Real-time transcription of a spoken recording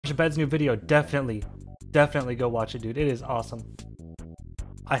watch Bed's new video, definitely go watch it, dude. It is awesome.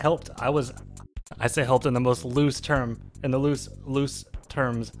 I helped. I say helped in the most loose term, in the loose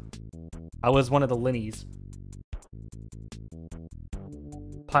terms. I was one of the Linnies.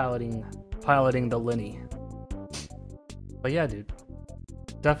 Piloting the Linny. But yeah, dude.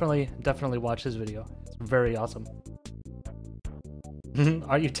 Definitely watch his video. It's very awesome.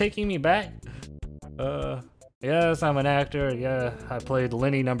 Are you taking me back? Yes, I'm an actor. Yeah, I played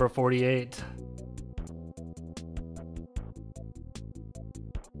Linny number 48.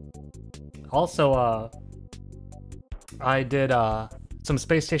 Also, I did some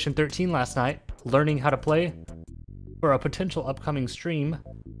Space Station 13 last night, learning how to play for a potential upcoming stream.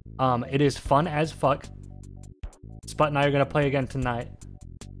 It is fun as fuck. Sput and I are gonna play again tonight.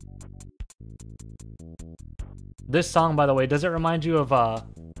 This song, by the way, does it remind you of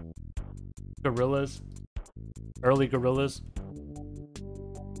Gorillaz? Early Gorillaz?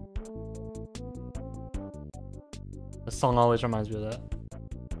 The song always reminds me of that.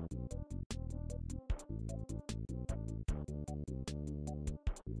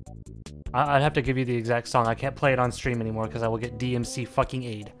 I'd have to give you the exact song. I can't play it on stream anymore because I will get DMC fucking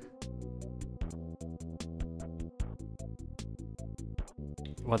aid.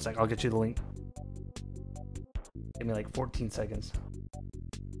 One sec, I'll get you the link. Give me like 14 seconds.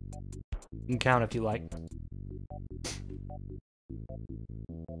 You can count if you like.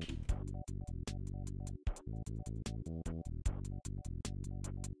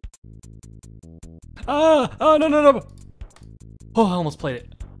 Oh, no. Oh, I almost played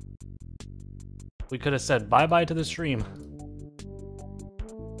it. We could have said bye-bye to the stream.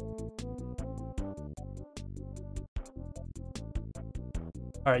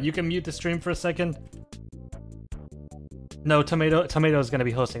 Alright, you can mute the stream for a second. No, Tomato is going to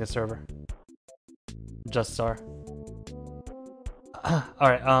be hosting a server. Just Star.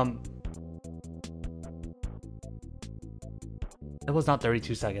 Alright, it was not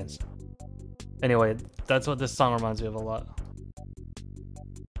 32 seconds. Anyway, that's what this song reminds me of a lot.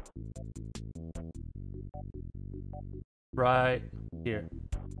 Right here.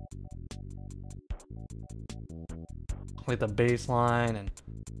 With the bass line and...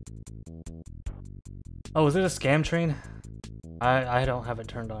 Oh, is it a scam train? I don't have it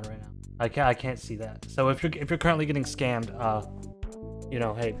turned on right now. I can't see that. So if you're currently getting scammed, you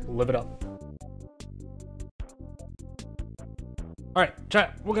know, hey, live it up. All right,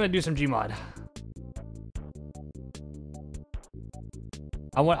 chat. We're gonna do some GMOD.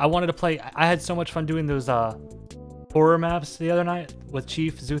 I wanted to play. I had so much fun doing those horror maps the other night with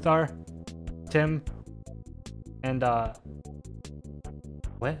Chief, Zuthar, Tim, and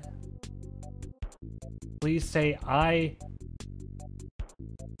what? Please say I.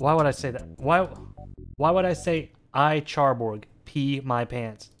 Why would I say that? Why would I say I Charborg pee my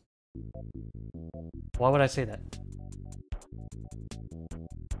pants? Why would I say that?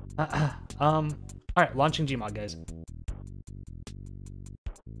 All right, launching GMOD, guys.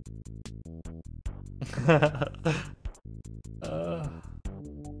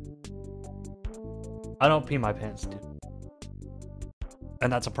 I don't pee my pants, dude.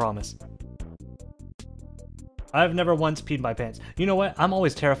 And that's a promise. I've never once peed my pants. You know what? I'm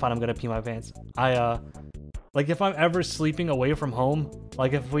always terrified I'm gonna pee my pants. Like if I'm ever sleeping away from home,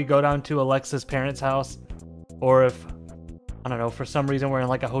 like if we go down to Alexa's parents' house, or if, I don't know, for some reason we're in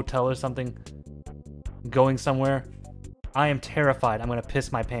like a hotel or something, going somewhere, I am terrified I'm gonna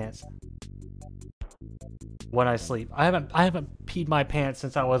piss my pants when I sleep. I haven't peed my pants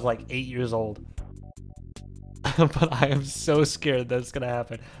since I was like 8 years old. But I am so scared that it's gonna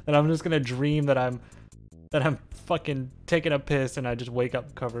happen. That I'm just gonna dream that I'm fucking taking a piss and I just wake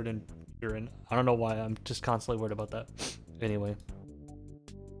up covered in urine. I don't know why, I'm just constantly worried about that. Anyway.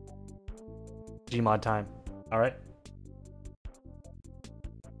 GMOD time. Alright?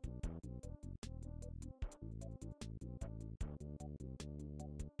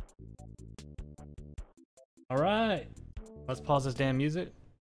 Alright. Let's pause this damn music.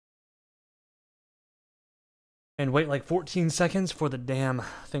 And wait like 14 seconds for the damn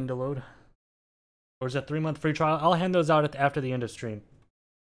thing to load. Or is it a 3-month free trial? I'll hand those out after the end of stream.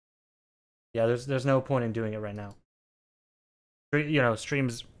 Yeah, there's no point in doing it right now. You know,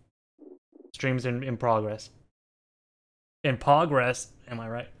 streams in progress. In progress, am I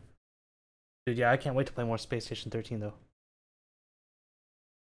right? Dude, yeah, I can't wait to play more Space Station 13 though.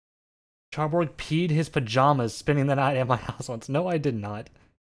 Charborg peed his pajamas spending the night at my house once. No, I did not.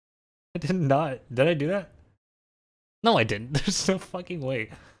 I did not. Did I do that? No, I didn't. There's no fucking way.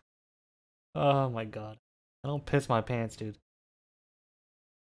 Oh my god. I don't piss my pants, dude.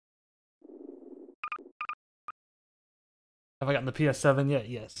 Have I gotten the PS7 yet?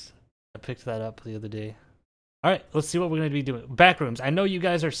 Yes. I picked that up the other day. Alright, let's see what we're going to be doing. Backrooms. I know you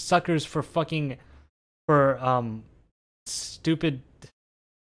guys are suckers for fucking... stupid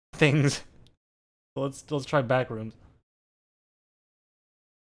things. Let's try backrooms.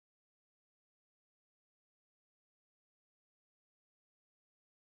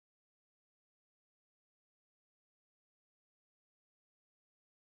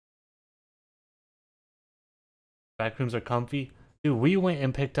 Backrooms are comfy. Dude, we went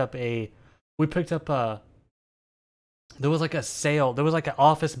and picked up there was like a sale. There was like an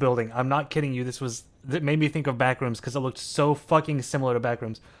office building. I'm not kidding you. That made me think of backrooms because it looked so fucking similar to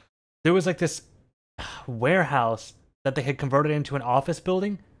backrooms. There was like this warehouse that they had converted into an office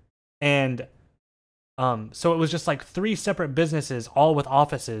building, and so it was just like 3 separate businesses, all with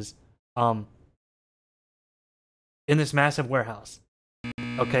offices, in this massive warehouse.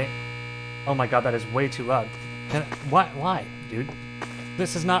 Okay. Oh my god, that is way too loud. Why, dude?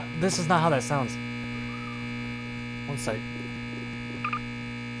 This is not how that sounds. One sec.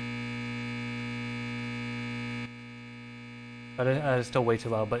 That is still way too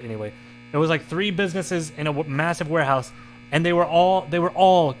loud, but anyway. There was like 3 businesses in a massive warehouse, and they were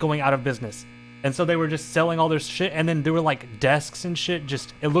all going out of business. And so they were just selling all their shit, and then there were like desks and shit.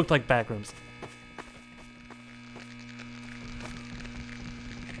 Just, it looked like backrooms.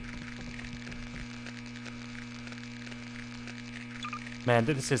 Man,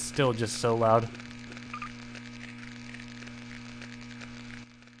 this is still just so loud.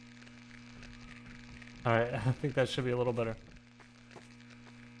 Alright, I think that should be a little better.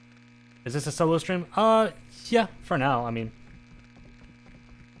 Is this a solo stream? Yeah, for now, I mean.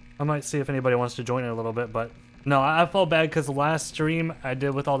 I might see if anybody wants to join in a little bit, but... No, I felt bad because the last stream I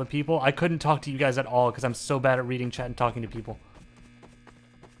did with all the people, I couldn't talk to you guys at all because I'm so bad at reading chat and talking to people.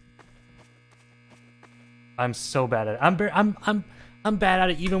 I'm so bad at it. I'm bad at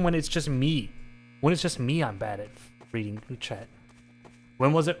it even when it's just me. When it's just me, I'm bad at reading chat.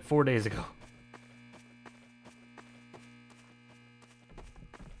 When was it? 4 days ago.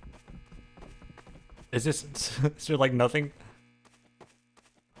 Is there like nothing?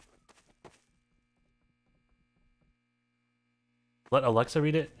 Let Alexa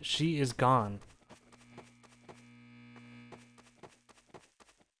read it? She is gone.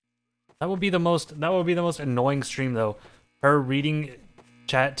 That would be the most annoying stream though. Her reading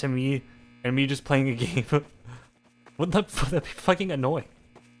chat to me and me just playing a game. Wouldn't that be fucking annoying?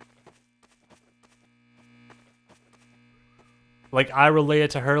 Like I relay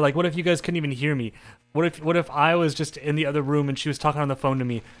it to her. Like what if you guys couldn't even hear me? What if I was just in the other room and she was talking on the phone to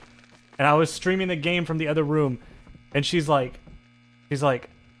me, and I was streaming the game from the other room, and she's like,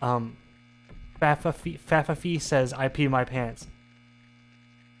 Fafafi says I pee my pants.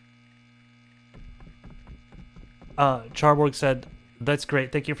 Charborg said, that's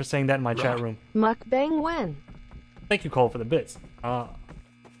great. Thank you for saying that in my chat room. Mukbang when? Thank you, Cole, for the bits.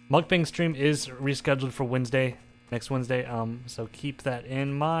 Mukbang stream is rescheduled for Wednesday, next Wednesday. So keep that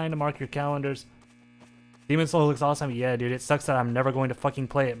in mind. Mark your calendars. Demon's Souls looks awesome. Yeah, dude. It sucks that I'm never going to fucking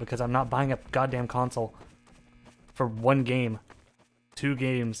play it because I'm not buying a goddamn console for 1 game, 2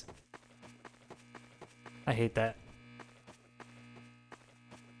 games. I hate that.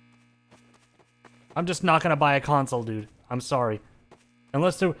 I'm just not gonna buy a console, dude. I'm sorry.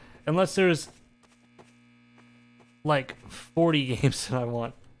 Unless there's like 40 games that I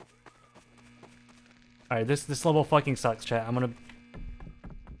want. Alright, this level fucking sucks, chat. I'm gonna...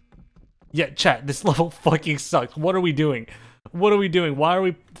 Yeah, chat, this level fucking sucks. What are we doing? What are we doing? Why are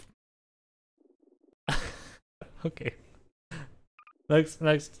we... Okay. Next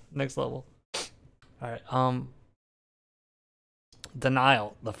level. Alright,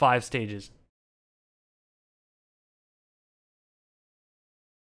 Denial, the 5 stages.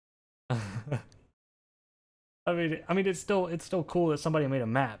 I mean, it's still cool that somebody made a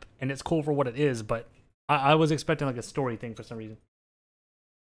map, and it's cool for what it is. But I was expecting like a story thing for some reason.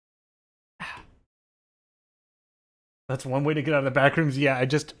 That's one way to get out of the back rooms. Yeah, I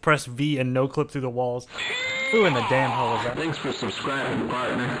just press V and no clip through the walls. Who in the damn hell was that? Thanks for subscribing,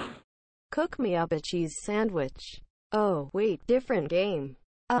 partner. Cook me up a cheese sandwich. Oh, wait, different game.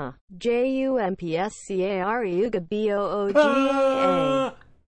 Jumpscare.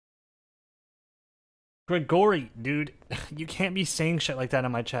 Gregory, dude, you can't be saying shit like that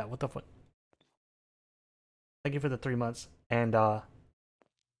in my chat. What the fuck? Thank you for the 3 months, and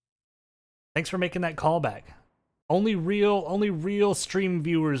thanks for making that callback. Only real stream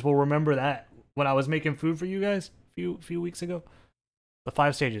viewers will remember that when I was making food for you guys a few weeks ago. The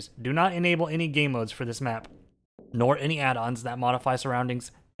 5 stages. Do not enable any game modes for this map, nor any add-ons that modify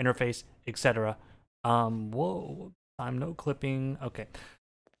surroundings, interface, etc. Whoa. I'm no clipping. Okay.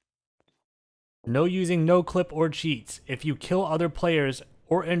 No using no clip or cheats. If you kill other players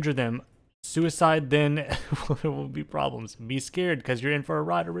or injure them, suicide, then there will be problems. Be scared because you're in for a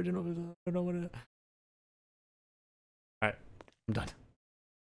ride. Original. I don't want to. Alright. I'm done.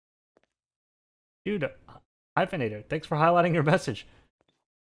 Dude, Hyphenator, thanks for highlighting your message.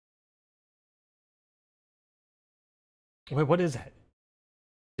 Wait, what is that?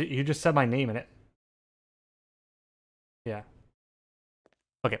 You just said my name in it. Yeah.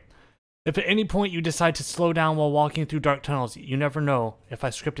 Okay. If at any point you decide to slow down while walking through dark tunnels, you never know if I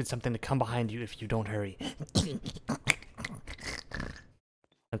scripted something to come behind you if you don't hurry.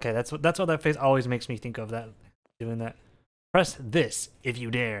 Okay, that's what that face always makes me think of, that doing that. Press this if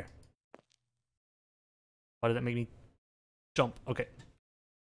you dare. Why did that make me jump? Okay.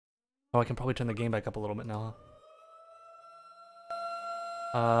 Oh, I can probably turn the game back up a little bit now,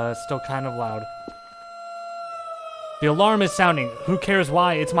 huh? Still kind of loud. The alarm is sounding. Who cares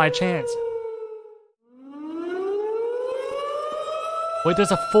why? It's my chance. Wait,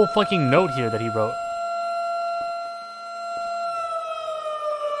 there's a full fucking note here that he wrote.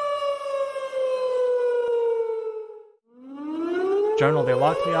 Journal, they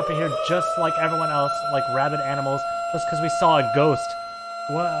locked me up in here just like everyone else, like rabid animals, just because we saw a ghost.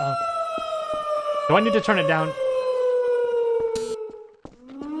 What? Do I need to turn it down?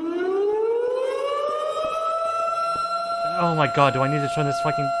 Oh my god, do I need to turn this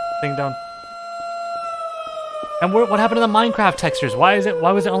fucking thing down? And what happened to the Minecraft textures? Why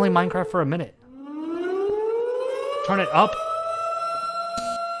was it only Minecraft for a minute? Turn it up?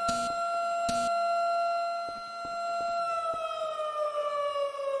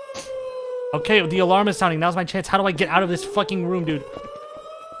 Okay, the alarm is sounding. Now's my chance. How do I get out of this fucking room, dude?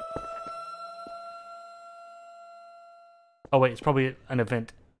 Oh wait, it's probably an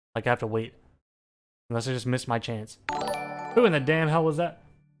event. Like I have to wait. Unless I just missed my chance. Who in the damn hell was that?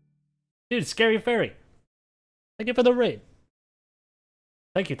 Dude, Scary Fairy. Thank you for the raid.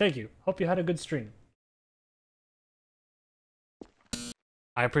 Thank you, thank you. Hope you had a good stream.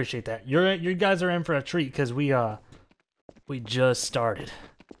 I appreciate that. You guys are in for a treat because we just started.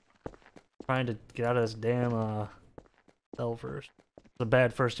 Trying to get out of this damn cell first. It's a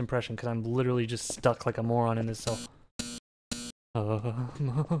bad first impression because I'm literally just stuck like a moron in this cell.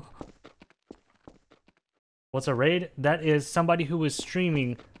 What's a raid? That is somebody who was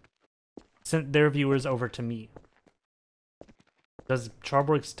streaming sent their viewers over to me. Does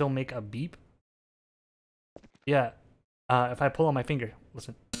Charborg still make a beep? Yeah. If I pull on my finger.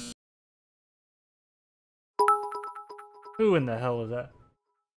 Listen. Who in the hell is that?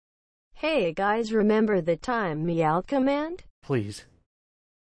 Hey guys, remember the time meow command? Please.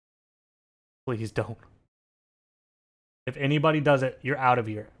 Please don't. If anybody does it, you're out of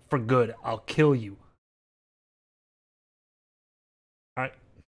here. For good. I'll kill you. Alright.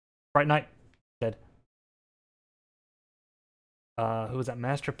 Bright night. Dead. Who was that?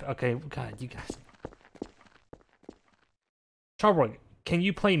 Master... Okay, God, you guys. Charborg, can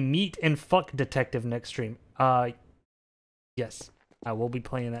you play Meat and Fuck Detective next stream? Yes. I will be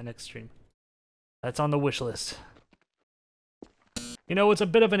playing that next stream. That's on the wish list. You know, it's a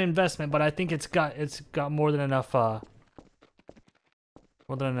bit of an investment, but I think it's got more than enough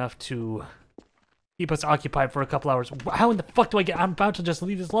to keep us occupied for a couple hours. How in the fuck do I get... I'm about to just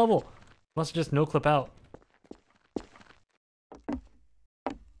leave this level. Must just no clip out.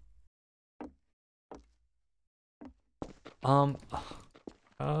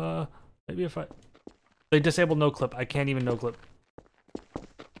 Maybe if they disabled no clip, I can't even no clip.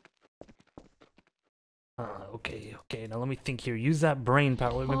 Okay, now let me think here. Use that brain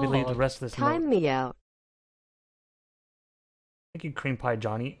power. Maybe leave the rest of this. Time me out. Thank you, Cream Pie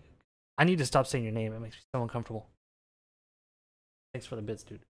Johnny. I need to stop saying your name. It makes me so uncomfortable. Thanks for the bits,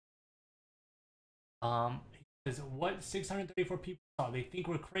 dude. Is what 634 people saw? They think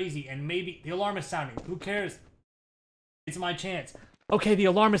we're crazy, and maybe the alarm is sounding. Who cares? It's my chance. Okay, the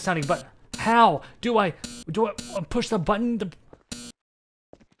alarm is sounding, but how do I push the button?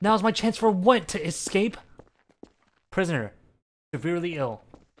 Now's my chance for what? To escape? Prisoner. Severely ill.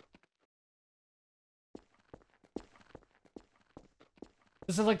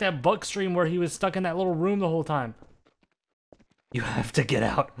 This is like that Buck stream where he was stuck in that little room the whole time. You have to get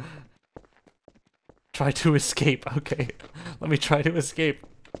out. Try to escape. Okay. Let me try to escape.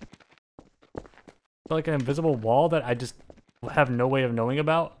 Like an invisible wall that I just have no way of knowing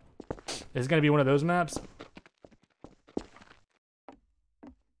about. Is it gonna be one of those maps?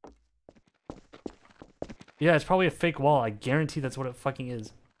 Yeah, it's probably a fake wall. I guarantee that's what it fucking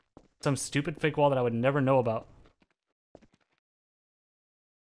is. Some stupid fake wall that I would never know about.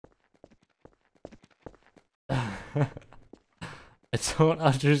 don't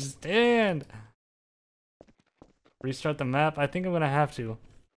understand. Restart the map. I think I'm gonna have to.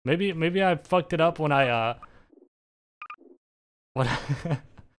 Maybe I fucked it up when I when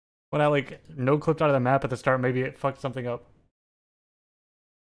when I like no clipped out of the map at the start. Maybe it fucked something up.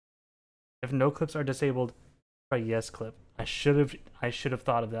 If no clips are disabled, try yes clip. I should have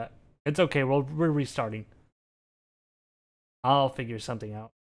thought of that. It's okay. We're restarting. I'll figure something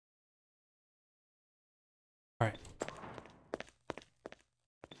out. All right.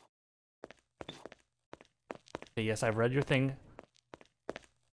 Okay, yes, I've read your thing.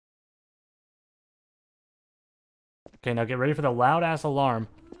 Okay, now get ready for the loud-ass alarm.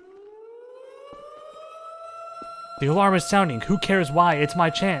 The alarm is sounding. Who cares why? It's my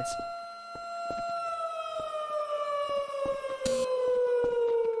chance.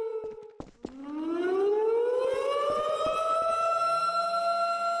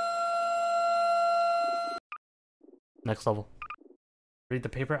 Next level. Read the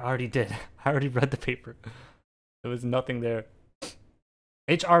paper? I already did. I already read the paper. There was nothing there.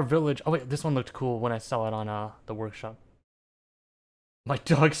 HR Village. Oh wait, this one looked cool when I saw it on the workshop. My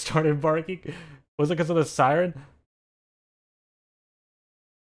dog started barking. Was it because of the siren?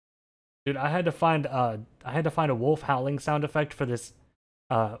 Dude, I had to find a wolf howling sound effect for this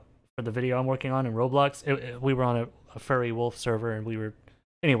for the video I'm working on in Roblox. We were on a furry wolf server and we were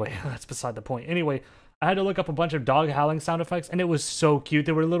anyway, that's beside the point. Anyway, I had to look up a bunch of dog howling sound effects and it was so cute.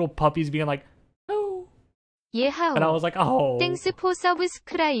 There were little puppies being like, oh. And I was like, oh. 땡스 포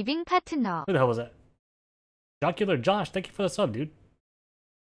서브스크라이빙 파트너. Who the hell was that? Jocular Josh, thank you for the sub, dude.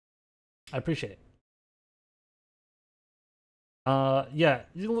 I appreciate it. Yeah,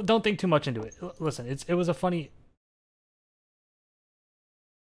 don't think too much into it. Listen, it was a funny...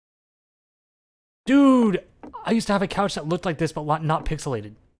 Dude, I used to have a couch that looked like this, but not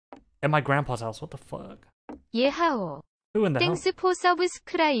pixelated. At my grandpa's house. What the fuck? 예하오. Who in the hell? 땡스 포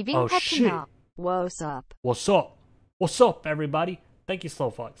서브스크라이빙 Oh, shit. 파트너. What's up? What's up? What's up, everybody? Thank you, Slow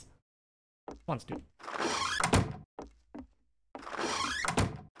Fox. Once, dude.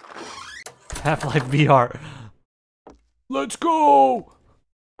 Half-Life VR. Let's go!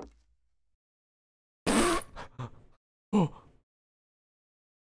 Oh.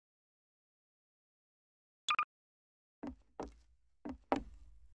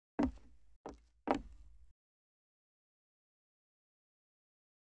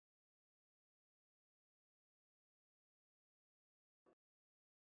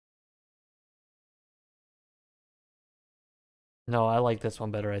 No, I like this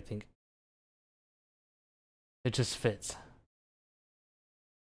one better, I think. It just fits.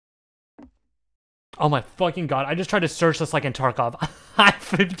 Oh my fucking god, I just tried to search this like in Tarkov.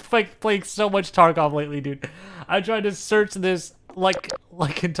 I've been playing so much Tarkov lately, dude. I tried to search this like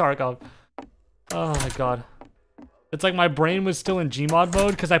in Tarkov. Oh my god. It's like my brain was still in GMOD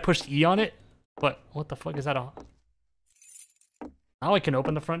mode because I pushed E on it. But what the fuck is that on? Now I can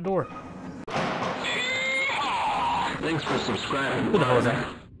open the front door. Thanks for subscribing. Who the hell is that?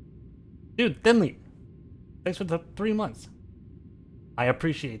 Dude, Thinly. Thanks for the 3 months. I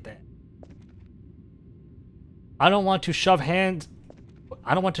appreciate that. I don't want to shove hands.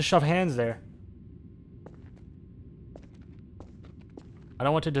 I don't want to shove hands there. I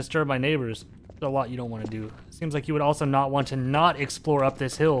don't want to disturb my neighbors. There's a lot you don't want to do. Seems like you would also not want to not explore up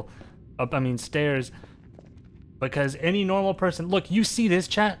this hill. Stairs. Because any normal person... Look, you see this,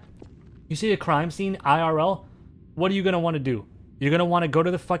 chat? You see a crime scene, IRL? What are you going to want to do? You're going to want to go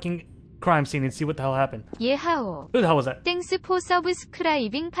to the fucking crime scene and see what the hell happened. 예하오. Who the hell was that? 땡스 포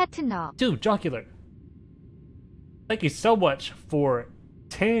서브스크라이빙 파트너. Dude, Jocular. Thank you so much for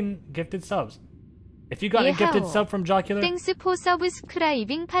 10 gifted subs. If you got a gifted sub from Jocular, 땡스 포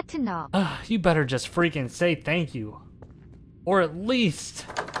서브스크라이빙 파트너. you better just freaking say thank you. Or at least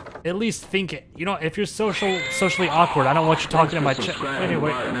think it. You know, if you're socially awkward, I don't want you talking in my chat.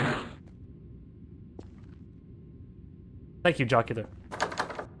 Anyway. Thank you, Jocular.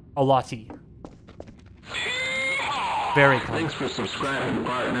 Alati. Very kind. Thanks for subscribing,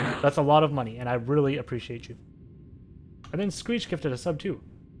 partner. That's a lot of money, and I really appreciate you. And then Screech gifted a sub too.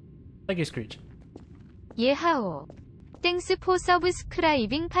 Thank you, Screech. 예하오. 땡스 포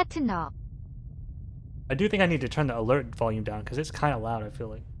서브스크라이빙 파트너. I do think I need to turn the alert volume down because it's kind of loud, I feel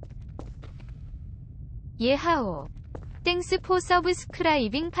like. 예하오. 땡스 포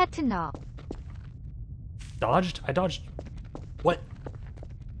서브스크라이빙 파트너. Dodged? I dodged. What?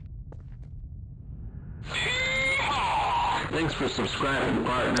 Thanks for subscribing,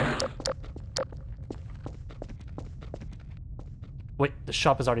 partner. Wait, the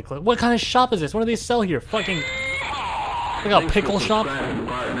shop is already closed. What kind of shop is this? What do they sell here? Fucking... Like a pickle shop?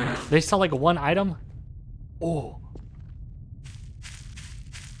 Partner. They sell like one item? Oh.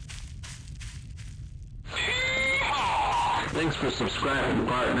 Thanks for subscribing,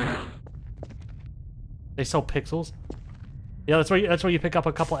 partner. They sell pixels. Yeah, that's where you pick up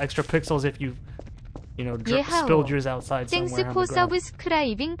a couple extra pixels if you know, 예하오. spilled yours outside somewhere 땡스 on 포 the ground.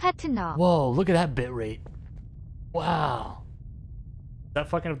 서브스크라이빙 파트너. Whoa, look at that bit rate. Wow. Is that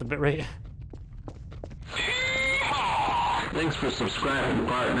fucking up the bit rate? Thanks for subscribing,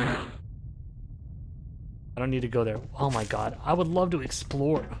 partner. I don't need to go there. Oh my god. I would love to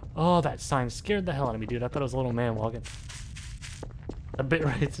explore. Oh, that sign scared the hell out of me, dude. I thought it was a little man walking. A bit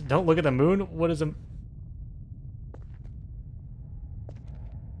rate. Don't look at the moon? What is a...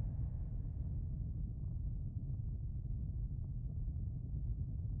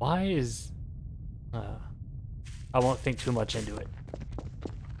 Why is... I won't think too much into it.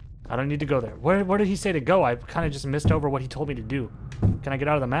 I don't need to go there. Where did he say to go? I kind of just missed over what he told me to do. Can I get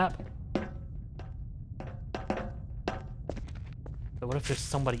out of the map? But what if there's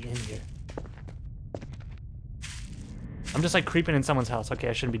somebody in here? I'm just like creeping in someone's house. Okay,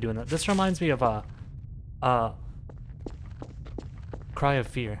 I shouldn't be doing that. This reminds me of Cry of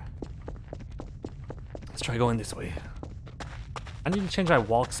Fear. Let's try going this way. I need to change my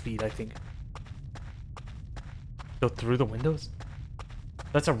walk speed, I think. Go through the windows?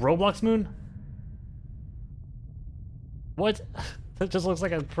 That's a Roblox moon? What? That just looks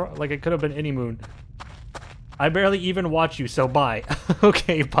like like it could have been any moon. I barely even watch you, so bye.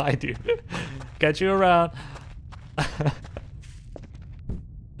 Okay, bye, dude. Catch you around.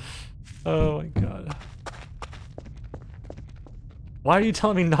 Oh my god. Why are you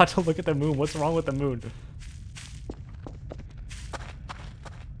telling me not to look at the moon? What's wrong with the moon?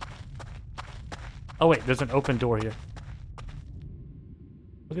 Oh wait, there's an open door here.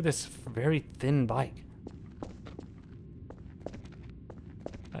 Look at this very thin bike.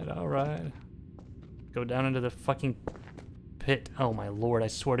 Alright. Go down into the fucking pit. Oh my lord, I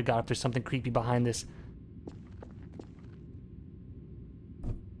swear to god if there's something creepy behind this.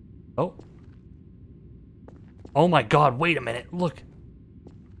 Oh. Oh my god, wait a minute, look.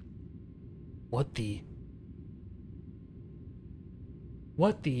 What the...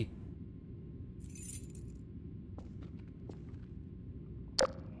 What the...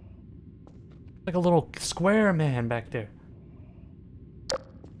 Like a little square man back there.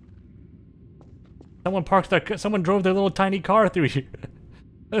 Someone drove their little tiny car through here.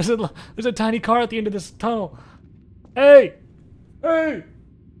 There's a tiny car at the end of this tunnel. Hey! Hey!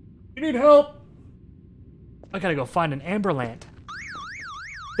 You need help? I gotta go find an ambulance.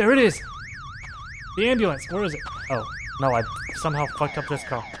 There it is! The ambulance, where is it? Oh, no, I somehow fucked up this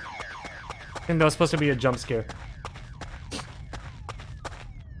car. I think that was supposed to be a jump scare.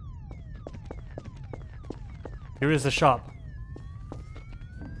 Here is the shop.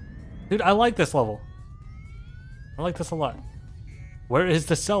 Dude, I like this level. I like this a lot. Where is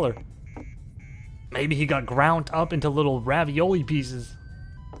the cellar? Maybe he got ground up into little ravioli pieces.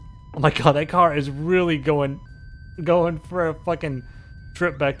 Oh my god, that car is really going for a fucking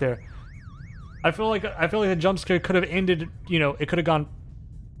trip back there. I feel like the jump scare could have ended, you know, it could have gone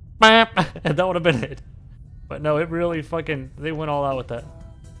BAM! And that would have been it. But no, it really fucking, they went all out with that.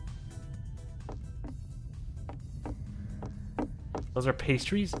 Those are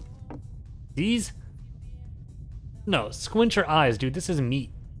pastries? These? No, squint your eyes, dude. This is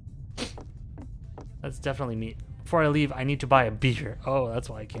meat. That's definitely meat. Before I leave, I need to buy a beer. Oh, that's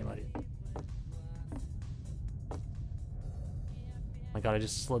why I came out here. Oh my god, I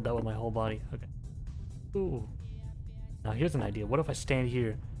just slid that with my whole body. Okay. Ooh. Now here's an idea. What if I stand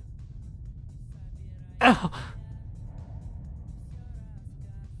here? Ow!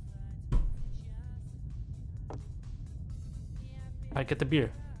 Alright, get the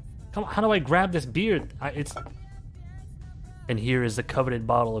beer. Come on, how do I grab this beer? It's... And here is the coveted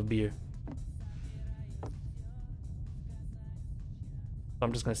bottle of beer. So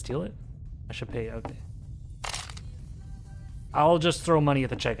I'm just gonna steal it? I should pay, okay. I'll just throw money at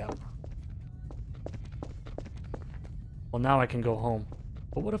the checkout. Well, now I can go home.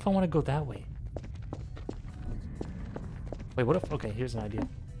 But what if I want to go that way? Wait, what if... Okay, here's an idea.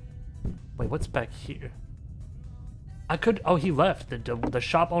 Wait, what's back here? I could... Oh, he left. The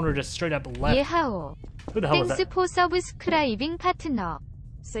shop owner just straight up left. 예하오. Who the hell was 땡스 that? 포 서브스크라이빙 파트너.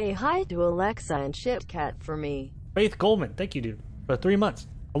 Say hi to Alexa and ShitCat for me. Faith Goldman. Thank you, dude. For 3 months.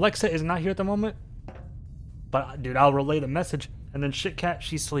 Alexa is not here at the moment. But, dude, I'll relay the message. And then Shitcat,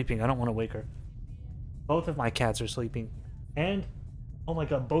 she's sleeping. I don't want to wake her. Both of my cats are sleeping. And... Oh my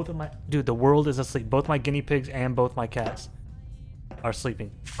god, both of my... Dude, the world is asleep. Both my guinea pigs and both my cats are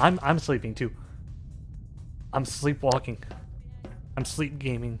sleeping. I'm sleeping, too. I'm sleepwalking. I'm sleep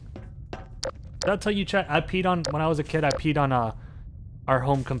gaming. Did I tell you, chat? I peed on... When I was a kid, I peed on our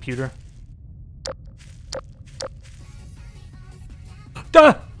home computer.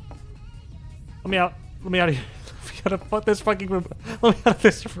 Duh! Let me out. Let me out of here. We gotta fuck this fucking room. Let me out of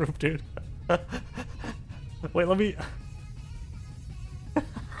this room, dude. Wait, let me...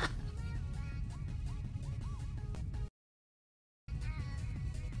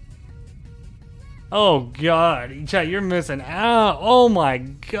 Oh god, chat, you're missing out. Oh my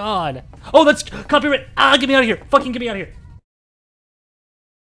god. Oh, that's copyright. Ah, get me out of here. Fucking get me out of here.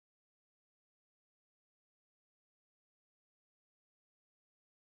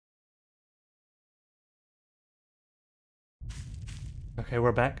 Okay,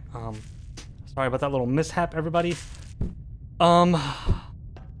 we're back. Sorry about that little mishap, everybody. Anyway,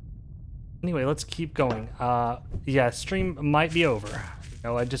 let's keep going. Yeah, stream might be over. You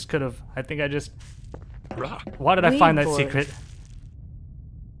know, I just could have. I think I just. Why did I find that secret?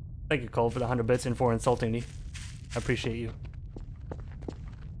 Thank you, Cole, for the 100 bits and for insulting me. I appreciate you.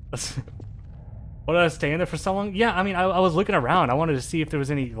 What, did I stay in there for so long? Yeah, I mean, I was looking around. I wanted to see if there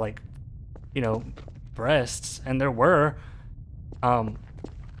was any, like, you know, breasts, and there were.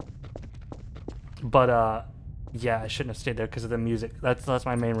 But yeah, I shouldn't have stayed there because of the music. That's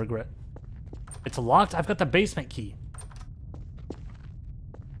my main regret. It's locked. I've got the basement key.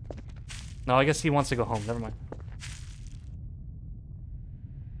 No, I guess he wants to go home. Never mind.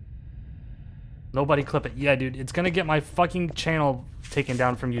 Nobody clip it. Yeah, dude, it's gonna get my fucking channel taken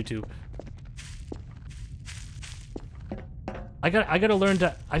down from YouTube. I gotta learn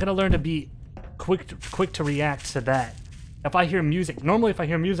to be quick to react to that. If I hear music, normally if I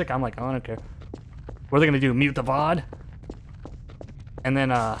hear music, I'm like, oh, I don't care. What are they gonna do? Mute the VOD? And then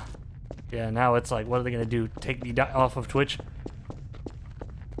yeah, now it's like, what are they gonna do? Take me off of Twitch?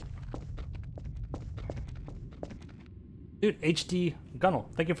 Dude, HD Gunnel,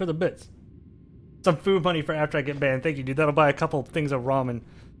 thank you for the bits. Some food money for after I get banned. Thank you, dude. That'll buy a couple things of ramen.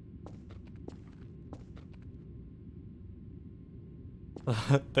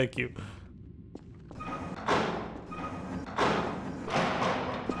 Thank you.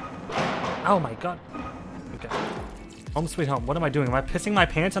 Oh my god. Okay. Home sweet home. What am I doing? Am I pissing my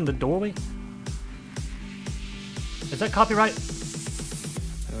pants on the doorway? Is that copyright?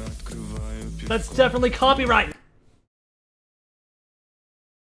 That's definitely copyright!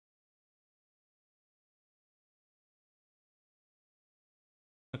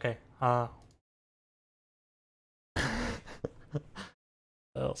 Okay, oh,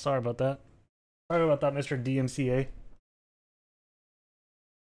 sorry about that. Sorry about that, Mr. DMCA.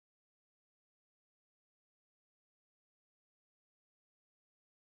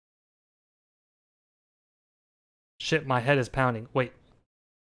 Shit, my head is pounding. Wait.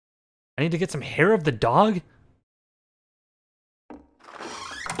 I need to get some hair of the dog?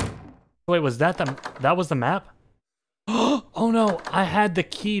 Wait, was that that was the map? Oh no, I had the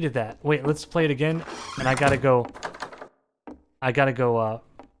key to that. Wait, let's play it again. And I gotta go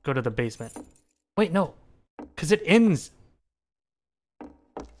go to the basement. Wait, no. Cause it ends.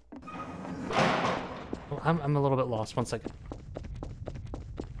 Oh, I'm a little bit lost. 1 second.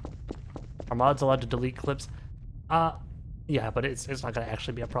 Are mods allowed to delete clips? Yeah, but it's not gonna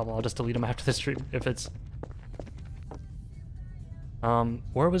actually be a problem. I'll just delete them after the stream if it's...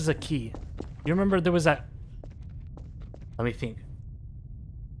 where was the key? You remember there was that... Let me think.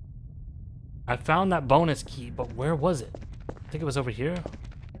 I found that bonus key, but where was it? I think it was over here.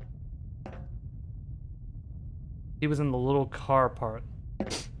 He was in the little car park.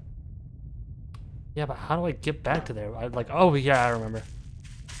 Yeah, but how do I get back to there? Oh yeah, I remember.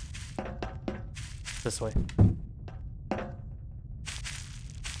 This way.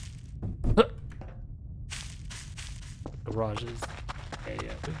 Garages.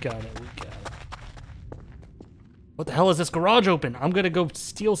 Yeah, we got it, we got it. What the hell is this garage open? I'm gonna go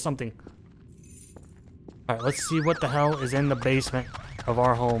steal something. Alright, let's see what the hell is in the basement of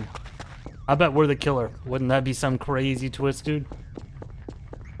our home. I bet we're the killer. Wouldn't that be some crazy twist, dude?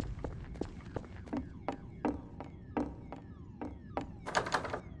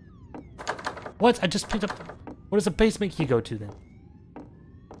 What? I just picked up... Where does the basement key go to, then?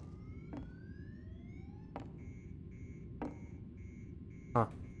 Huh.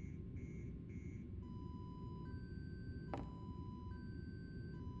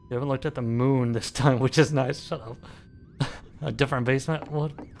 You haven't looked at the moon this time, which is nice. Shut up. A different basement?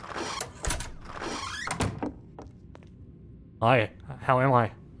 What? Hi. How am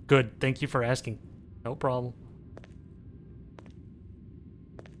I? Good. Thank you for asking. No problem.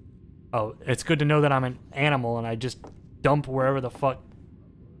 Oh, it's good to know that I'm an animal and I just dump wherever the fuck.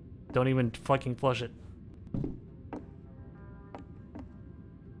 Don't even fucking flush it.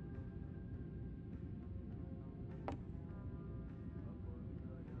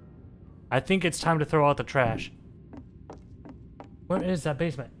 I think it's time to throw out the trash. Where is that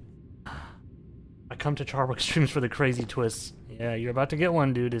basement? I come to Charborg streams for the crazy twists. Yeah, you're about to get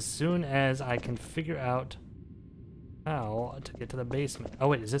one, dude, as soon as I can figure out how to get to the basement. Oh,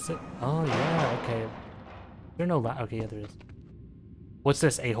 wait, is this it? Oh, yeah, okay. There's no okay, yeah, there is. What's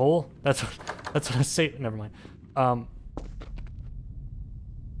this, a hole? That's what I say. Never mind.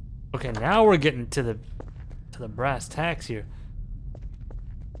 Okay, now we're getting to the brass tacks here.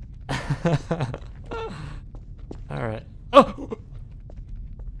 Alright. Oh!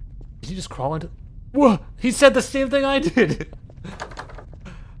 Did he just crawl into... Whoa! He said the same thing I did!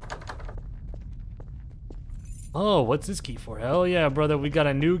 Oh, what's this key for? Hell yeah, brother, we got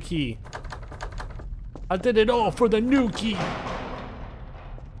a new key. I did it all for the new key!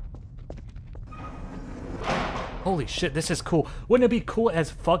 Holy shit, this is cool. Wouldn't it be cool as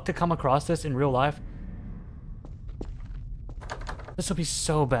fuck to come across this in real life? This would be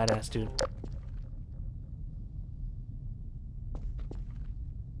so badass, dude.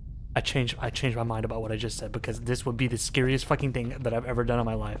 I changed my mind about what I just said because this would be the scariest fucking thing that I've ever done in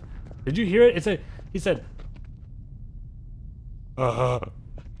my life. Did you hear it? He said,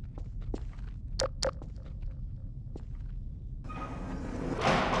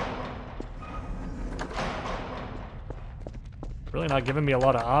 Really not giving me a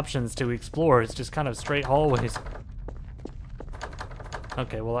lot of options to explore. It's just kind of straight hallways.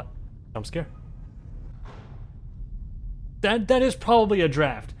 Okay, well, I'm scared. That is probably a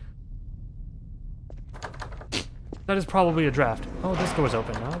draft. That is probably a draft. Oh, this door's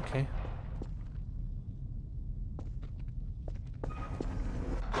open. Okay.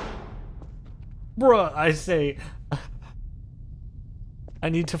 Bruh, I say. I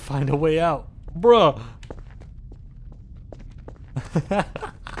need to find a way out. Bruh.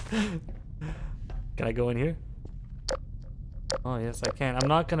 Can I go in here? Oh, yes, I can. I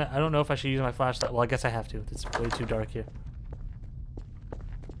don't know if I should use my flashlight. Well, I guess I have to. It's way too dark here.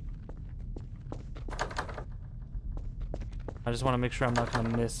 I just want to make sure I'm not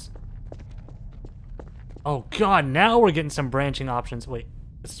going to miss. Oh, God, now we're getting some branching options. Wait,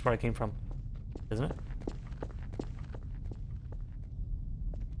 this is where I came from, isn't it?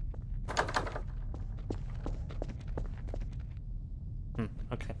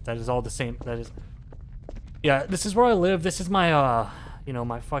 Okay, that is all the same. That is... Yeah, this is where I live. This is my, you know,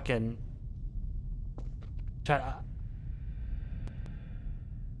 my fucking... Chat...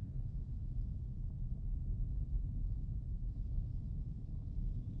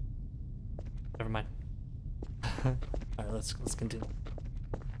 Never mind. Alright, let's continue.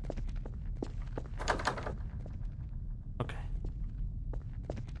 Okay.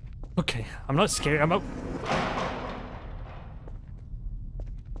 Okay, I'm not scared. I'm out.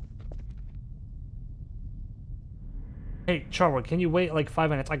 Hey, Charborg, can you wait like 5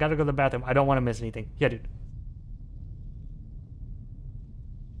 minutes? I gotta go to the bathroom. I don't want to miss anything. Yeah, dude.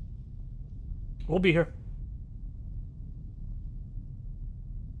 We'll be here.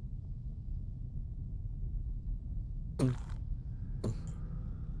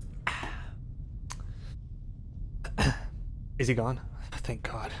 Is he gone? Thank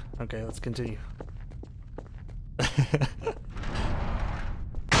God. Okay, let's continue.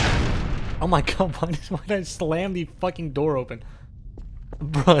 Oh my God, why did I slam the fucking door open?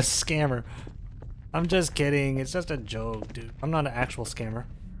 Bruh, scammer. I'm just kidding. It's just a joke, dude. I'm not an actual scammer.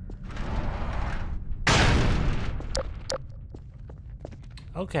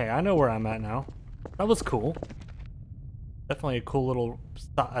 Okay, I know where I'm at now. That was cool. Definitely a cool little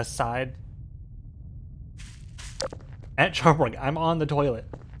aside. At Charborg, I'm on the toilet.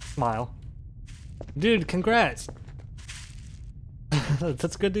 Smile. Dude, congrats.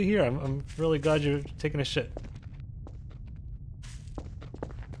 That's good to hear. I'm really glad you're taking a shit.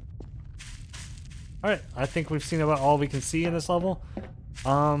 Alright, I think we've seen about all we can see in this level.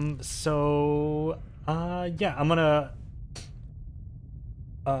 Yeah, I'm gonna...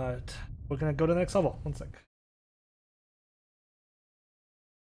 we're gonna go to the next level. One sec.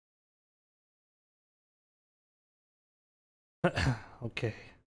 Okay.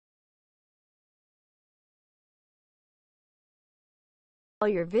 All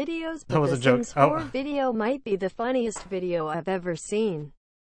your videos, That but was the a joke. Sims 4 video might be the funniest video I've ever seen.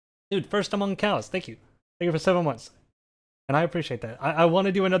 Dude, first among cows. Thank you. Thank you for 7 months. And I appreciate that. I want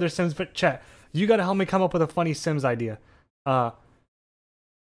to do another Sims, but chat, you gotta help me come up with a funny Sims idea. Because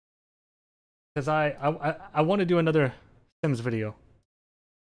I want to do another Sims video.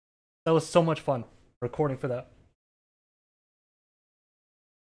 That was so much fun recording for that.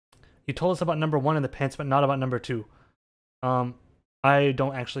 You told us about number 1 in the pants, but not about number 2. I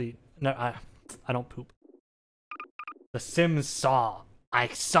don't actually... No, I don't poop. The Sims saw. I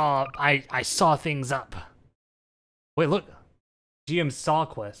saw things up. Wait, look. GM Saw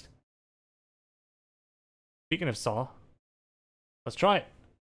quest. Speaking of Saw, let's try it.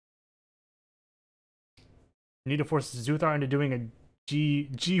 Need to force Zuthar into doing a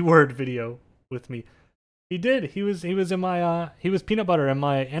G word video with me. He did. He was in my he was peanut butter in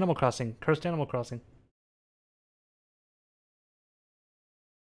my Animal Crossing, Cursed Animal Crossing.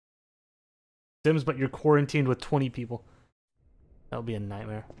 Sims, but you're quarantined with 20 people. That would be a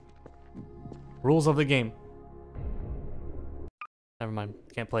nightmare. Rules of the game. Never mind.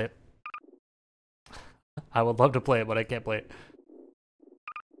 Can't play it. I would love to play it, but I can't play it.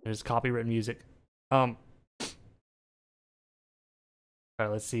 There's copyrighted music. Alright,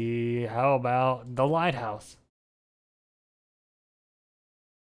 let's see. How about the lighthouse?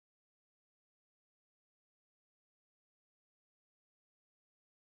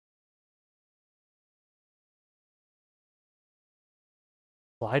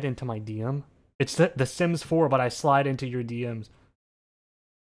 Slide into my DM? It's the Sims 4, but I slide into your DMs.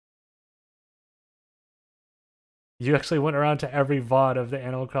 You actually went around to every VOD of the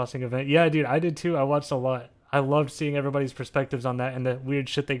Animal Crossing event. Yeah, dude, I did too. I watched a lot. I loved seeing everybody's perspectives on that and the weird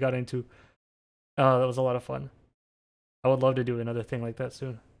shit they got into. That was a lot of fun. I would love to do another thing like that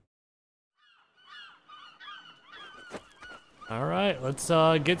soon. Alright, let's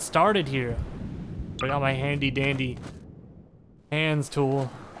get started here. I got my handy dandy hands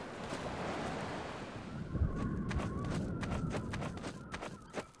tool.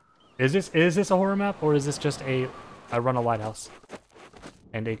 Is this a horror map, or is this just I run a lighthouse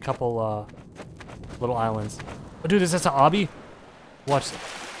and a couple little islands? Oh, dude, is this an obby? Watch.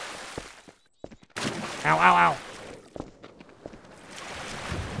 Ow, ow, ow.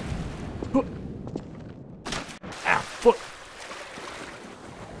 Ow, foot.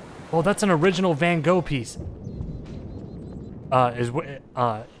 Well, that's an original Van Gogh piece. It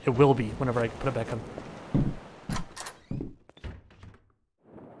will be whenever I put it back on.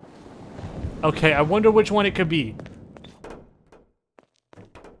 Okay, I wonder which one it could be.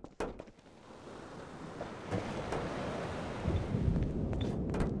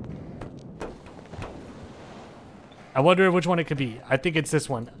 I wonder which one it could be. I think it's this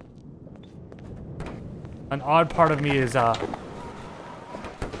one. An odd part of me is gonna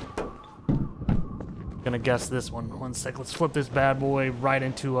guess this one. One sec, let's flip this bad boy right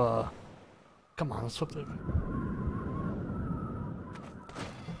into come on, let's flip it.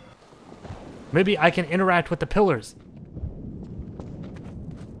 Maybe I can interact with the pillars.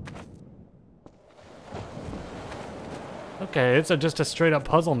 Okay, it's just a straight up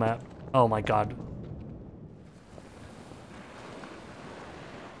puzzle map. Oh my god.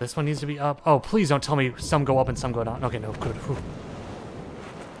 This one needs to be up. Oh, please don't tell me some go up and some go down. Okay, no, good.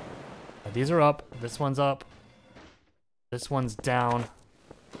 These are up. This one's up. This one's down.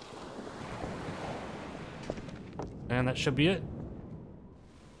 And that should be it.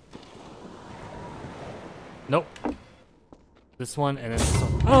 Nope. This one and then this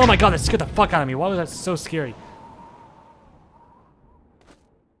one. Oh my god, that scared the fuck out of me. Why was that so scary?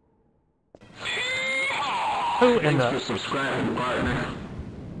 Who in the... Thanks for subscribing, partner.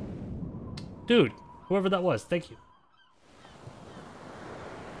 Dude, whoever that was, thank you.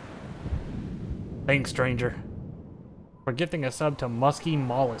 Thanks, stranger. For gifting a sub to Musky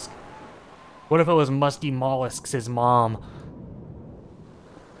Mollusk. What if it was Musky Mollusk's mom?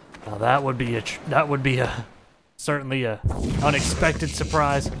 Now that would be certainly a unexpected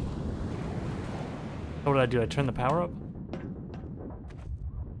surprise. What did I do? I turned the power up?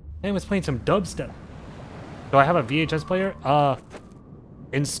 I was playing some dubstep. Do I have a VHS player?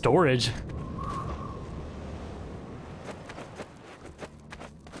 In storage.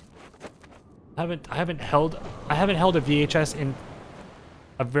 I haven't held a VHS in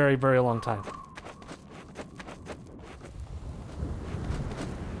a very, very long time.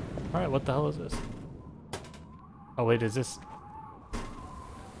 Alright, what the hell is this? Oh wait, is this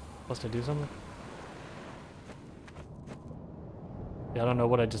supposed to do something? Yeah, I don't know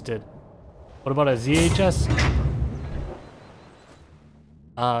what I just did. What about a ZHS?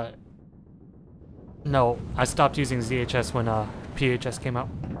 No, I stopped using ZHS when PHS came out.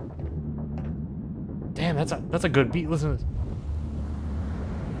 Damn, that's a good beat. Listen to this.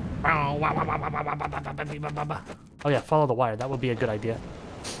 Oh yeah, follow the wire. That would be a good idea.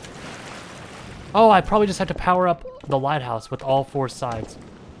 Oh, I probably just have to power up the lighthouse with all four sides.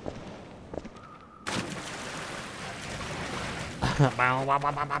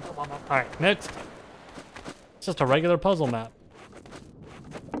 Alright, next. It's just a regular puzzle map.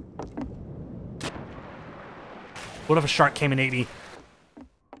 What if a shark came and ate me?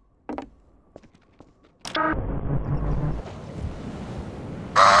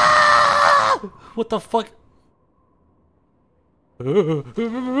 What the fuck? I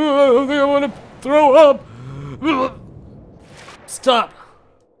think I want to throw up. Stop.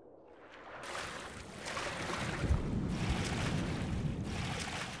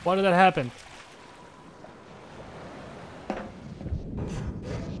 Why did that happen?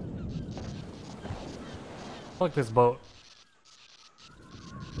 Fuck this boat.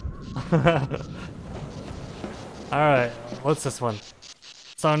 Alright, what's this one?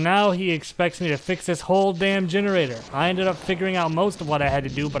 So now he expects me to fix this whole damn generator. I ended up figuring out most of what I had to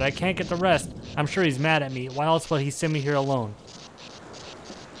do, but I can't get the rest. I'm sure he's mad at me. Why else would he send me here alone?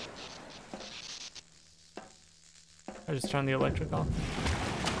 I just turned the electric off.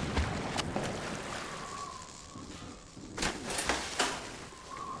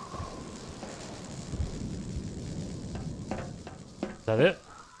 Is that it?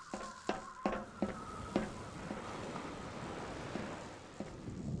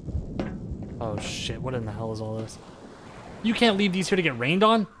 Oh shit, what in the hell is all this? You can't leave these here to get rained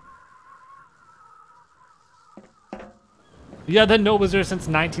on? Yeah, that note was there since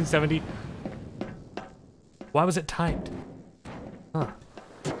 1970. Why was it timed? Huh.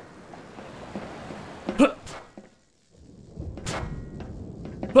 Huh.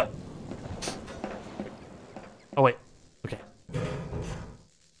 Huh. Oh wait, okay.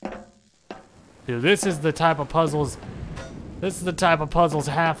 Dude, this is the type of puzzles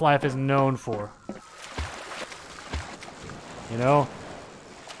Half-Life is known for. You know?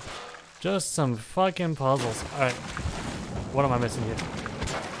 Just some fucking puzzles. Alright. What am I missing here?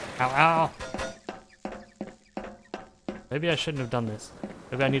 Ow, ow. Maybe I shouldn't have done this.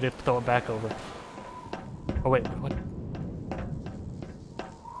 Maybe I need to throw it back over. Oh wait, what?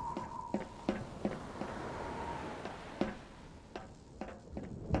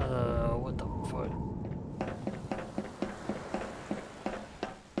 What the fuck?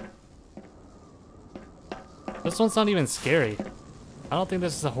 This one's not even scary. I don't think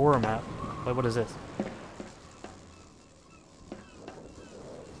this is a horror map. Wait, what is this?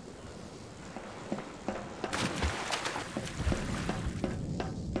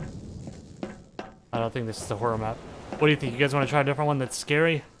 I don't think this is a horror map. What do you think? You guys want to try a different one that's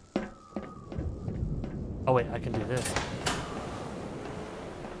scary? Oh wait, I can do this.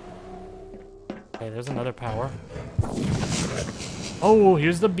 Okay, there's another power. Oh,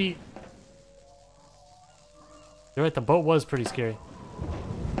 here's the beat. You're right, the boat was pretty scary.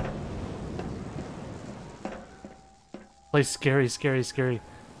 Play scary, scary, scary.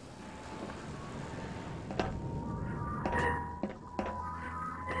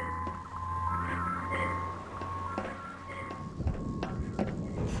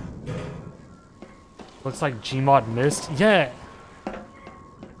 Looks like GMOD missed. Yeah!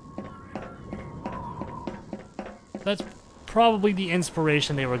 That's probably the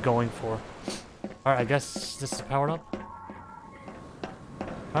inspiration they were going for. Alright, I guess this is powered up.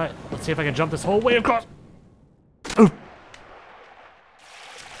 Alright, let's see if I can jump this whole way across. Ooh.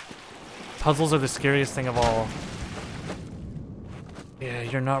 Puzzles are the scariest thing of all. Yeah,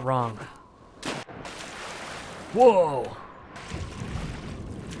 you're not wrong. Whoa!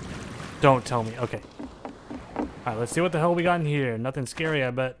 Don't tell me. Okay. Alright, let's see what the hell we got in here. Nothing scary, I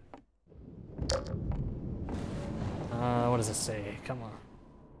bet. What does it say? Come on.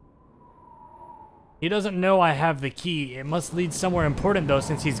 He doesn't know I have the key. It must lead somewhere important, though,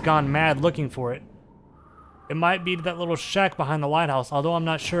 since he's gone mad looking for it. It might be to that little shack behind the lighthouse, although I'm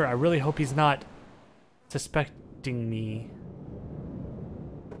not sure. I really hope he's not suspecting me.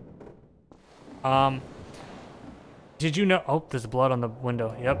 Did you know... Oh, there's blood on the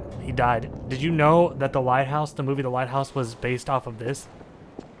window. Yep, he died. Did you know that The Lighthouse, the movie The Lighthouse, was based off of this?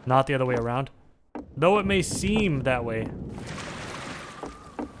 Not the other way around? Though it may seem that way.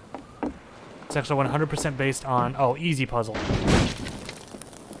 It's actually 100% based on... Oh, easy puzzle.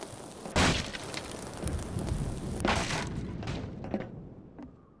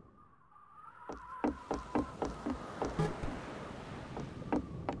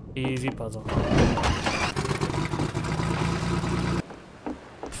 Easy puzzle.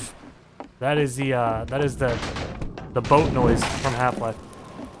 That is the boat noise from Half-Life.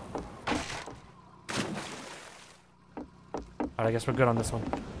 Alright, I guess we're good on this one.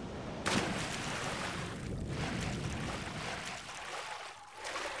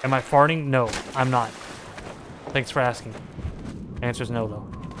 Am I farting? No, I'm not. Thanks for asking. Answer's no, though.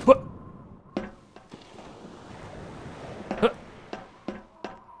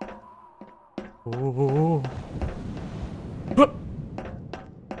 Ooh.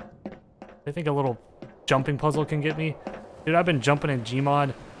 I think a little jumping puzzle can get me. Dude, I've been jumping in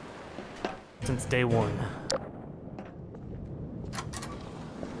GMOD since day one.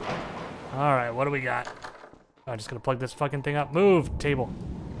 Alright, what do we got? I'm just gonna plug this fucking thing up. Move, table.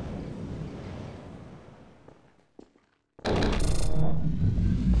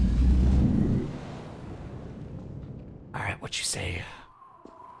 Alright, what you say?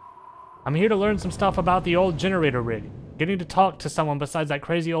 I'm here to learn some stuff about the old generator rig. Getting to talk to someone besides that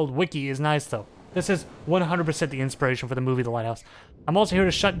crazy old wiki is nice, though. This is 100% the inspiration for the movie The Lighthouse. I'm also here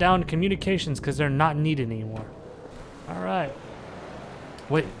to shut down communications because they're not needed anymore. Alright.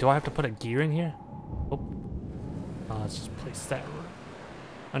 Wait, do I have to put a gear in here? Oh. Let's just place that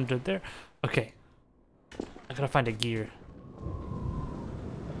under there. Okay. I gotta find a gear.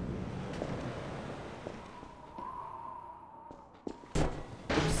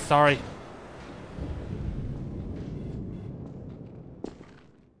 Oops, sorry.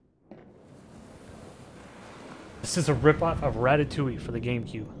 This is a ripoff of Ratatouille for the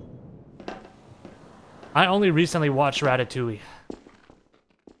GameCube. I only recently watched Ratatouille.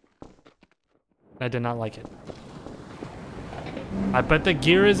 I did not like it. I bet the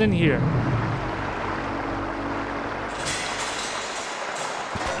gear is in here.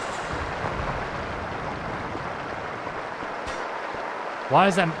 Why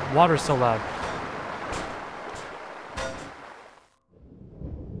is that water so loud?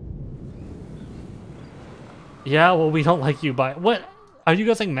 Yeah, well, we don't like you by... What? Are you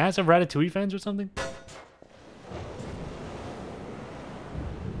guys like massive Ratatouille fans or something?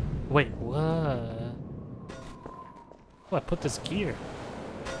 Wait, what? Oh, I put this gear.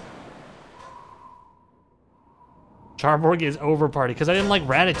 Charborg is over party because I didn't like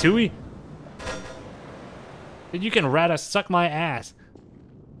Ratatouille. Dude, you can suck my ass.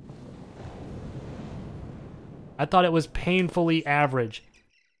 I thought it was painfully average.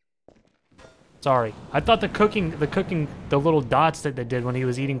 Sorry. I thought the little dots that they did when he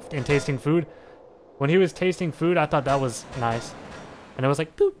was eating and tasting food. When he was tasting food, I thought that was nice. And it was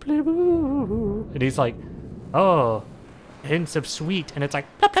like, boop, boop, boop, and he's like, oh, hints of sweet. And it's like,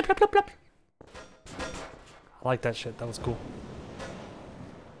 blop, blop, blop, blop, blop. I like that shit. That was cool.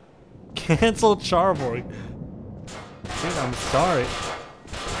 Cancel Charborg. Dude, I'm sorry.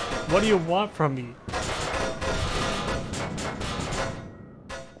 What do you want from me?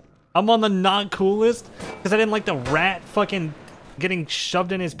 I'm on the not cool list because I didn't like the rat fucking getting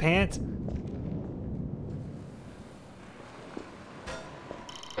shoved in his pants.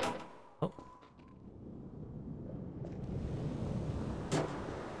 Oh.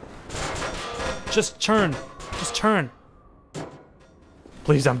 Just turn. Just turn.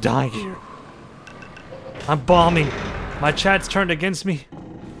 Please, I'm dying here. I'm bombing. My chat's turned against me.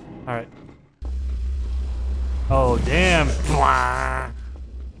 Alright. Oh, damn.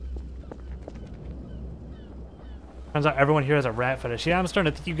 Turns out everyone here has a rat fetish. Yeah, I'm starting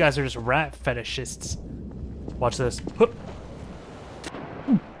to think you guys are just rat fetishists. Watch this.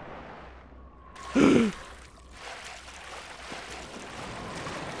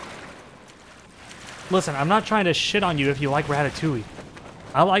 Listen, I'm not trying to shit on you if you like Ratatouille.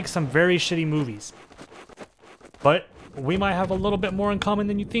 I like some very shitty movies. But we might have a little bit more in common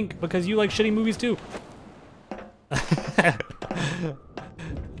than you think because you like shitty movies too.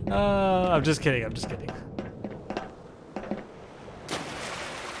 I'm just kidding. I'm just kidding.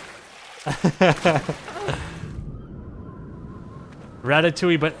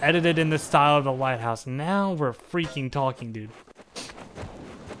 Ratatouille, but edited in the style of The Lighthouse. Now we're freaking talking, dude.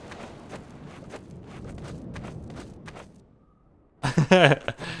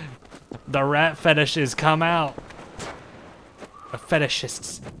 The rat fetishes come out. The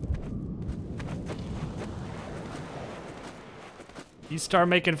fetishists. You start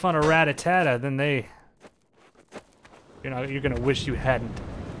making fun of Ratatata, then they... you're gonna wish you hadn't.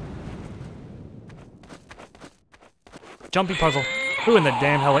 Jumpy puzzle. Who in the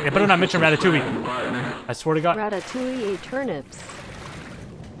damn hell? It better not mention Ratatouille. I swear to God. Ratatouille ate turnips.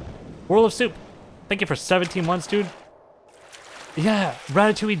 World of Soup. Thank you for 17 months, dude. Yeah,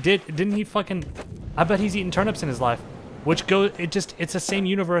 Ratatouille didn't he fucking... I bet he's eating turnips in his life. Which goes... It's the same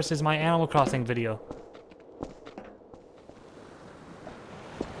universe as my Animal Crossing video.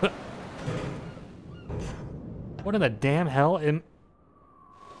 What in the damn hell?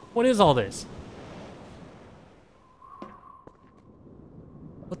 What is all this?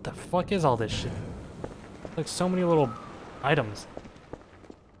 What the fuck is all this shit? Like so many little items.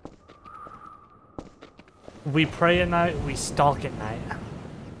 We pray at night, we stalk at night.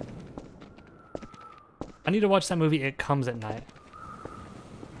 I need to watch that movie It Comes at Night.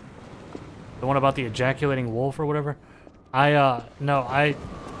 The one about the ejaculating wolf or whatever. No, I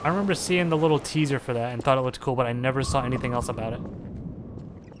remember seeing the little teaser for that and thought it looked cool, but I never saw anything else about it.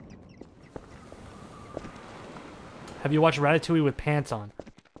 Have you watched Ratatouille with pants on?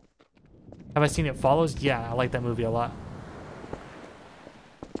 Have I seen It Follows? Yeah, I like that movie a lot.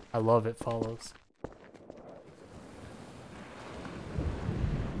 I love It Follows.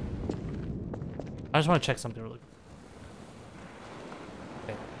 I just want to check something really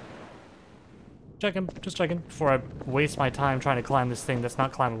quick. Okay. Checking, just checking before I waste my time trying to climb this thing that's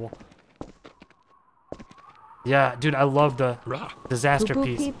not climbable. Yeah, dude, I love the disaster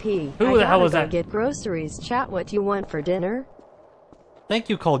piece. Who the hell was that? Get groceries. Chat. What you want for dinner? Thank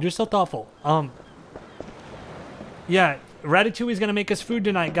you, Cold. You're so thoughtful. Yeah, Ratatouille's gonna make us food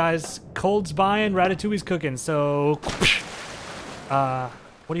tonight, guys. Cold's buying, Ratatouille's cooking. So, what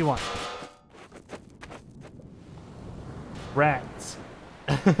do you want? Rats.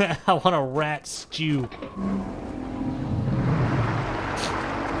 I want a rat stew.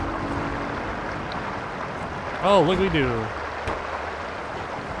 Oh, look, we do.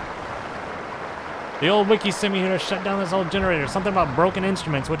 The old wiki sent me here to shut down this old generator. Something about broken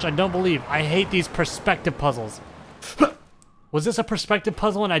instruments, which I don't believe. I hate these perspective puzzles. Was this a perspective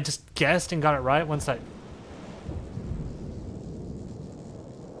puzzle and I just guessed and got it right? One sec.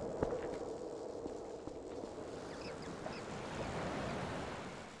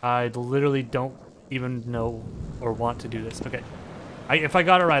 I literally don't even know or want to do this. Okay. If I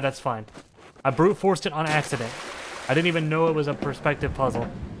got it right, that's fine. I brute forced it on accident. I didn't even know it was a perspective puzzle.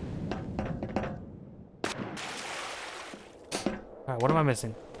 Alright, what am I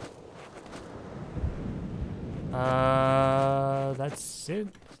missing? That's it.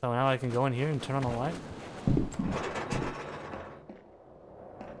 So now I can go in here and turn on the light.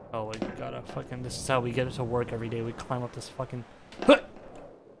 Oh, we gotta fucking... This is how we get it to work every day. We climb up this fucking...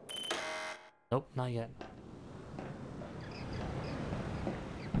 Nope, not yet.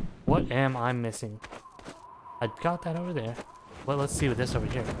 What am I missing? I got that over there. Well, let's see what this over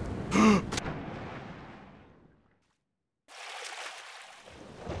here.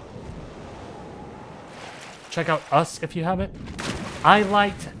 Check out Us if you haven't. I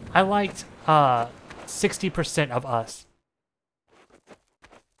liked 60% of Us.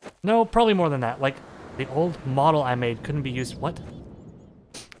 No, probably more than that. Like the old model I made couldn't be used. What?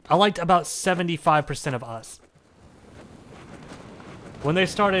 I liked about 75% of Us. When they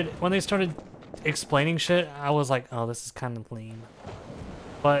started explaining shit, I was like, oh, this is kind of lame.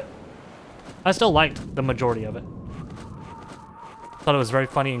 But I still liked the majority of it. Thought it was very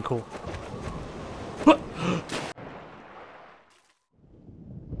funny and cool.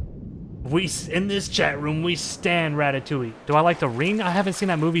 In this chat room, we stan Ratatouille. Do I like The Ring? I haven't seen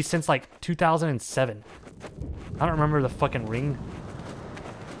that movie since like 2007. I don't remember The fucking Ring.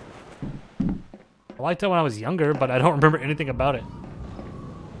 I liked it when I was younger, but I don't remember anything about it.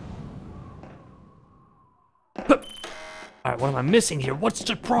 Alright, what am I missing here? What's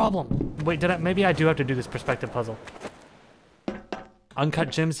the problem? Wait, maybe I do have to do this perspective puzzle.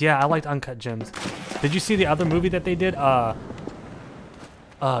 Uncut Gems? Yeah, I liked Uncut Gems. Did you see the other movie that they did?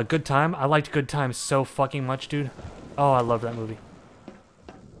 Good Time? I liked Good Time so fucking much, dude. Oh, I love that movie.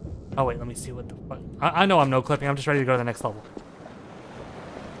 Oh, wait, let me see what the fuck. I know I'm no clipping. I'm just ready to go to the next level.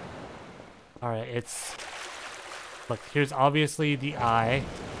 Alright, it's... Look, here's obviously the eye.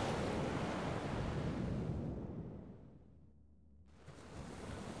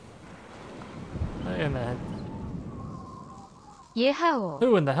 And then... 예하오.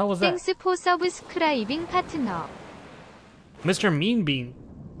 Who in the hell was that? Thanks for subscribing, partner. Mr. Mean Bean.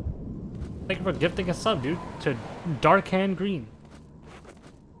 Thank you for gifting a sub, dude. To Darkhand Green.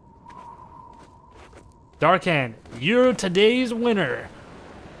 Darkhand, you're today's winner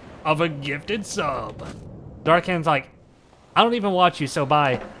of a gifted sub. Darkhand's like, I don't even watch you, so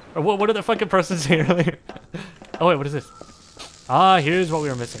bye. Or what did the fucking person say earlier? Oh wait, what is this? Ah, here's what we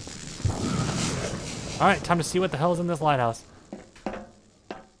were missing. Alright, time to see what the hell is in this lighthouse.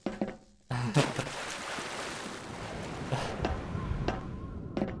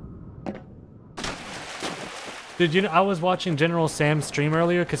 Dude, you know, I was watching General Sam's stream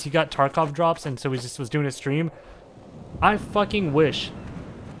earlier because he got Tarkov drops and so he just was doing a stream. I fucking wish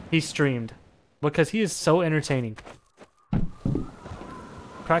he streamed because he is so entertaining.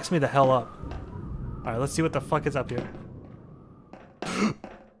 Cracks me the hell up. Alright, let's see what the fuck is up here.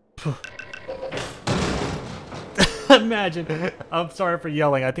 Imagine. I'm sorry for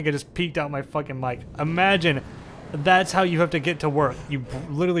yelling. I think I just peeked out my fucking mic. Imagine that's how you have to get to work. You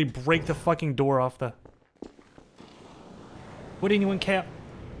literally break the fucking door off the... Would anyone care?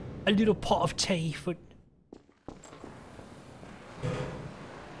 A little pot of tea for...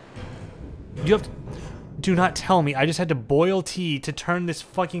 You have to... Do not tell me. I just had to boil tea to turn this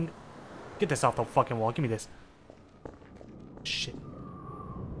fucking... Get this off the fucking wall. Give me this. Shit.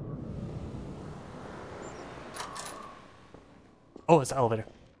 Oh, it's the elevator.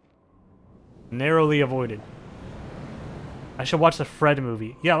 Narrowly avoided. I should watch the Fred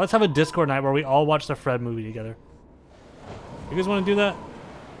movie. Yeah, let's have a Discord night where we all watch the Fred movie together. You guys want to do that?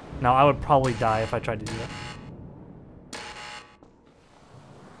 No, I would probably die if I tried to do that.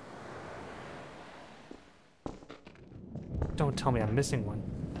 Don't tell me I'm missing one.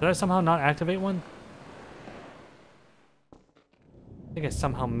 Did I somehow not activate one? I think I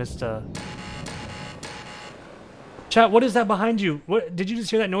somehow missed a... Chat, what is that behind you? What did you just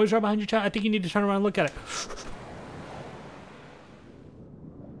hear that noise right behind you, chat? I think you need to turn around and look at it.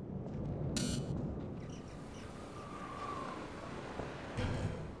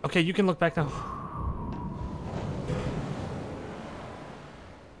 Okay, you can look back now.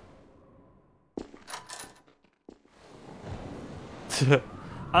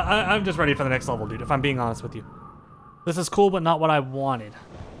 I'm just ready for the next level, dude, if I'm being honest with you. This is cool, but not what I wanted.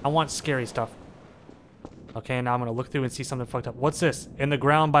 I want scary stuff. Okay, now I'm gonna look through and see something fucked up. What's this? In the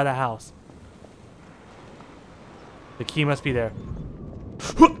ground by the house. The key must be there.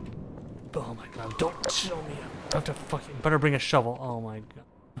 Oh my god, don't show me. I have to fucking... Better bring a shovel. Oh my god.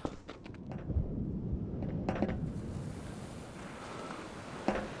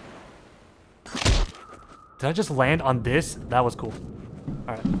 Did I just land on this? That was cool.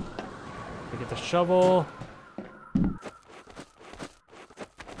 Alright. We get the shovel.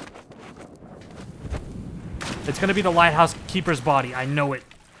 It's gonna be the lighthouse keeper's body. I know it.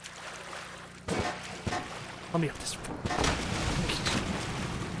 Let me up this.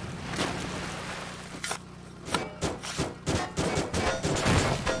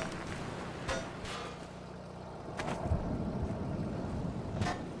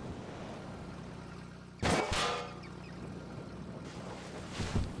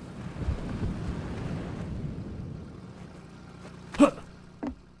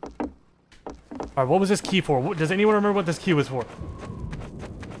 Alright, what was this key for? Does anyone remember what this key was for?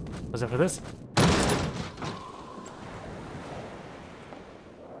 Was it for this?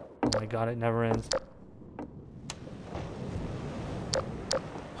 Oh my god, it never ends.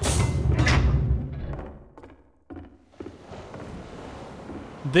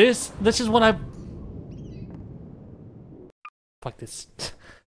 This is what I... Fuck this.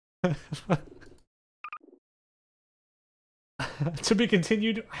 To be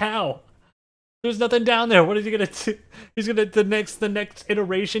continued? How? There's nothing down there. What is he gonna do? He's gonna the next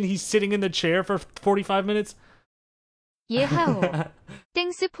iteration. He's sitting in the chair for 45 minutes. 예하오.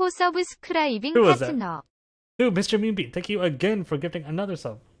 땡스 포 서브스크라이빙 Who was that? 파트너. Dude, Mr. Moonbeat, thank you again for gifting another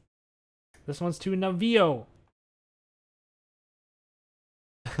sub. This one's to Navio.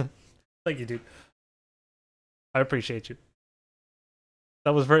 Thank you, dude. I appreciate you.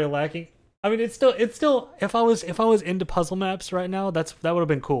 That was very lacking. I mean, it's still. If I was into puzzle maps right now, that would have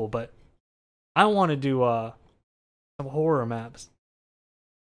been cool. But I want to do some horror maps.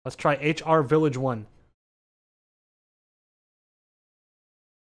 Let's try HR Village 1.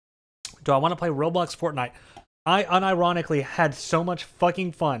 Do I want to play Roblox Fortnite? I unironically had so much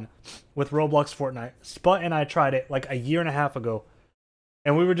fucking fun with Roblox Fortnite. Sput and I tried it like a year and a half ago.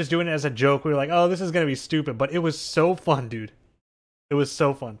 And we were just doing it as a joke. We were like, oh, this is going to be stupid. But it was so fun, dude. It was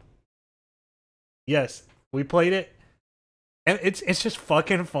so fun. Yes, we played it. And it's just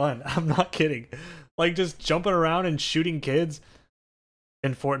fucking fun. I'm not kidding. Like, just jumping around and shooting kids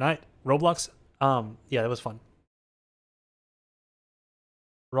in Fortnite. Roblox, yeah, that was fun.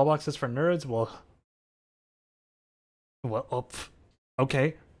 Roblox is for nerds? Well, oh,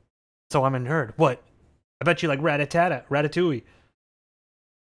 okay. So I'm a nerd. What? I bet you like Ratatouille.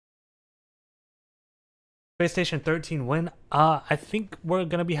 PlayStation 13 win? I think we're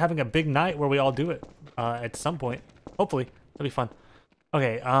gonna be having a big night where we all do it at some point. Hopefully. That'll be fun.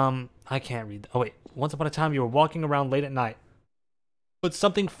 Okay, I can't read. Oh wait. Once upon a time you were walking around late at night, but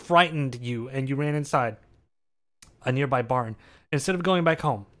something frightened you and you ran inside a nearby barn. Instead of going back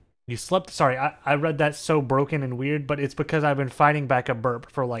home, you slept. Sorry, I read that so broken and weird, but it's because I've been fighting back a burp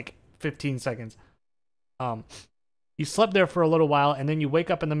for like 15 seconds. You slept there for a little while and then you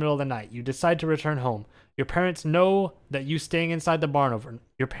wake up in the middle of the night. You decide to return home. Your parents know that you staying inside the barn overnight.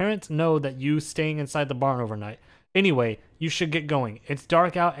 Anyway, you should get going. It's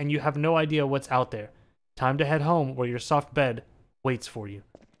dark out and you have no idea what's out there. Time to head home where your soft bed waits for you.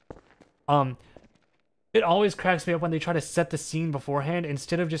 It always cracks me up when they try to set the scene beforehand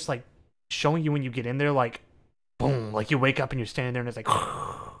instead of just like showing you when you get in there, like boom, like you wake up and you're standing there and it's like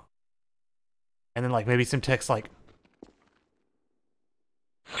and then like maybe some text like,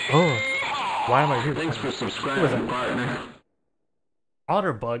 oh, why am I here? Thanks for subscribing, partner.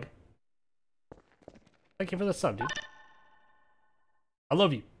 Otterbug. Thank you for the sub, dude. I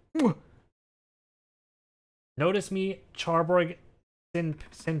love you. Notice me, Charborg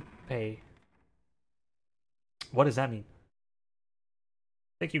Senpei. What does that mean?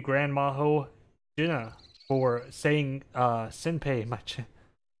 Thank you, Grandma Ho Jinna, for saying Senpei.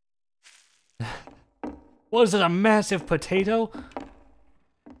 What is it, a massive potato?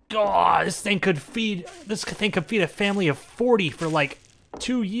 God, this thing could feed a family of 40 for like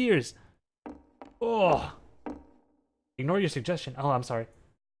 2 years. Oh. Ignore your suggestion. Oh, I'm sorry.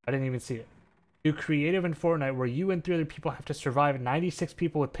 I didn't even see it. Do creative in Fortnite where you and 3 other people have to survive 96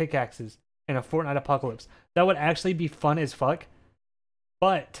 people with pickaxes in a Fortnite apocalypse. That would actually be fun as fuck.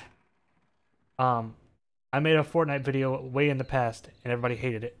 But I made a Fortnite video way in the past and everybody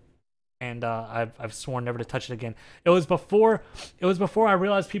hated it. And I've sworn never to touch it again. It was before I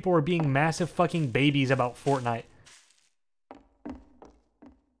realized people were being massive fucking babies about Fortnite.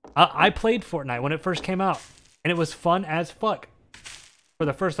 I played Fortnite when it first came out, and it was fun as fuck for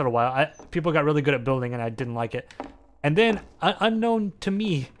the first little while. People got really good at building, and I didn't like it. And then, unknown to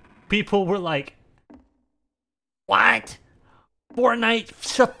me, people were like, "What? Fortnite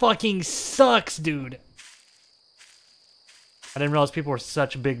fucking sucks, dude." I didn't realize people were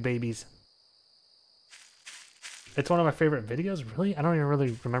such big babies. It's one of my favorite videos, really? I don't even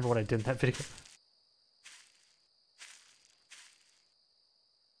really remember what I did in that video.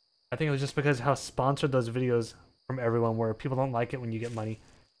 I think it was just because how sponsored those videos from everyone were. People don't like it when you get money.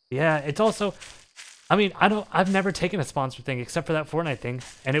 Yeah, it's also... I mean, I've never taken a sponsored thing except for that Fortnite thing.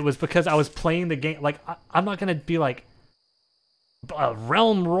 And it was because I was playing the game. Like, I'm not going to be like...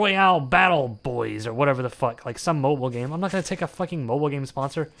 Realm Royale Battle Boys or whatever the fuck. Like some mobile game. I'm not going to take a fucking mobile game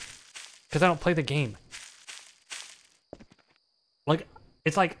sponsor. Because I don't play the game. Like,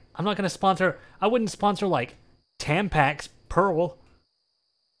 it's like, I'm not going to sponsor... I wouldn't sponsor, like, Tampax Pearl.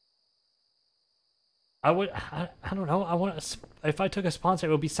 I don't know. I want to... If I took a sponsor,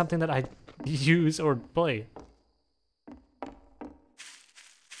 it would be something that I use or play.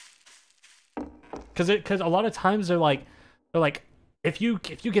 Because a lot of times they're like, if you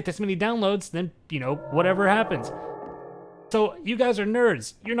get this many downloads, then, you know, whatever happens. So, you guys are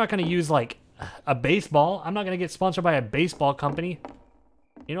nerds. You're not going to use, like... a baseball. I'm not gonna get sponsored by a baseball company.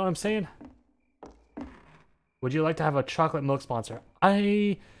 You know what I'm saying? Would you like to have a chocolate milk sponsor?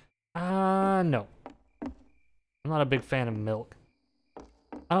 No. I'm not a big fan of milk.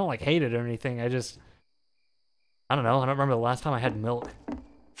 I don't like hate it or anything. I don't know. I don't remember the last time I had milk.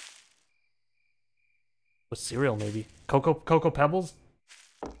 With cereal, maybe. Cocoa Pebbles?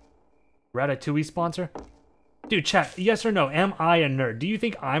 Ratatouille sponsor? Dude, chat, yes or no? Am I a nerd? Do you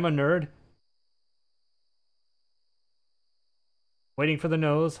think I'm a nerd? Waiting for the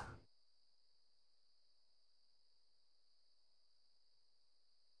nose.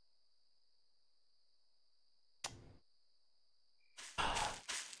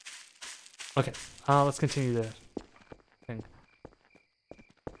 Okay, let's continue the thing.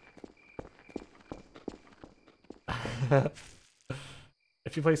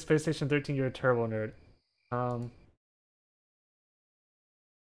 If you play Space Station 13, you're a turbo nerd. No,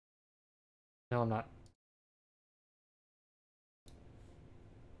 I'm not.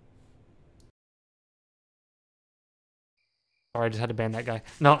 Sorry, I just had to ban that guy.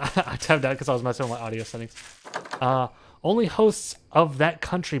 No, I tabbed out because I was messing with my audio settings. Only hosts of that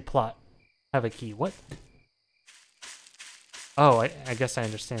country plot have a key. What? Oh, I guess I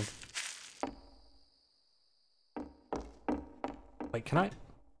understand. Wait, can I?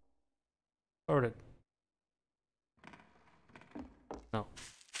 Forward it. No.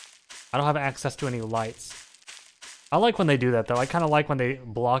 I don't have access to any lights. I like when they do that, though. I kind of like when they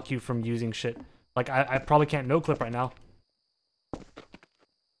block you from using shit. Like, I probably can't no-clip right now.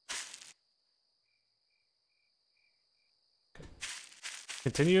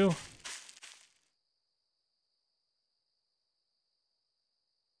 Continue.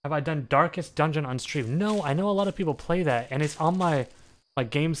 Have I done Darkest Dungeon on stream? No, I know a lot of people play that, and it's on my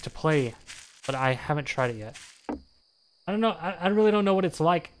games to play, but I haven't tried it yet. I don't know. I really don't know what it's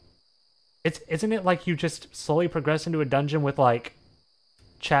like. Isn't it like you just slowly progress into a dungeon with like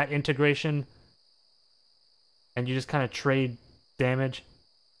chat integration, and you just kind of trade damage?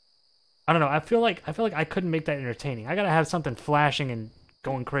 I don't know. I feel like I couldn't make that entertaining. I gotta have something flashing and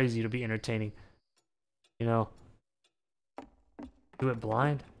going crazy to be entertaining. You know? Do it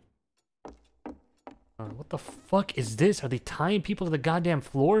blind? What the fuck is this? Are they tying people to the goddamn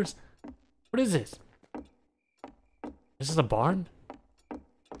floors? What is this? This is a barn?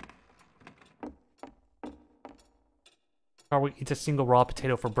 Charborg eats a single raw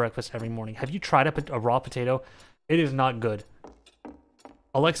potato for breakfast every morning. Have you tried a raw potato? It is not good.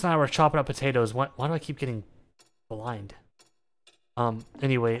 Alexa and I were chopping up potatoes. Why do I keep getting blind?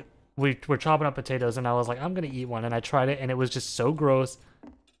 Anyway, we're chopping up potatoes and I was like, I'm gonna eat one. And I tried it and it was just so gross.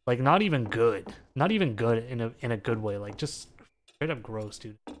 Like, not even good. Not even good in a good way. Like just straight up gross,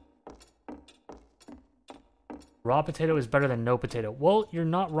 dude. Raw potato is better than no potato. Well, you're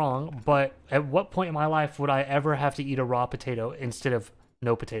not wrong, but at what point in my life would I ever have to eat a raw potato instead of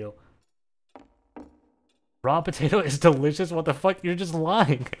no potato? Raw potato is delicious? What the fuck? You're just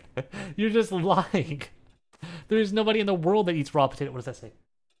lying. You're just lying. There's nobody in the world that eats raw potato. What does that say?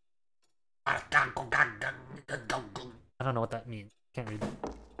 I don't know what that means. Can't read that.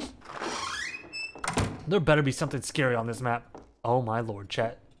 There better be something scary on this map. Oh my lord,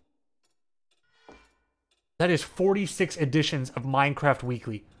 chat. That is 46 editions of Minecraft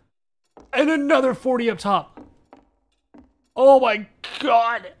Weekly. And another 40 up top. Oh my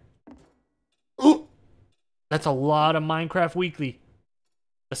god. Ooh. That's a lot of Minecraft Weekly.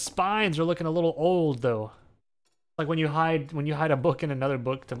 The spines are looking a little old though. Like when you hide a book in another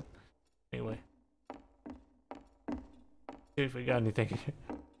book to anyway. See if we got anything.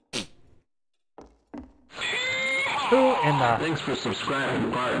 Who in the Thanks for subscribing,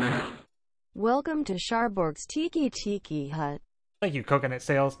 partner. Welcome to Charborg's Tiki Hut. Thank you, Coconut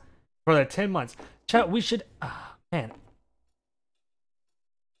Sales, for the 10 months. Chat, we should... man.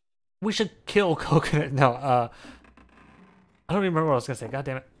 We should kill Coconut. No, I don't even remember what I was going to say. God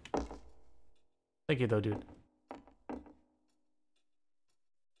damn it. Thank you, though, dude.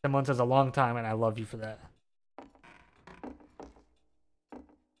 10 months is a long time, and I love you for that.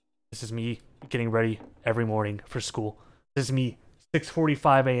 This is me getting ready every morning for school. This is me,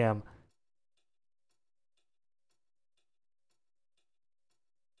 6:45 a.m.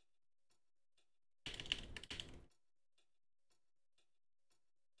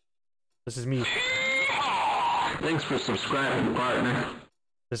 This is me. Thanks for subscribing, partner.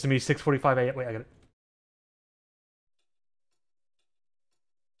 This is me, 6:45 a.m. Wait, I got it.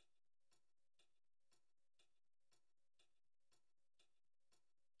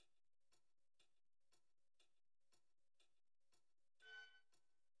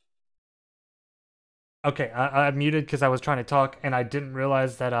 Okay, I muted because I was trying to talk and I didn't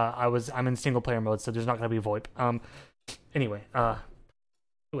realize that I'm in single player mode, so there's not gonna be VoIP. Anyway,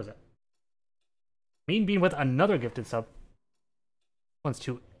 who was it? Mean Bean with another gifted sub. One's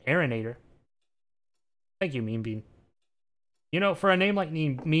to Aaronator. Thank you, Mean Bean. You know, for a name like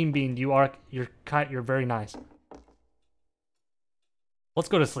Mean Bean, you're very nice. Let's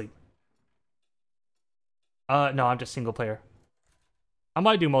go to sleep. No, I'm just single player. I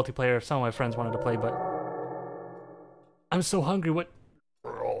might do multiplayer if some of my friends wanted to play, but I'm so hungry. What?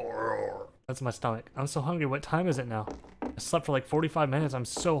 That's my stomach. I'm so hungry. What time is it now? I slept for like 45 minutes. I'm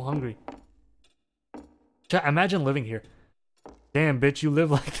so hungry. Chat, imagine living here. Damn, bitch, you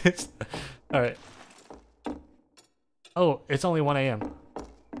live like this. All right. Oh, it's only 1 a.m.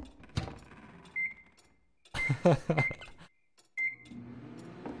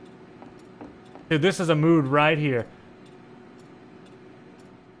 Dude, this is a mood right here.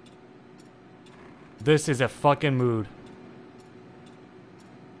 This is a fucking mood.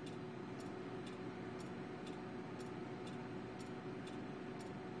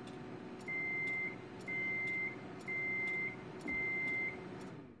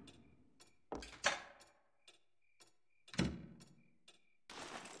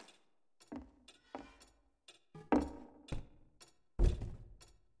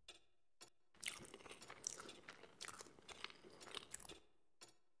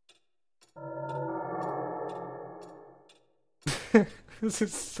 This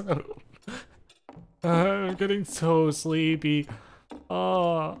is so... I'm getting so sleepy.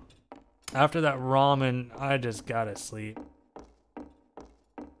 Oh, after that ramen, I just gotta sleep.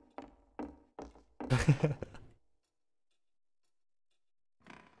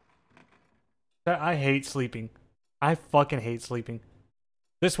 I hate sleeping. I fucking hate sleeping.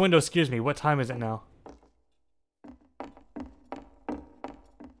 This window scares me. What time is it now?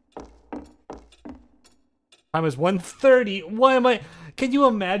 Time is 1:30. Why am I... Can you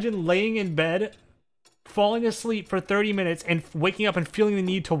imagine laying in bed, falling asleep for 30 minutes, and waking up and feeling the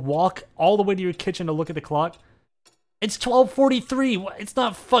need to walk all the way to your kitchen to look at the clock? It's 12:43. It's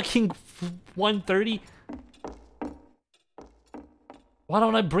not fucking 1:30. Why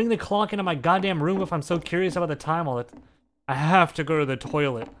don't I bring the clock into my goddamn room if I'm so curious about the time all the time? I have to go to the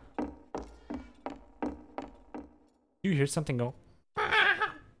toilet. You hear something go?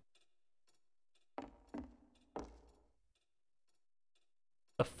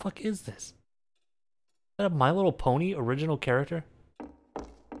 The fuck is this? Is that a My Little Pony original character?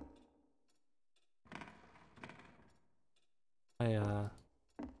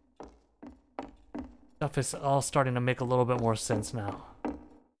 Stuff is all starting to make a little bit more sense now.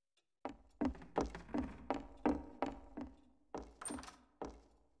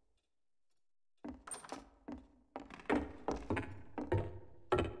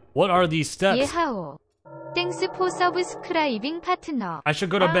 What are these steps? 예하오. 땡스 포 서브스크라이빙 파트너. I should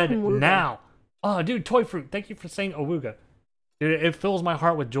go to bed Awooga. now. Oh, dude, Toy Fruit, thank you for saying Awooga. Dude, it fills my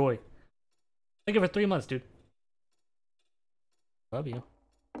heart with joy. Thank you for 3 months, dude. Love you.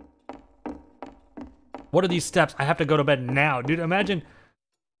 What are these steps? I have to go to bed now. Dude, imagine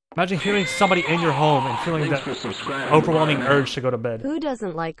hearing somebody in your home and feeling Thanks that for subscribing, overwhelming partner. urge to go to bed. Who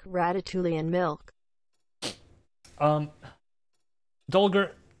doesn't like ratatouille and milk?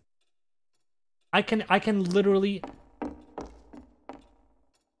 Dolger, I can literally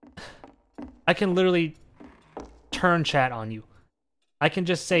turn chat on you. I can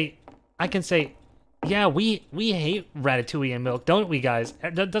say, yeah, we hate ratatouille and milk, don't we, guys?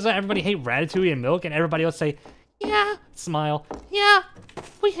 Doesn't everybody hate ratatouille and milk? And everybody else say, yeah, smile, yeah,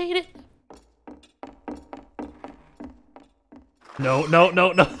 we hate it. No.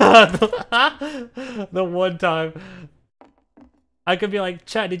 The one time I could be like,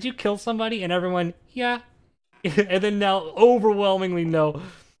 chat, did you kill somebody? And everyone, yeah. And then now overwhelmingly no.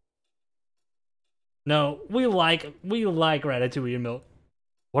 No, we like ratatouille and milk.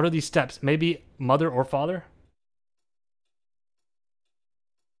 What are these steps? Maybe mother or father?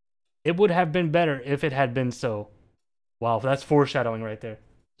 It would have been better if it had been so. Wow, that's foreshadowing right there.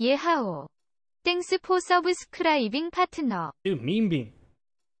 예하오. 땡스 포 서브스크라이빙 파트너. Dude, Meme Bean.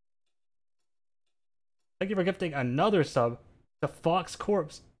 Thank you for gifting another sub to Fox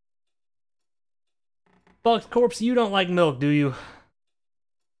Corpse. Fox Corpse, you don't like milk, do you?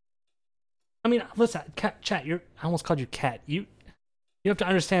 I mean, listen, chat, I almost called you cat. You have to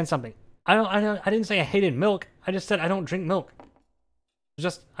understand something. I didn't say I hated milk. I just said I don't drink milk. It's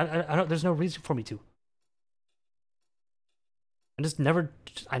just I don't. There's no reason for me to.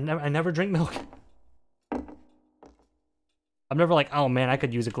 I never drink milk. I'm never like, oh man, I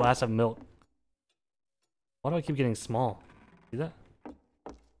could use a glass of milk. Why do I keep getting small? See that?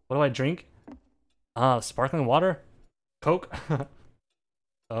 What do I drink? Sparkling water? Coke?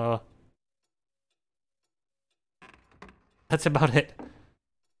 That's about it.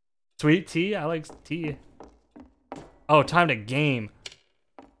 Sweet tea? I like tea. Oh, time to game.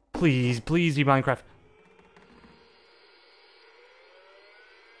 Please be Minecraft.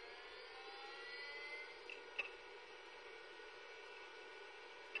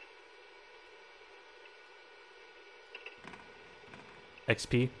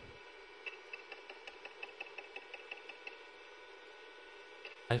 XP.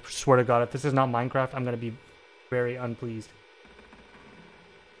 I swear to God, if this is not Minecraft, I'm gonna be very unpleased.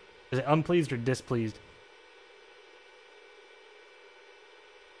 Is it unpleased or displeased?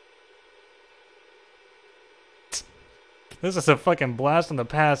 This is a fucking blast from the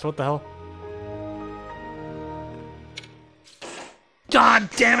past. What the hell? God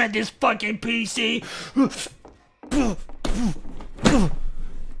damn it, this fucking PC!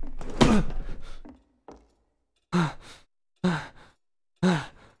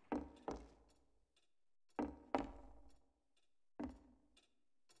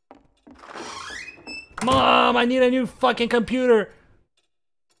 Mom, I need a new fucking computer!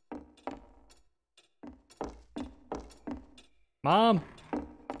 Mom?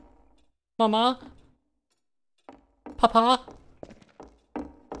 Mama? Papa?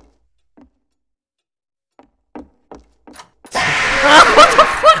 What the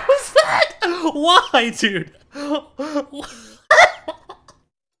fuck was that? Why, dude?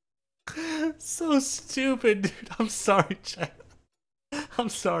 So stupid, dude. I'm sorry, chat. I'm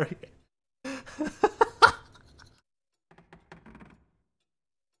sorry.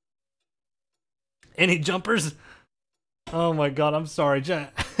 Any jumpers? Oh my god, I'm sorry,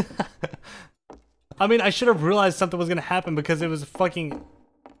 chat. I mean, I should have realized something was gonna happen because it was fucking...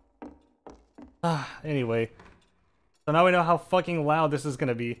 Anyway. So now we know how fucking loud this is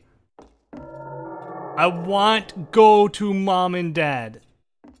gonna be. I want go to mom and dad.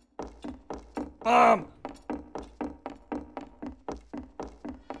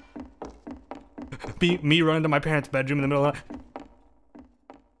 Me running to my parents' bedroom in the middle of the night.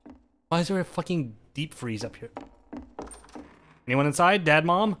 Why is there a fucking deep freeze up here? Anyone inside? Dad,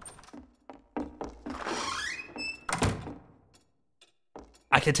 mom?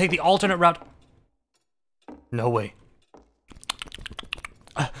 I can take the alternate route. No way.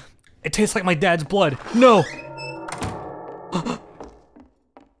 It tastes like my dad's blood. No!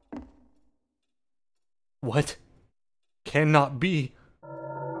 What? Cannot be.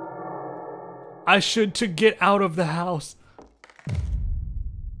 I should to get out of the house.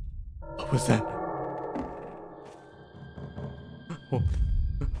 What was that? Oh.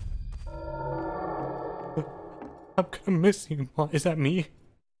 I'm gonna miss you, Mom. Is that me?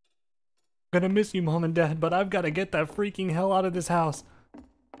 I'm gonna miss you, Mom and Dad, but I've gotta get that freaking hell out of this house.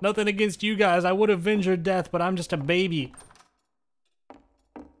 Nothing against you guys. I would avenge your death, but I'm just a baby.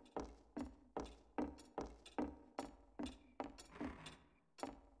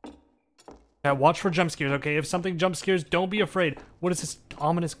 Yeah, watch for jump scares, okay? If something jump scares, don't be afraid. What is this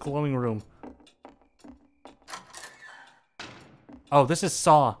ominous glowing room? Oh, this is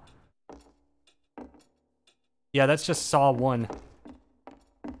Saw. Yeah, that's just Saw 1.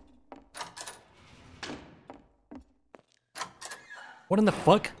 What in the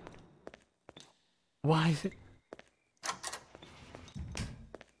fuck? Why is it?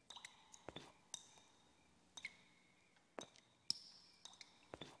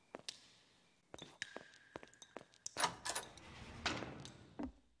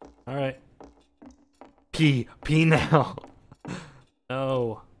 Alright. Pee now.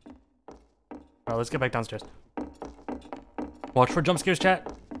 No. Alright, let's get back downstairs. Watch for jump scares, chat.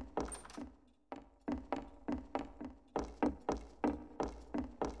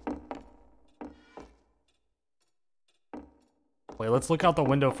 Wait, let's look out the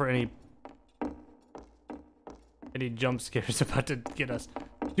window for any jump scares about to get us.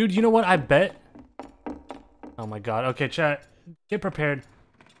 Dude, you know what? I bet. Oh my god. Okay, chat. Get prepared.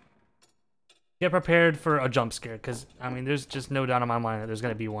 Get prepared for a jump scare, because, I mean, there's just no doubt in my mind that there's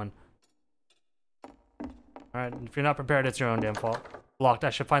going to be one. Alright, if you're not prepared, it's your own damn fault. Locked. I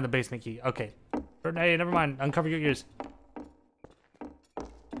should find the basement key. Okay. Hey, never mind. Uncover your ears.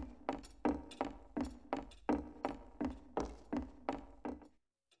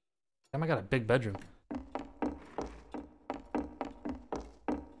 Damn, I got a big bedroom.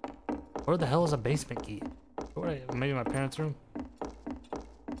 Where the hell is a basement key? Maybe my parents' room?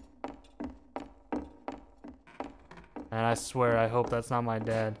 And I swear, I hope that's not my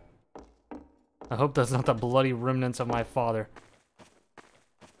dad. I hope that's not the bloody remnants of my father.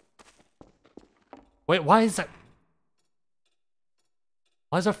 Wait, why is that?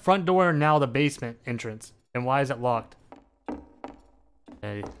 Why is the front door now the basement entrance? And why is it locked?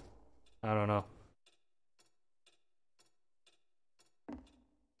 Hey, I don't know.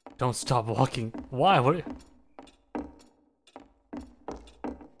 Don't stop walking. Why? What?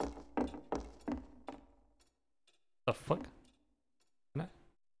 The fuck? Can I?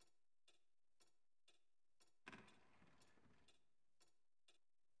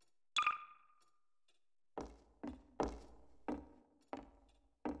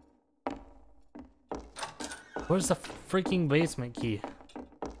 Where's the freaking basement key?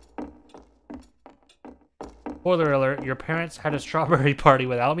 Spoiler alert, your parents had a strawberry party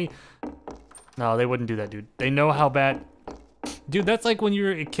without me? No, they wouldn't do that, dude. They know how bad... Dude, that's like when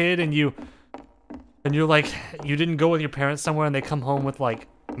you're a kid and you're like, you didn't go with your parents somewhere and they come home with like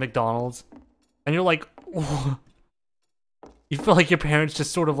McDonald's. And you're like, oh. You feel like your parents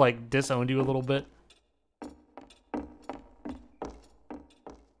just sort of like disowned you a little bit.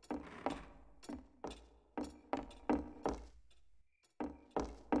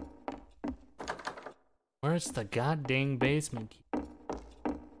 Where's the goddamn basement key?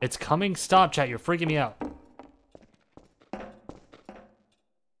 It's coming. Stop, chat. You're freaking me out.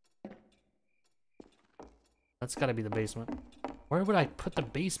 That's gotta be the basement. Where would I put the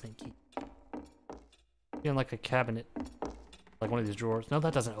basement key? In like a cabinet. Like one of these drawers. No,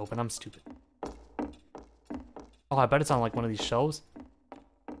 that doesn't open. I'm stupid. Oh, I bet it's on like one of these shelves.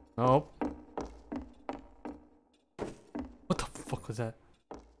 Nope. What the fuck was that?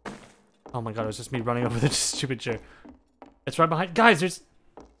 Oh my god, it was just me running over the stupid chair. It's right behind. Guys, there's...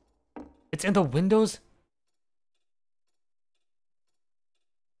 It's in the windows?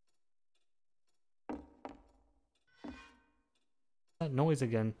 That noise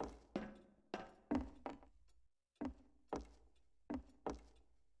again.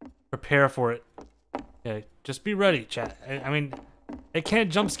 Prepare for it. Yeah, just be ready, chat. I mean, it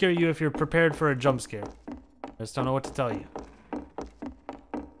can't jump scare you if you're prepared for a jump scare. I just don't know what to tell you.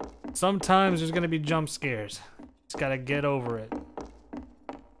 Sometimes there's gonna be jump scares. Just gotta get over it.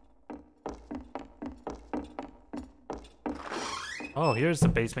 Oh, here's the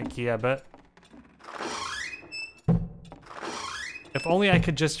basement key, I bet. If only I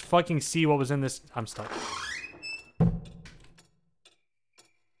could just fucking see what was in this. I'm stuck.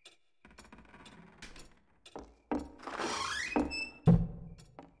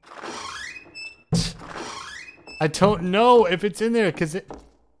 I don't know if it's in there, because it...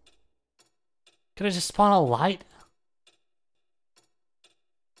 Could I just spawn a light?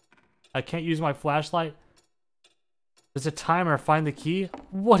 I can't use my flashlight. There's a timer. Find the key.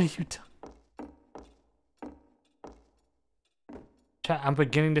 What are you doing? Chat, I'm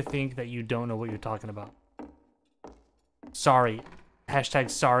beginning to think that you don't know what you're talking about. Sorry.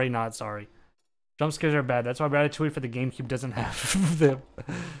 Hashtag sorry, not sorry. Jump scares are bad. That's why Ratatouille for the GameCube doesn't have them.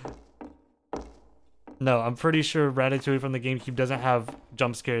 No, I'm pretty sure Ratatouille from the GameCube doesn't have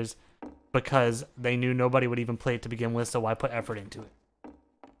jump scares because they knew nobody would even play it to begin with, so why put effort into it?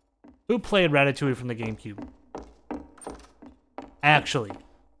 Who played Ratatouille from the GameCube? Actually.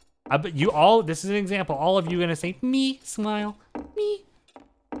 I bet you all, this is an example, all of you are gonna say, me, smile, me.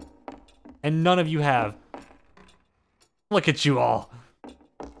 And none of you have. Look at you all.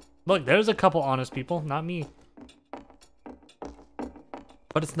 Look, there's a couple honest people, not me.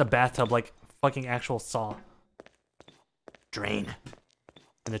 But it's in the bathtub like fucking actual Saw. Drain.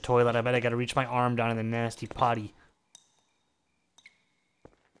 In the toilet, I bet I gotta reach my arm down in the nasty potty.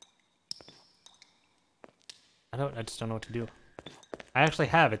 I just don't know what to do. I actually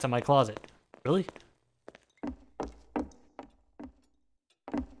have, it's in my closet. Really?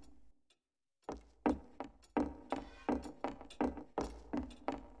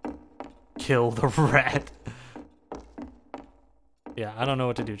 Kill the rat. Yeah, I don't know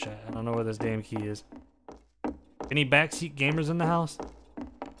what to do, chat. I don't know where this damn key is. Any backseat gamers in the house?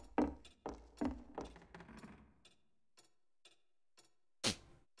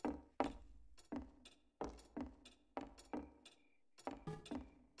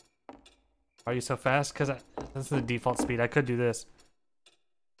 Are you so fast? Because this is the default speed. I could do this.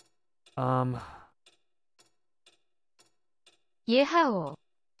 예하오.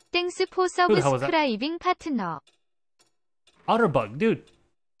 땡스 포 서브 Who the hell was that? 스크라이빙 파트너. Otterbug, dude.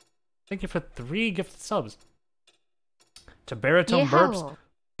 Thank you for 3 gifted subs. To Baritone Burps, 예하오.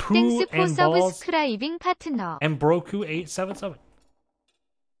 Poo 땡스 포 and 서브 Balls, 스크라이빙 파트너. and Broku 877.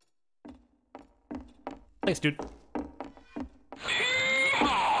 Thanks, dude.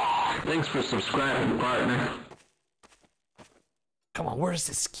 Thanks for subscribing, partner. Come on, where's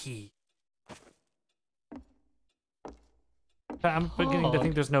this key? I'm beginning to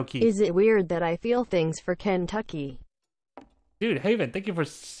think there's no key. Is it weird that I feel things for Kentucky? Dude, Haven, thank you for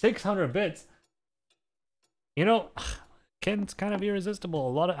 600 bits. You know, Ken's kind of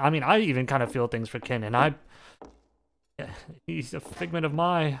irresistible. I mean, I even kind of feel things for Ken, and he's a figment of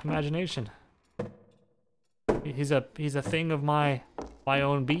my imagination. He's a thing of my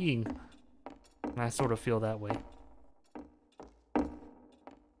own being. And I sort of feel that way.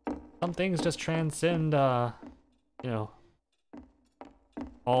 Some things just transcend, you know,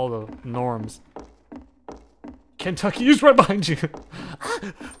 all the norms. Kentucky is right behind you.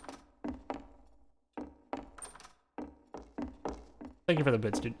 Thank you for the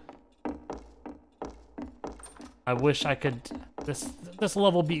bits, dude. I wish I could. This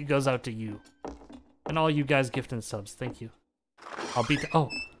level beat goes out to you, and all you guys gifting subs. Thank you. I'll beat. Oh,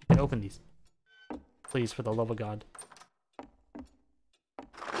 I can open these, please, for the love of God.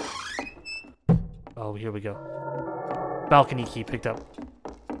 Oh, here we go. Balcony key picked up.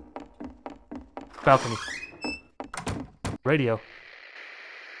 Balcony. Radio.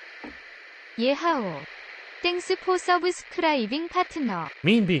 예하오. 땡스 포 서브 스크라이빙 파트너.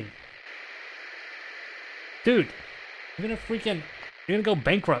 Mean Bean. Dude, you're gonna go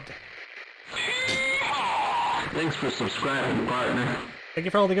bankrupt. Thanks for subscribing, partner. Thank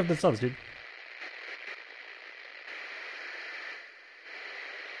you for all the gifted subs, dude.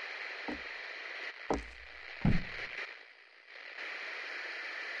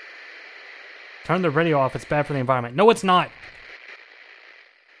 Turn the radio off, it's bad for the environment. No, it's not!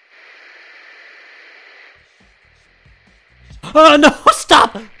 Oh, no!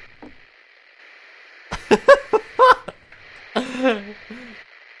 Stop!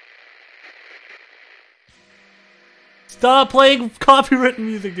 Stop playing copywritten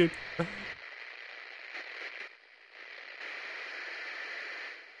music, dude.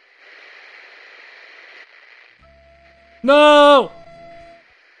 No!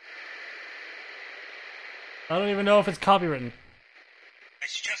 I don't even know if it's copywritten. А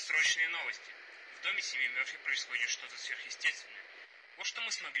сейчас срочные новости. В доме семьи Мёрфи происходит что-то сверхъестественное. Вот что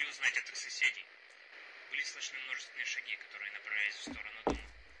мы смогли узнать от их соседей. Были слышны множественные шаги, которые направлялись в сторону дома,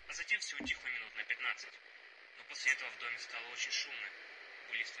 а затем все утихло минут на 15. Но после этого в доме стало очень шумно.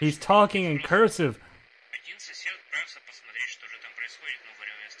 Были слышны... He's talking in cursive. Один сосед отправился посмотреть, что же там происходит, но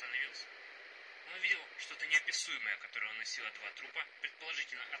вовремя остановился. Он увидел что-то неописуемое, которое уносило 2 трупа,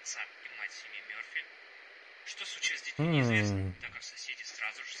 предположительно отца и мать семьи Мёрфи. Что случилось с детьми, неизвестно, так как соседи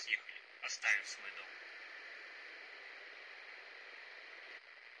сразу же съехали, оставив свой дом.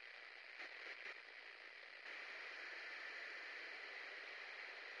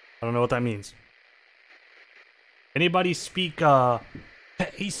 I don't know what that means. Anybody speak,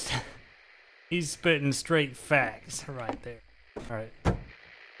 he's spitting straight facts right there. Alright.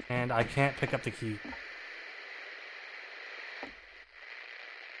 And I can't pick up the key.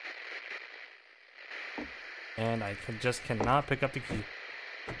 And I just cannot pick up the key.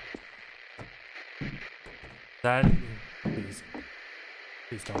 That... Please.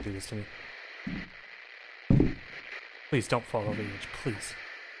 Please don't do this to me. Please don't fall over the edge. Please.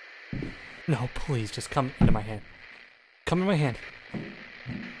 No, please. Just come into my hand. Come in my hand.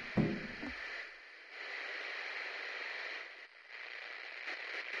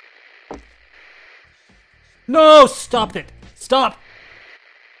 No! Stop it! Stop!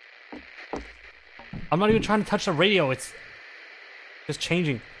 I'm not even trying to touch the radio. It's just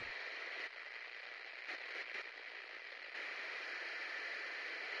changing.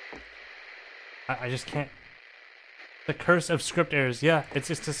 I just can't. The curse of script errors. Yeah, it's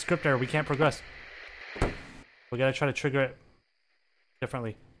just a script error. We can't progress. We gotta try to trigger it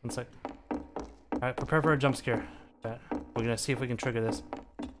differently. One sec. Alright, prepare for a jump scare. We're gonna see if we can trigger this.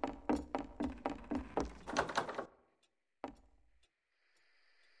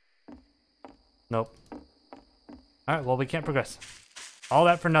 Nope. Alright, well, we can't progress. All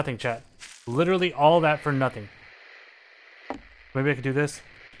that for nothing, chat. Literally all that for nothing. Maybe I could do this.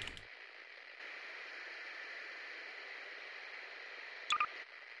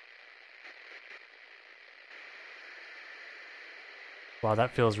 Wow,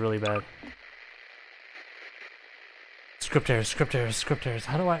 that feels really bad. Script errors, script errors, script errors.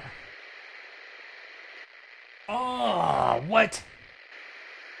 How do I... Oh, what?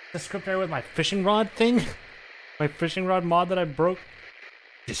 The script error with my fishing rod thing? My fishing rod mod that I broke?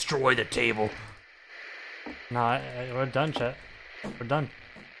 Destroy the table. Nah, we're done, chat. We're done.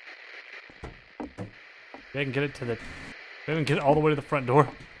 We can get it to the... We can get it all the way to the front door.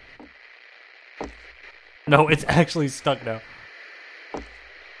 No, it's actually stuck now.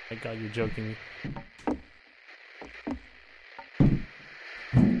 My god, you're joking me.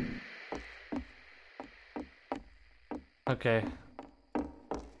 Okay.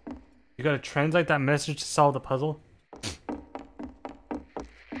 You gotta translate that message to solve the puzzle?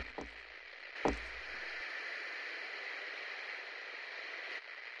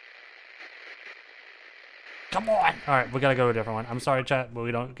 Come on! Alright, we gotta go to a different one. I'm sorry, chat, but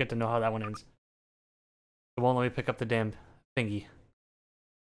we don't get to know how that one ends. It won't let me pick up the damn thingy.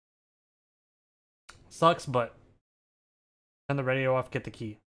 Sucks, but turn the radio off, get the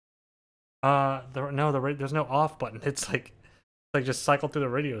key. There's no off button. It's like just cycle through the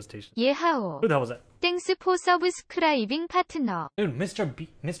radio station. 예하오. Who the hell was that? 땡스 포 서브스크라이빙 파트너. Dude, Mr.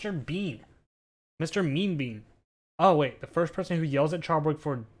 Bean. Mr. Mean Bean. Oh wait, the first person who yells at Charborg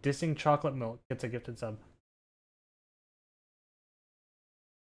for dissing chocolate milk gets a gifted sub.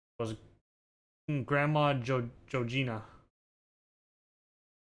 It was Grandma Georgina.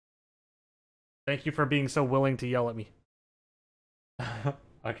 Thank you for being so willing to yell at me.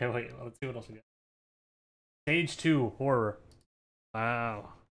 Okay, wait, let's see what else we got. Stage 2, horror. Wow.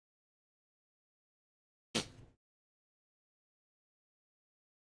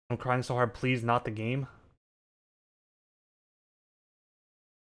 I'm crying so hard, please, not the game.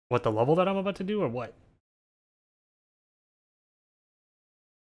 What, the level that I'm about to do, or what?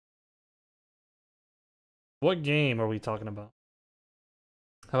 What game are we talking about?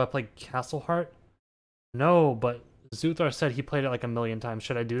 Have I played Castle Heart? No, but Zuthar said he played it like 1,000,000 times.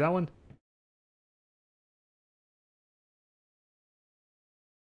 Should I do that one?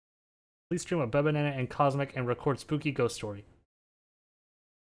 Please stream with Bebanana and Cosmic and record Spooky Ghost Story.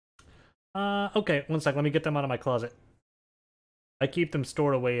 Okay, one sec. Let me get them out of my closet. I keep them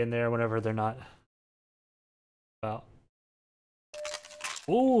stored away in there whenever they're not about.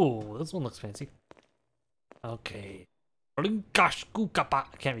 Ooh, this one looks fancy. Okay. Gosh, I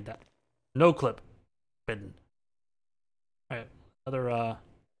can't read that. No clip. Bidden. Alright. Another,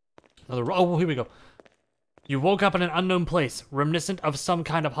 oh, here we go. You woke up in an unknown place, reminiscent of some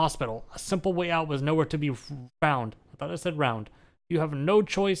kind of hospital. A simple way out was nowhere to be found. I thought I said round. You have no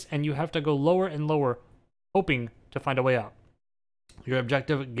choice, and you have to go lower and lower, hoping to find a way out. Your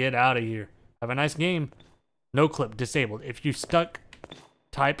objective, get out of here. Have a nice game. No clip, disabled. If you stuck,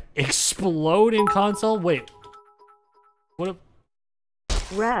 type explode in console. Wait. What if...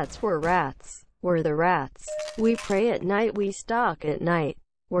 Rats were rats. We're the rats. We pray at night, we stalk at night.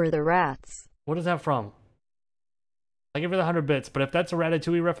 We're the rats. What is that from? I give her the 100 bits, but if that's a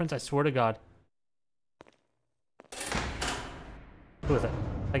Ratatouille reference, I swear to God. Who is that?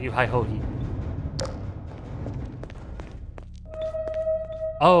 Thank you, Hi Ho He.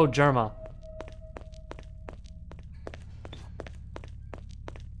 Oh, Germa.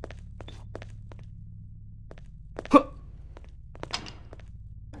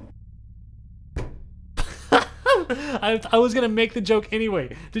 I was gonna make the joke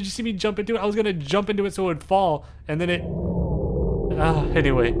anyway. Did you see me jump into it? I was gonna jump into it so it would fall, and then it...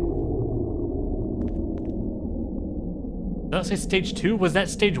 anyway. Did I say stage 2? Was that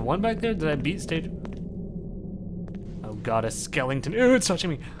stage 1 back there? Did I beat stage... Oh god, a skeleton. Ooh, it's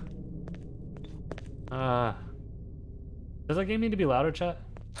touching me. Does that game need to be louder, chat?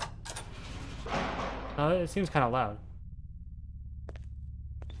 It seems kind of loud.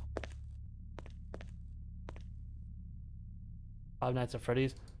 Five Nights at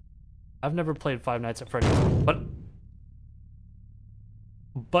Freddy's. I've never played Five Nights at Freddy's,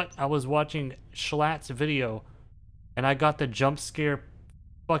 but I was watching Schlatt's video, and I got the jump scare,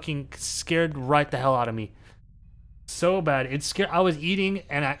 fucking scared right the hell out of me, so bad. It scared. I was eating,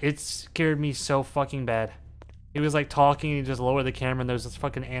 and it scared me so fucking bad. He was like talking, and he just lowered the camera, and there's this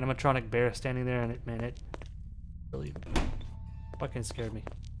fucking animatronic bear standing there, and it really fucking scared me.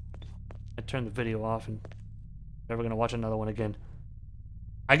 I turned the video off, and never gonna watch another one again.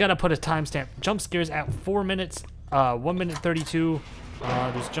 I gotta put a timestamp. Jump scares at 4 minutes, 1 minute 32.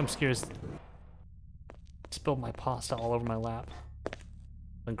 There's jump scares. Spilled my pasta all over my lap.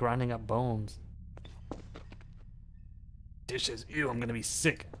 Been grinding up bones. Dishes. Ew, I'm gonna be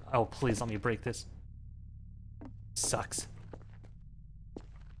sick. Oh, please let me break this. Sucks.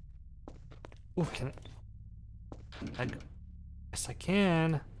 Ooh, can I go? Yes, I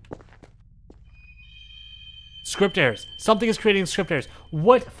can. Script errors. Something is creating script errors.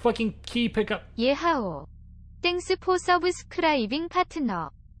 What fucking key pickup? 예하오. 땡스 포 서브스크라이빙 파트너.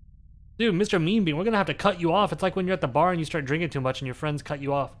 Dude, Mr. Mean Bean, we're gonna have to cut you off. It's like when you're at the bar and you start drinking too much and your friends cut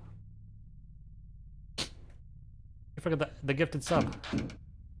you off. You forgot the gifted sub.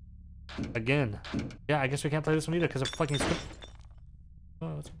 Again. Yeah, I guess we can't play this one either because of fucking script.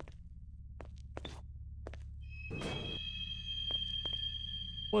 Oh, it's...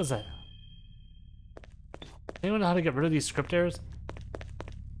 What is that? Anyone know how to get rid of these script errors?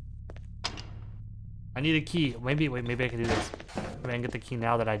 I need a key. Maybe, wait, maybe I can do this. Maybe I can get the key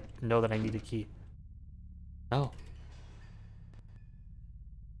now that I know that I need a key. Oh.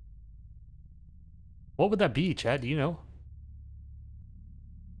 What would that be, Chad? Do you know?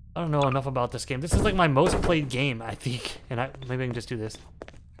 I don't know enough about this game. This is like my most played game, I think. And maybe I can just do this.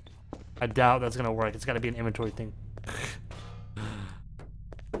 I doubt that's gonna work. It's gotta be an inventory thing.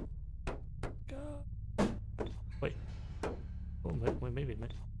 Wait. Oh, wait, maybe.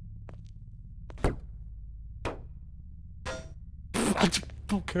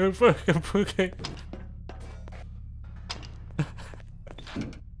 Okay.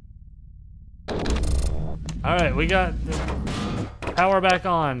 Alright, we got the power back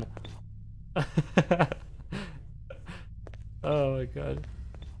on. Oh my god.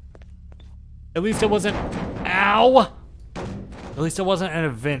 At least it wasn't... Ow! At least it wasn't an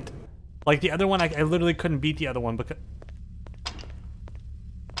event. Like the other one, I literally couldn't beat the other one because...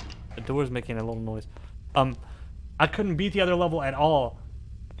 The door's making a little noise. I couldn't beat the other level at all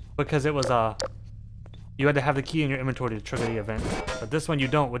because it was, you had to have the key in your inventory to trigger the event. But this one you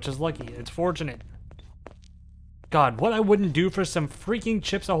don't, which is lucky. It's fortunate. God, what I wouldn't do for some freaking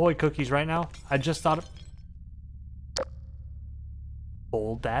Chips Ahoy cookies right now. I just thought of...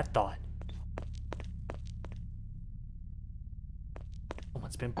 Hold that thought.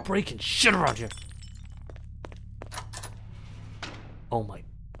 Someone's been breaking shit around here. Oh my...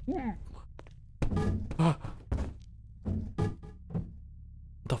 What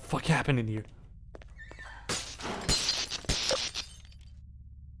the fuck happened in here?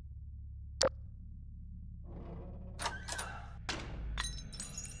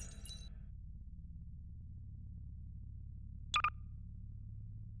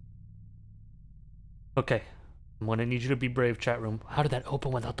 Okay, I'm gonna need you to be brave, chat room. How did that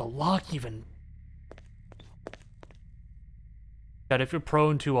open without the lock even? That if you're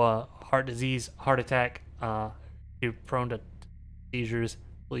prone to heart disease, heart attack, if you're prone to seizures,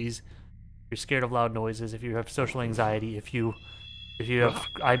 please. If you're scared of loud noises, if you have social anxiety, if you have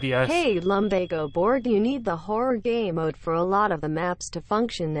IBS. Hey, Lumbago board, you need the horror game mode for a lot of the maps to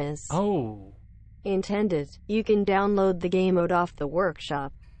function as Oh. intended. You can download the game mode off the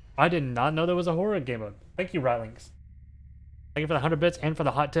workshop. I did not know there was a horror game mode. Thank you, Rylinks. Thank you for the 100 bits and for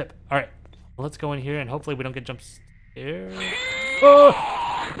the hot tip. Alright, well, let's go in here and hopefully we don't get jump scared. Oh!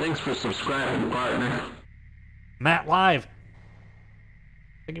 Thanks for subscribing, partner. Matt Live.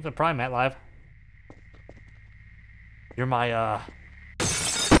 Thank you for the Prime, Matt Live. You're my,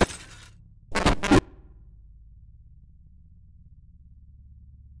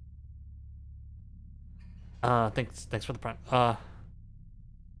 thanks for the Prime.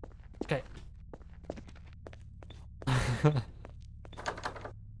 Okay.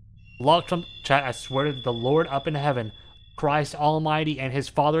 Locked from chat, I swear to the Lord up in heaven, Christ Almighty and his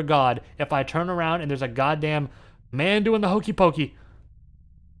Father God, if I turn around and there's a goddamn man doing the hokey pokey.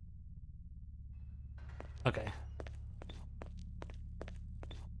 Okay.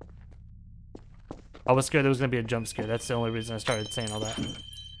 I was scared there was gonna be a jump scare. That's the only reason I started saying all that.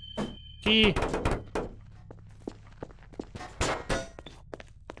 Key.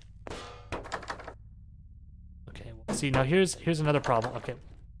 Okay, well, see now here's another problem. Okay,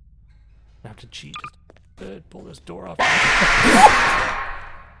 I have to cheat. Just pull this door off.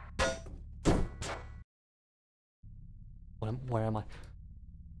 Where am I?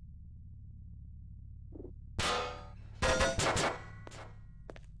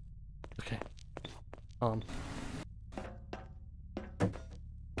 Okay.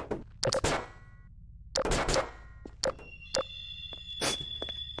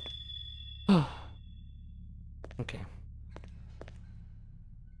 Okay.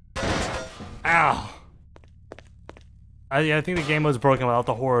 Ow! I think the game was broken without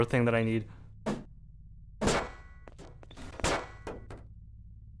the horror thing that I need.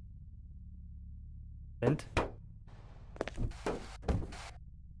 Vent.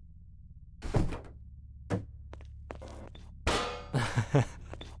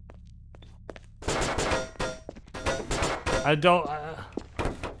 I don't.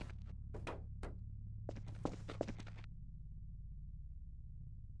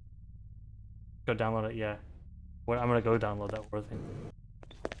 Go download it, yeah. What, I'm gonna go download that horror thing.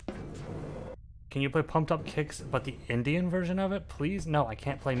 Can you play Pumped Up Kicks, but the Indian version of it, please? No, I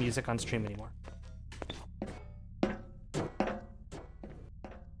can't play music on stream anymore.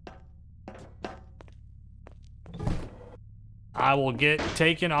 I will get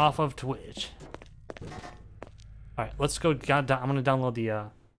taken off of Twitch. Alright, let's go. I'm gonna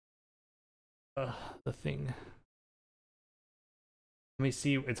download the thing. Let me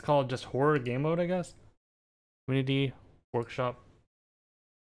see. It's called just Horror Game Mode, I guess. Community Workshop.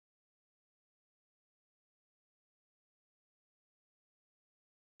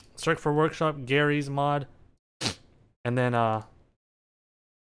 Search for Workshop Gary's mod, and then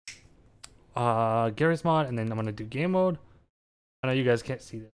Gary's mod, and then I'm gonna do Game Mode. I know you guys can't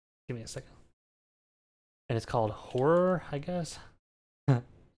see this. Give me a second. And it's called Horror, I guess.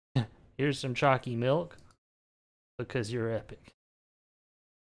 Here's some chalky milk because you're epic.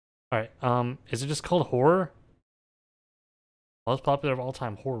 All right. Is it just called Horror? Most popular of all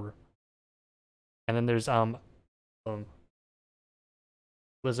time, Horror. And then there's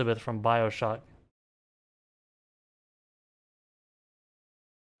Elizabeth from BioShock.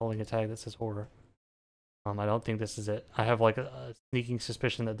 Holding a tag that says Horror. I don't think this is it. I have like a sneaking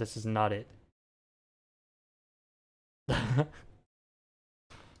suspicion that this is not it.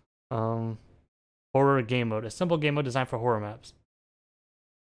 Horror game mode. A simple game mode designed for horror maps.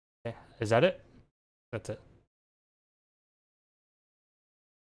 Okay, is that it? That's it.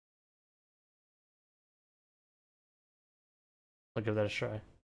 I'll give that a try.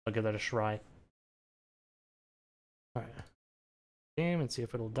 I'll give that a try. Alright. Game and see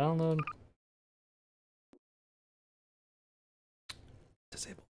if it'll download.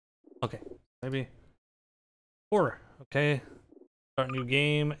 Disable. Okay, maybe. Horror. Okay. Start new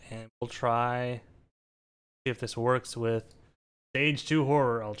game and we'll try. See if this works with Stage 2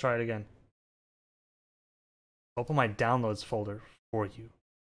 Horror. I'll try it again. Open my downloads folder for you.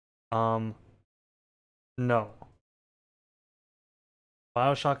 No.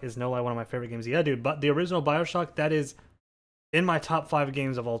 BioShock is no lie one of my favorite games. Yeah, dude, but the original BioShock, that is in my top 5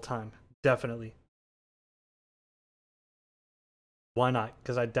 games of all time. Definitely. Why not?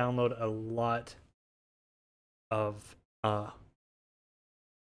 Because I download a lot of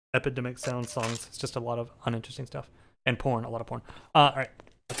epidemic sound songs. It's just a lot of uninteresting stuff. And porn, a lot of porn. Alright,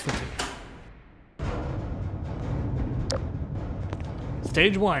 let's continue.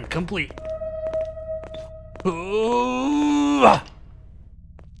 Stage 1 complete. Ooh!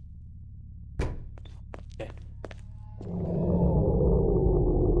 Okay.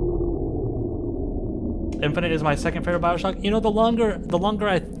 Infinite is my second favorite BioShock. You know, the longer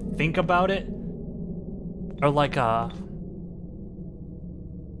I think about it, or like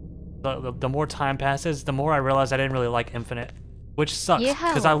the more time passes, the more I realize I didn't really like Infinite, which sucks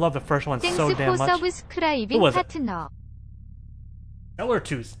because I love the first one so damn much. Who was it?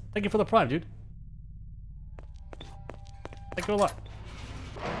 Eller2s. Thank you for the prime, dude. Thank you a lot.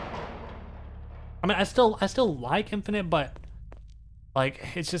 I mean, I still like Infinite, but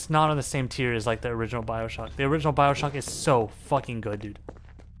like it's just not on the same tier as like the original BioShock. The original BioShock is so fucking good, dude.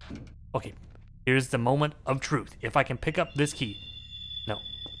 Okay, here's the moment of truth. If I can pick up this key. No.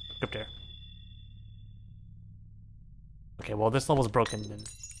 Up there. Okay, well this level's broken then.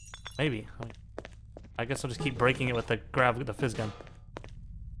 Maybe. I guess I'll just keep breaking it with the fizz gun.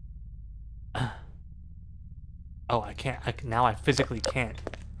 Oh, I can't. Now I physically can't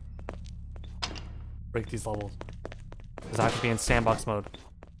break these levels because I have to be in sandbox mode.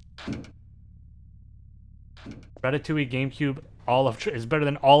 Ratatouille GameCube is better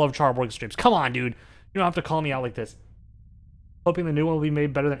than all of Charborg streams. Come on, dude. You don't have to call me out like this. Hoping the new one will be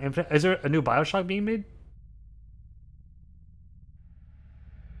made better than Infinite. Is there a new Bioshock being made?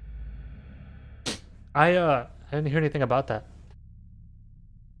 I didn't hear anything about that.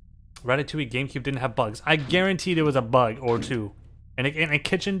 Ratatouille GameCube didn't have bugs. I guarantee there was a bug or two. In a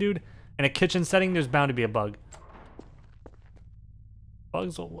kitchen, dude. In a kitchen setting, there's bound to be a bug.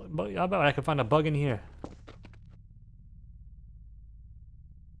 Bugs. I bet I could find a bug in here.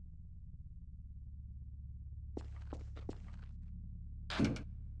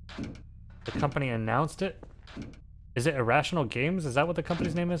 The company announced it. Is it Irrational Games? Is that what the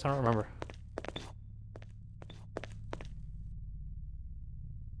company's name is? I don't remember.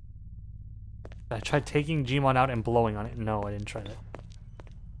 I tried taking GMOD out and blowing on it. No, I didn't try that.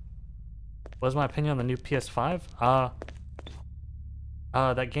 What's my opinion on the new PS5?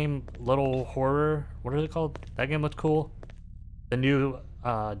 That game, Little Horror, what is it called? That game looked cool. The new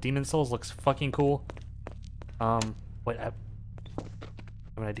Demon Souls looks fucking cool. Wait, I have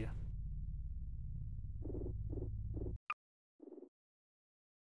an idea.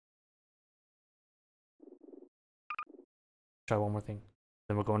 Try one more thing,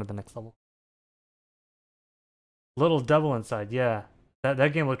 then we'll go into the next level. Little Devil Inside, yeah.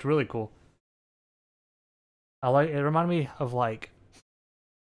 That game looked really cool. It reminded me of like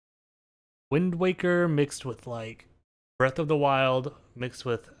Wind Waker mixed with like Breath of the Wild mixed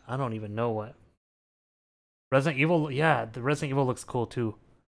with I don't even know what. Resident Evil, yeah, the Resident Evil looks cool too.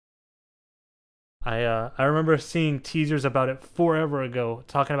 I remember seeing teasers about it forever ago,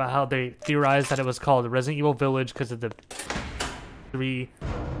 talking about how they theorized that it was called Resident Evil Village because of the 3,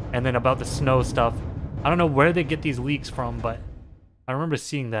 and then about the snow stuff. I don't know where they get these leaks from, but I remember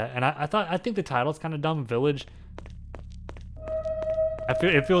seeing that, and I think the title's kind of dumb, Village.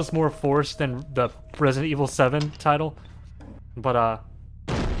 It feels more forced than the Resident Evil 7 title, but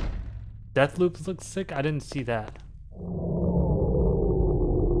Deathloop looks sick. I didn't see that.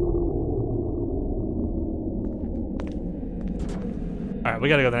 All right, we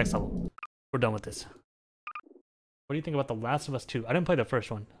gotta go to the next level. We're done with this. What do you think about The Last of Us 2? I didn't play the first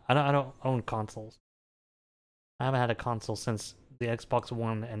one. I don't own consoles. I haven't had a console since the Xbox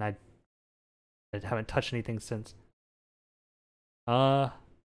One, and I haven't touched anything since. Let's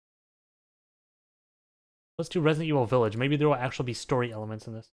do Resident Evil Village. Maybe there will actually be story elements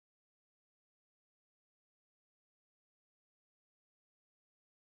in this.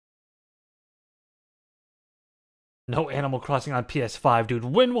 No Animal Crossing on PS5, dude.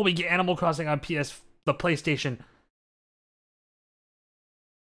 When will we get Animal Crossing on the PlayStation?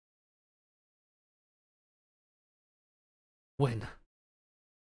 When?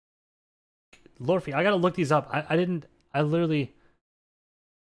 Lorfy, I gotta look these up. I literally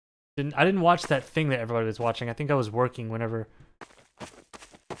didn't watch that thing that everybody was watching. I think I was working whenever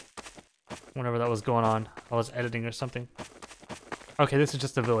that was going on. I was editing or something. Okay, this is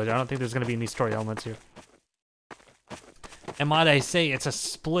just a village. I don't think there's gonna be any story elements here. And might I say, it's a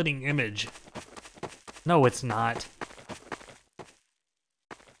splitting image. No, it's not.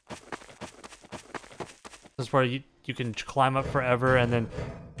 This is where you can climb up forever, and then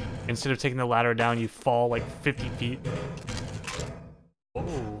instead of taking the ladder down, you fall like 50 feet.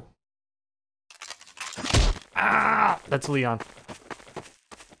 Oh. Ah! That's Leon.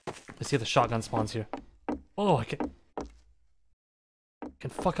 Let's see if the shotgun spawns here. Oh, I can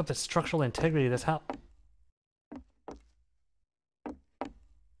fuck up the structural integrity of this house.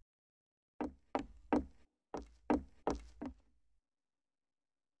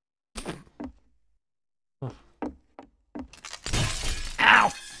 Ow!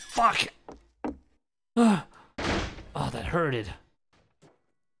 Fuck! Oh, that hurted.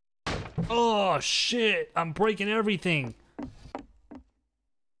 Oh, shit! I'm breaking everything!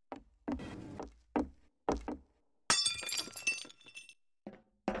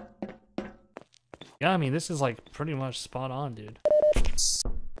 Yeah, I mean, this is like pretty much spot on, dude.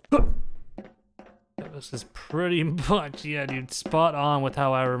 This is pretty much, yeah, dude, spot on with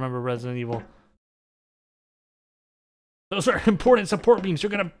how I remember Resident Evil. Those are important support beams.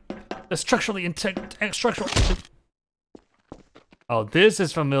 You're gonna structurally structural. Oh, this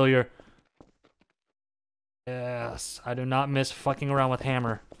is familiar. Yes, I do not miss fucking around with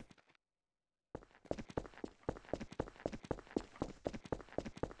hammer.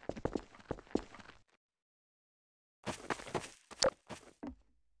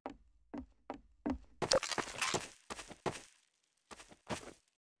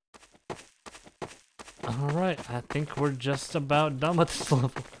 Alright, I think we're just about done with this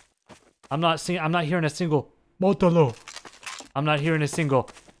level. I'm not hearing a single Motolo. I'm not hearing a single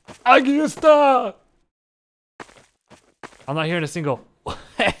Agista. I'm not hearing a single.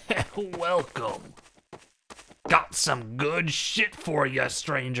 Welcome. Got some good shit for you,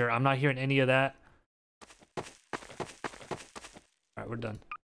 stranger. I'm not hearing any of that. Alright, we're done.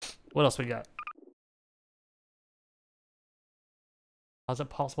 What else we got? How's it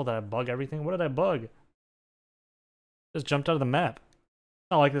possible that I bug everything? What did I bug? Just jumped out of the map.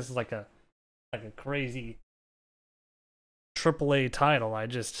 It's not like this is like a crazy AAA title. I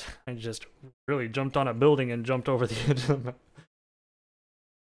just really jumped on a building and jumped over the edge of the map.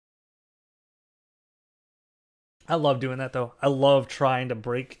 I love doing that though. I love trying to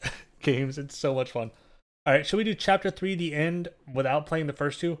break games. It's so much fun. Alright, should we do chapter 3, the end, without playing the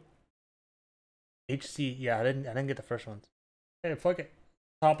first two? HC, yeah, I didn't get the first ones. Hey, fuck it.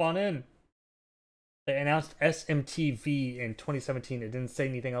 Hop on in. They announced SMTV in 2017. It didn't say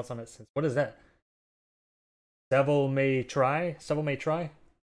anything else on it since. What is that? Devil May Try? Devil May Try?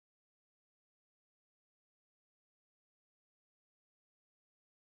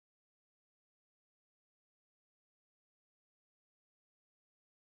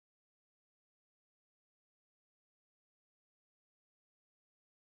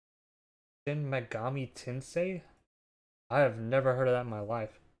 Shin Megami Tensei? I have never heard of that in my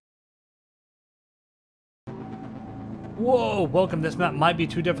life. Whoa! Welcome. This map might be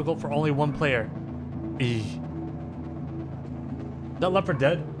too difficult for only one player. Is that Left 4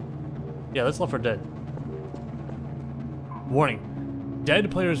 Dead? Yeah, that's Left 4 Dead. Warning. Dead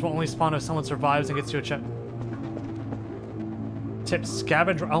players will only spawn if someone survives and gets to a check. Tip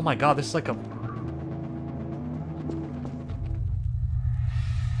scavenger. Oh my god, this is like a...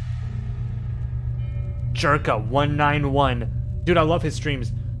 Jerka191. Dude, I love his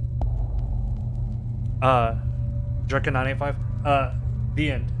streams. Jerka985.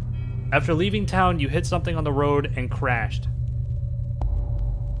 The end. After leaving town, you hit something on the road and crashed.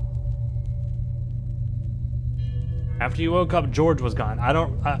 After you woke up, George was gone.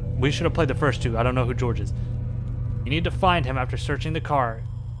 We should have played the first two. I don't know who George is. You need to find him after searching the car.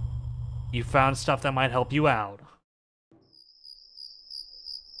 You found stuff that might help you out.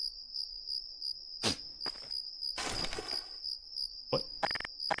 What?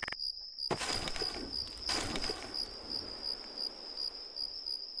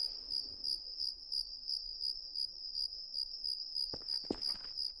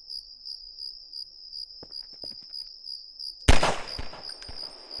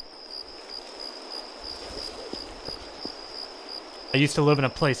 I used to live in a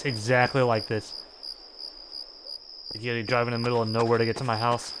place exactly like this. You drive in the middle of nowhere to get to my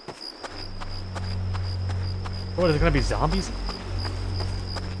house. What, are there gonna be zombies?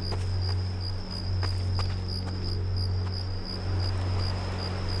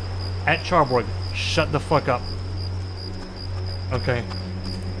 At Charborg, shut the fuck up. Okay.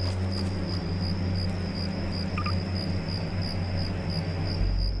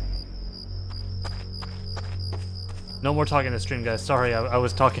 No more talking to stream, guys. Sorry, I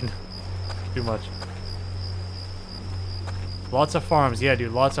was talking too much. Lots of farms. Yeah,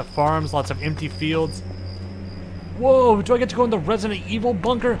 dude. Lots of farms. Lots of empty fields. Whoa! Do I get to go in the Resident Evil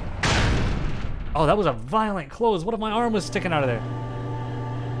bunker? Oh, that was a violent close. What if my arm was sticking out of there?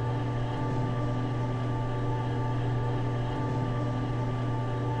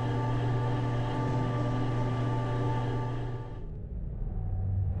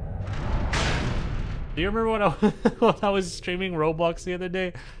 Do you remember when I was streaming Roblox the other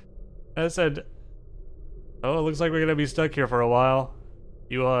day? I said, "Oh, it looks like we're gonna be stuck here for a while.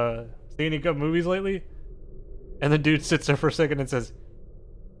 You see any good movies lately?" And the dude sits there for a second and says,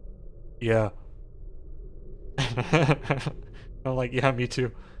 "Yeah." I'm like, "Yeah, me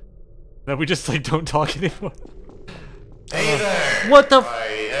too." Then we just like don't talk anymore. Hey there! What the?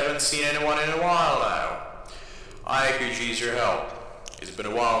 I haven't seen anyone in a while now. I could use your help. It's been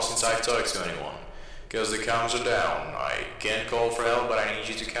a while since I've talked to anyone. Because the comms are down. I can't call for help, but I need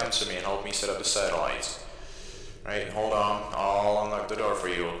you to come to me and help me set up the satellites. Right, hold on. I'll unlock the door for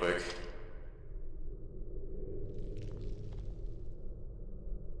you real quick.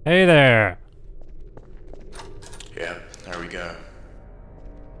 Hey there. Yeah, there we go.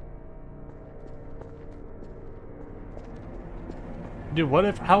 Dude, what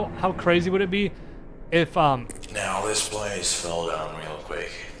if, how crazy would it be if, Now this place fell down real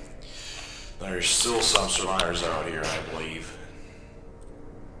quick. There's still some survivors out here, I believe.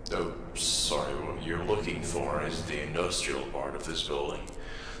 Oh, sorry, what you're looking for is the industrial part of this building.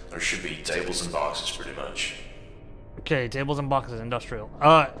 There should be tables and boxes, pretty much. okay, tables and boxes, industrial.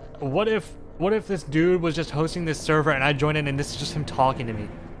 What if this dude was just hosting this server and I joined in and this is just him talking to me?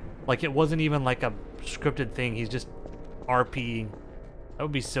 Like, it wasn't even like a scripted thing, he's just RPing. That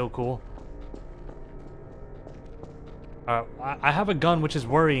would be so cool. I have a gun, which is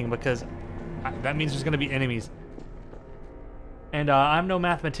worrying because that means there's going to be enemies. And I'm no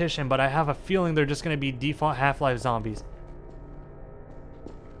mathematician, but I have a feeling they're just going to be default Half-Life zombies.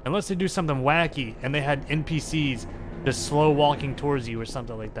 Unless they do something wacky and they had NPCs just slow walking towards you or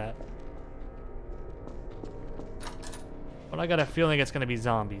something like that. But I got a feeling it's going to be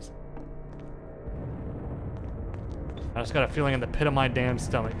zombies. I just got a feeling in the pit of my damn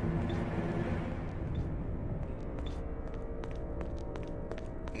stomach.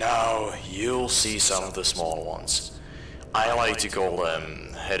 Now, you'll see some of the small ones. I like to call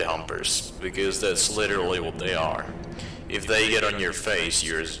them headhumpers, because that's literally what they are. If they get on your face,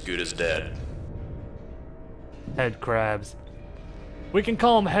 you're as good as dead. Head crabs. We can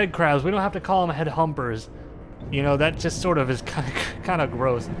call them head crabs. We don't have to call them head humpers. You know, that just sort of is kind of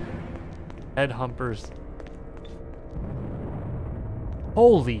gross. Head humpers.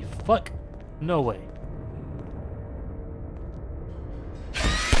 Holy fuck. No way.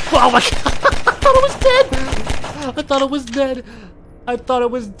 Oh my god! I thought it was dead! I thought it was dead! I thought it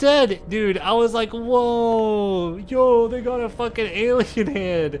was dead! Dude, I was like, whoa! Yo, they got a fucking alien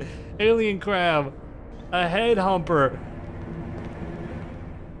head! Alien crab! A head humper!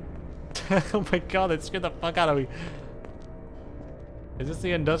 Oh my god, that scared the fuck out of me. Is this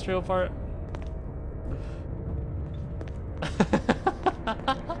the industrial part?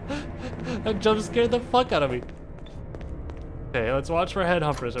 That jump scared the fuck out of me. Okay, let's watch for head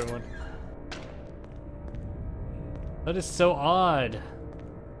humpers, everyone. That is so odd.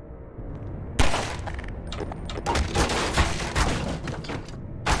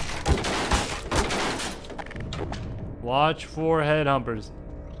 Watch for head humpers.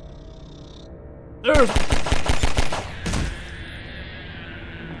 Dude,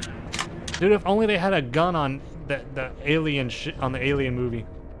 if only they had a gun on the alien shit on the Alien movie.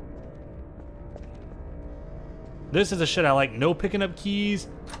 This is the shit I like. No picking up keys.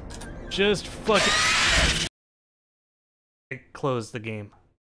 Just fucking close the game.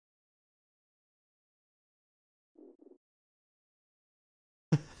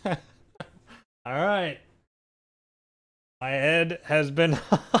 Alright. My head has been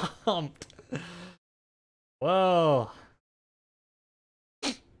humped. Whoa.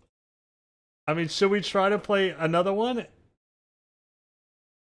 I mean, should we try to play another one?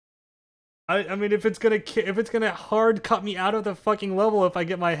 I mean, if it's gonna hard cut me out of the fucking level if I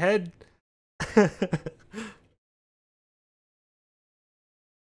get my head.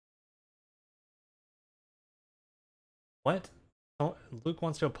 What? Oh, Luke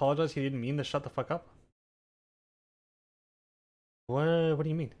wants to apologize. He didn't mean to shut the fuck up. What do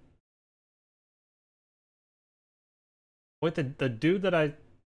you mean? Wait, the dude that I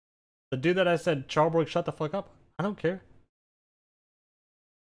said Charborg shut the fuck up? I don't care.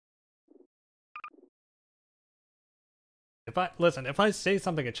 If I say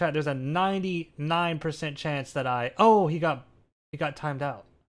something in chat, there's a 99% chance that oh, he got timed out.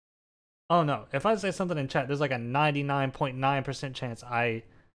 Oh no, if I say something in chat, there's like a 99.9% chance I'm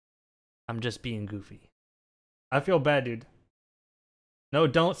just being goofy. I feel bad, dude. No,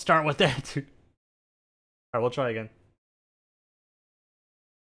 don't start with that, dude. Alright, we'll try again.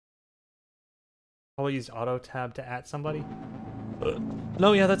 I'll use auto tab to at somebody.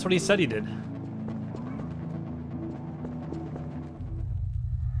 No, yeah, that's what he said he did.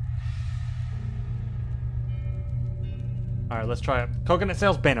 Alright, let's try it. Coconut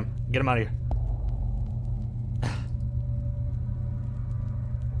sales, ban him. Get him out of here.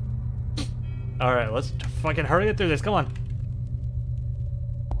 Alright, let's fucking hurry it through this. Come on.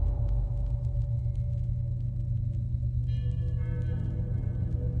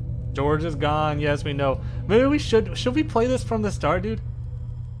 George is gone. Yes, we know. Maybe we should we play this from the start, dude?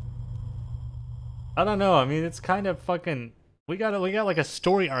 I don't know. I mean, it's kind of fucking. We got like a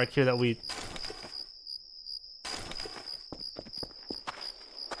story arc here that we.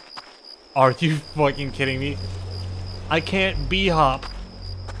 Are you fucking kidding me? I can't B-hop.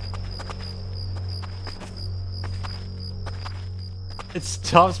 It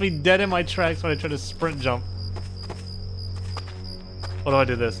stops me dead in my tracks when I try to sprint jump. What do I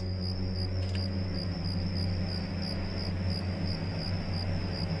do this?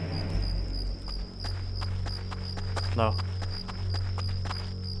 No.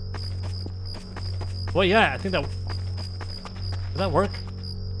 Well, yeah, I think that... Does that work?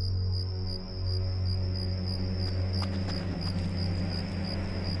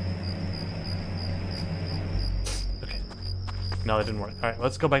 Okay. No, that didn't work. Alright,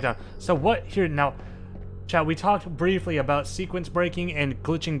 let's go back down. So what here now... Chat, we talked briefly about sequence breaking and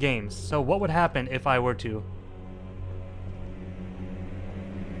glitching games. So what would happen if I were to...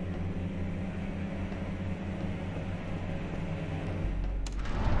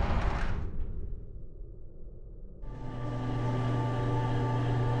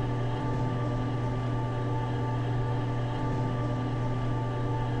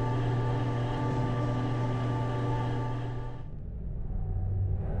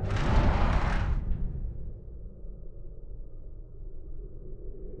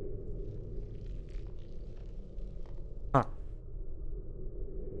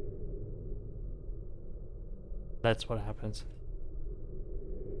 That's what happens.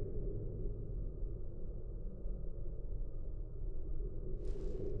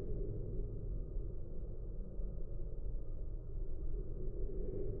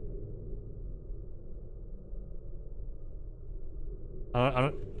 I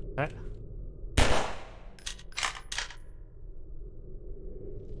don't, eh?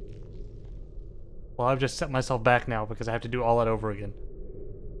 Well, I've just set myself back now because I have to do all that over again.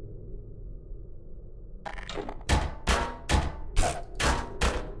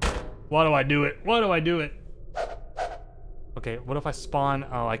 Why do I do it? Why do I do it? Okay, what if I spawn?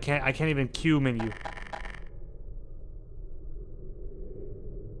 Oh, I can't even queue menu.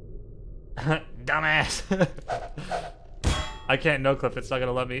 Dumbass. I can't no clip, it's not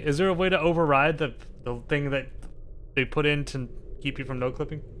gonna let me. Is there a way to override the thing that they put in to keep you from no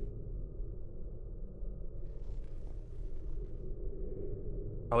clipping?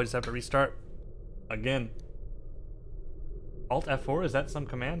 Probably just have to restart again. Alt F4, is that some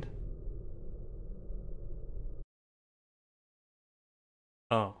command?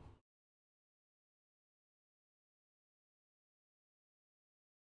 Oh.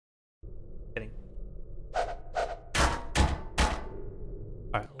 Kidding.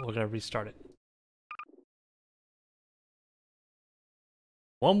 Alright, we're gonna restart it.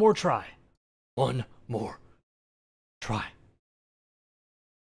 One more try. One more try.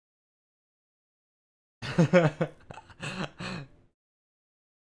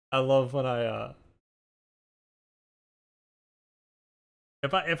 I love when I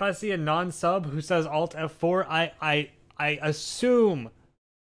if I see a non-sub who says Alt F4, I assume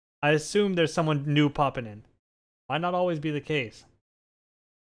there's someone new popping in. Might not always be the case.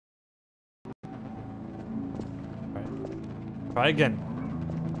 Alright. Try again.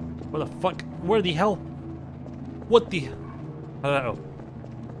 Where the fuck? Where the hell? What the? Oh.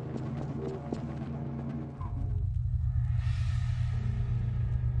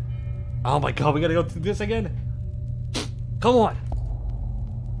 Oh my god, we gotta go through this again? Come on!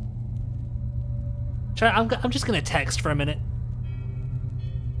 Chat, I'm just gonna text for a minute.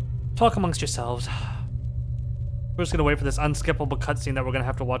 Talk amongst yourselves. We're just gonna wait for this unskippable cutscene that we're gonna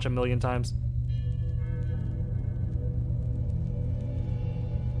have to watch a million times.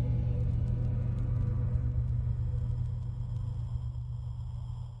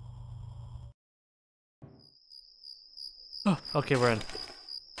 Oh, okay, we're in.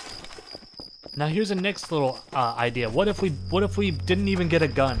 Now here's a next little idea. What if we didn't even get a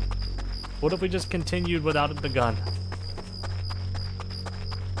gun? What if we just continued without the gun?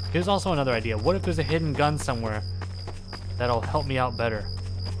 Here's also another idea. What if there's a hidden gun somewhere that'll help me out better?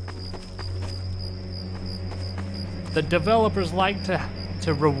 The developers like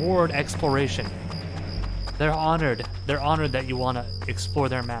to reward exploration. They're honored that you want to explore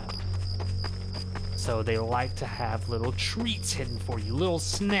their map. So they like to have little treats hidden for you, little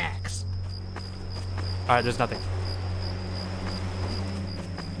snacks. Alright, there's nothing.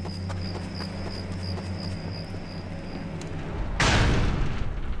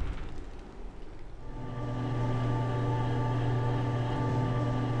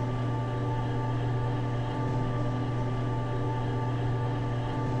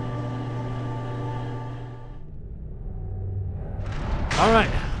 Alright,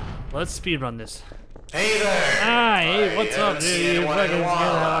 let's speedrun this. Hey there! Hi, hey, what's up, dude? You fucking scared the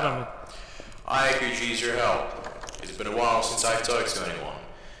hell out of me. I could use your help. It's been a while since I've talked to anyone.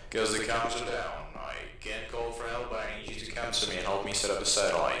 Because the comms are down. I can't call for help, but I need you to come to me and help me set up the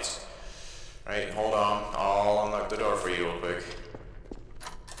satellites. Right, hold on. I'll unlock the door for you real quick.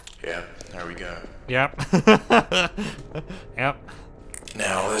 Yeah, there we go. Yep. Yep.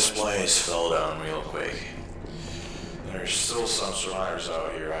 Now this place fell down real quick. There's still some survivors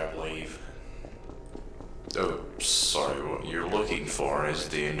out here, I believe. Oh, sorry, what you're looking for is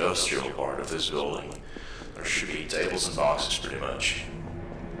the industrial part of this building. There should be tables and boxes, pretty much.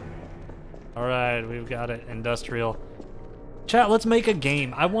 Alright, we've got it. Industrial. Chat, let's make a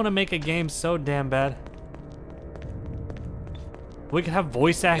game. I want to make a game so damn bad. We could have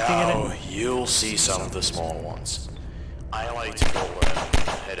voice acting in it. You'll see some of the small ones. I like to call them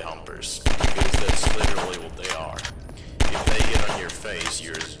headhunters, because that's literally what they are. If they get on your face,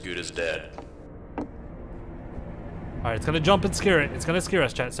 you're as good as dead. Alright, it's gonna jump and scare it. It's gonna scare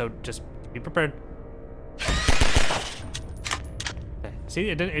us, chat, so just be prepared. Okay. See,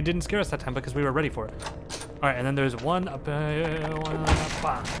 it didn't scare us that time because we were ready for it. Alright, and then there's one up, one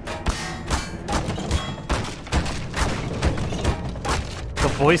up. The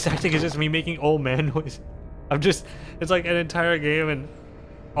voice acting is just me making old man noise. It's like an entire game and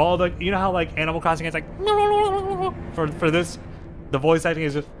all the, you know how like Animal Crossing is like, for this, the voice acting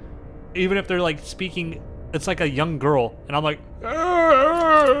is just, even if they're like speaking It's like a young girl, and I'm like,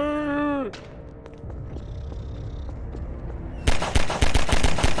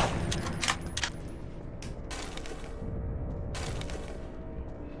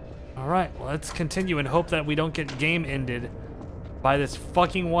 all right, well, let's continue and hope that we don't get game ended by this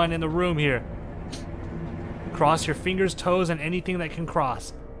fucking one in the room here. Cross your fingers, toes, and anything that can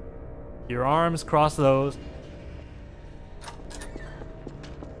cross. Your arms, cross those.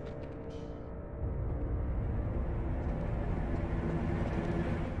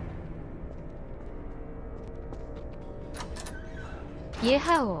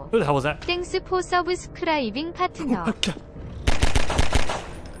 예하오. Who the hell was that? 땡스 포 서브스크라이빙 파트너.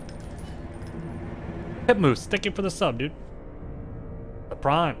 Hip Moose, thank you for the sub, dude. The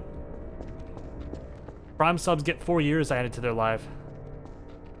Prime. Prime subs get 4 years added to their life.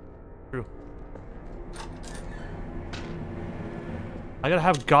 True. I gotta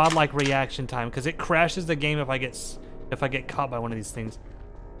have godlike reaction time because it crashes the game if I get caught by one of these things.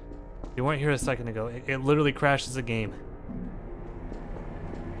 You weren't here a second ago. It literally crashes the game.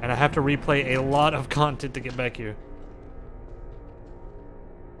 And I have to replay a lot of content to get back here.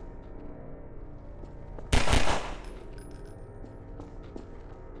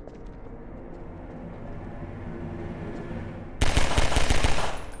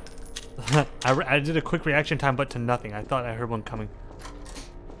 I did a quick reaction time, but to nothing. I thought I heard one coming.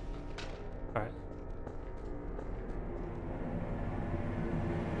 Alright.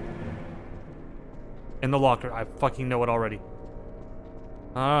 In the locker. I fucking know it already.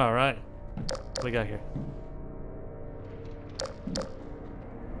 Alright. What do we got here?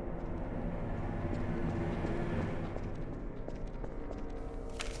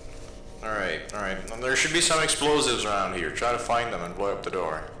 Alright. There should be some explosives around here. Try to find them and blow up the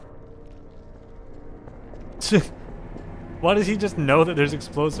door. Why does he just know that there's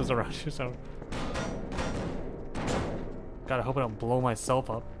explosives around here? So, gotta hope I don't blow myself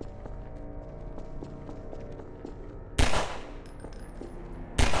up.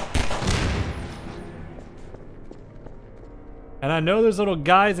 And I know there's little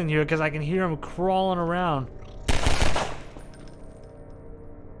guys in here because I can hear them crawling around.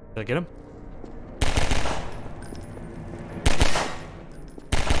 Did I get him?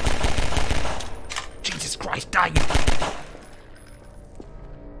 Jesus Christ, die you!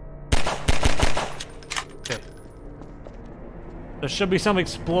 Okay. There should be some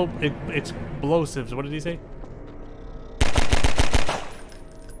explosives. What did he say?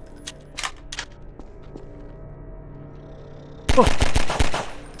 Oh.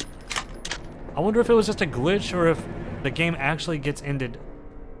 I wonder if it was just a glitch or if the game actually gets ended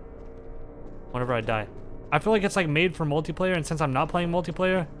whenever I die. I feel like it's like made for multiplayer, and since I'm not playing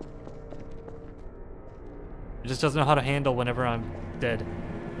multiplayer, it just doesn't know how to handle whenever I'm dead.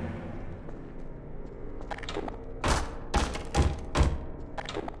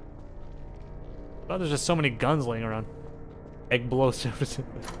 Oh, there's just so many guns laying around. Explosives.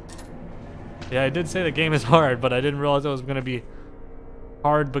 Yeah, I did say the game is hard, but I didn't realize it was gonna be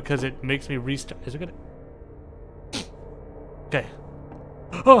hard because it makes me restart. Is it gonna? Okay.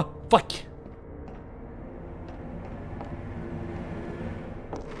 Oh, fuck.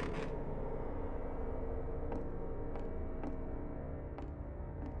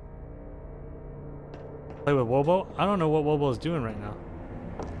 Play with Wobo? I don't know what Wobo is doing right now.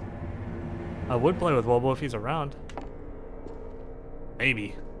 I would play with Wobo if he's around.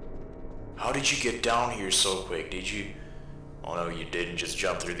 Maybe. How did you get down here so quick? Did you? Oh no, you didn't just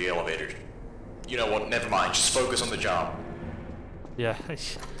jump through the elevator. You know what? Never mind. Just focus on the jump. Yeah.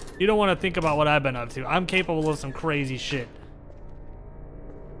 You don't want to think about what I've been up to. I'm capable of some crazy shit.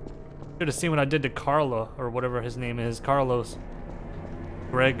 Should have seen what I did to Carlo, or whatever his name is. Carlos.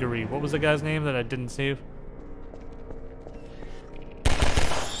 Gregory. What was the guy's name that I didn't save?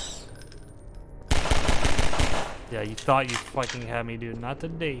 Yeah, you thought you fucking had me, dude. Not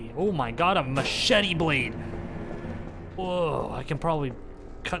today. Oh my god, a machete blade. Whoa, I can probably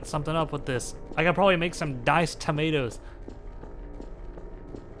cut something up with this. I can probably make some diced tomatoes.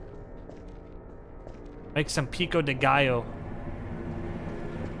 Make some pico de gallo.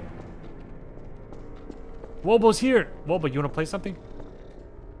 Wobo's here. Wobo, you want to play something?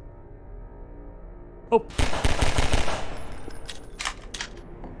 Oh.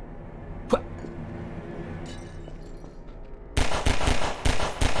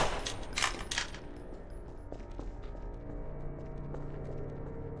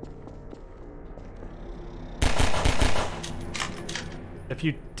 If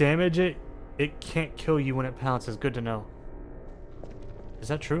you damage it, it can't kill you when it pounces. Good to know. Is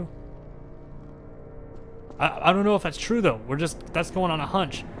that true? I don't know if that's true though. That's going on a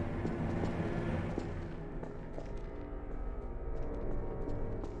hunch.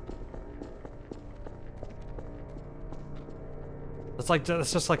 like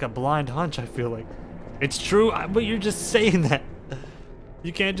that's just like a blind hunch. I feel like it's true, but you're just saying that.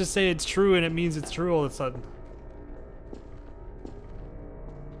 You can't just say it's true and it means it's true all of a sudden.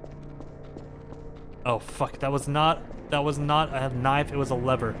 Oh fuck! That was not a knife. It was a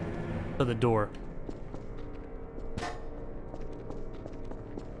lever to the door.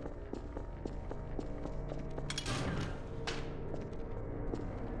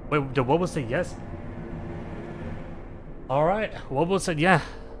 Wait, did Wobo say yes? Alright, Wobo said yeah.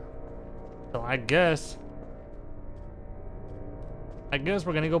 So I guess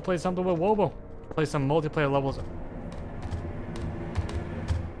we're gonna go play something with Wobo. Play some multiplayer levels.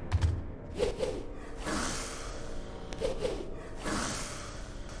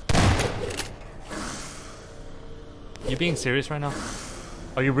 You being serious right now?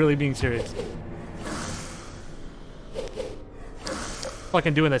 Are you really being serious?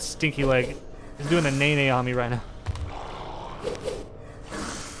 Fucking doing that stinky leg. He's doing the nay-nay on me right now.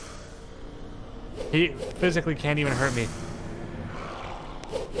 He physically can't even hurt me.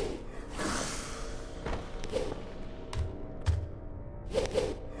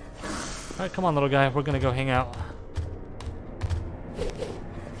 Alright, come on, little guy. We're gonna go hang out.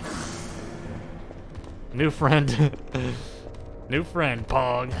 New friend. New friend,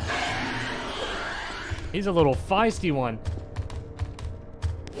 Pog. He's a little feisty one.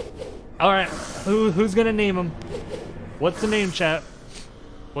 Alright, who's gonna name him? What's the name, chat?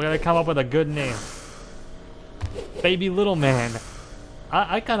 We gotta come up with a good name. Baby Little Man.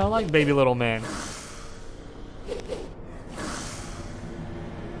 I kinda like Baby Little Man.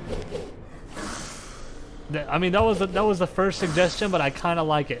 I mean, that was the first suggestion, but I kinda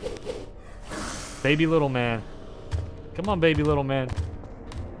like it. Baby Little Man. Come on, Baby Little Man.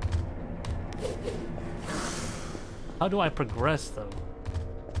 How do I progress, though?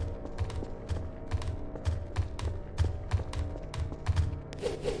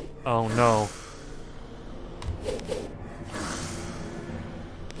 Oh no.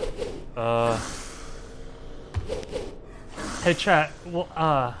 Hey chat, well,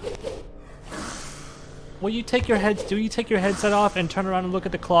 will you take your do you take your headset off and turn around and look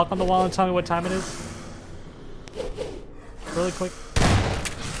at the clock on the wall and tell me what time it is? Really quick.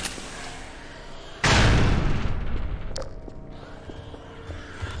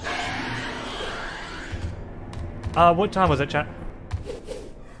 What time was it, chat?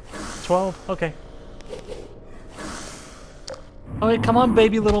 12? Okay. Okay, come on,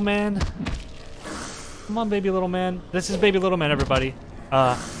 Baby Little Man. Come on, Baby Little Man. This is Baby Little Man, everybody.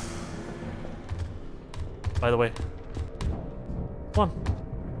 By the way. Come on.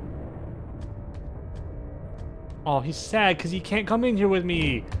 Oh, he's sad because he can't come in here with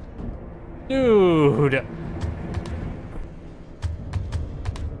me. Dude.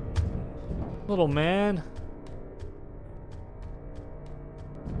 Little man.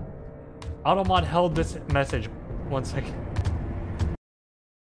 Automod held this message. 1 second.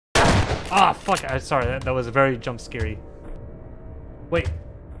 Ah, fuck. I'm sorry. That was very jump scary. Wait.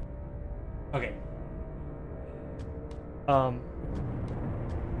 Okay. No,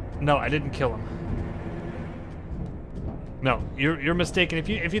 I didn't kill him. No, you're mistaken.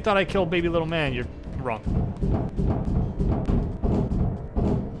 If you thought I killed Baby Little Man, you're wrong.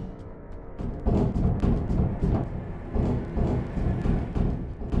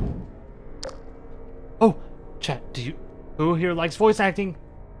 Oh, chat, who here likes voice acting?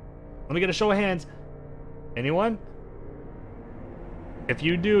 Let me get a show of hands. Anyone? If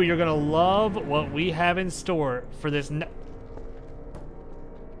you do, you're gonna love what we have in store for this.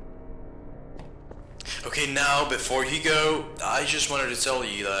 Okay, now, before you go, I just wanted to tell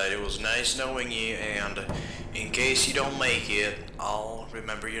you that it was nice knowing you, and in case you don't make it, I'll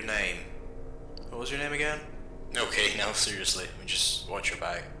remember your name. What was your name again? Okay, now seriously, just watch your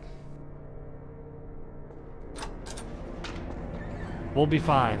back. We'll be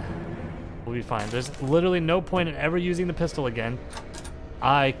fine. We'll be fine. There's literally no point in ever using the pistol again.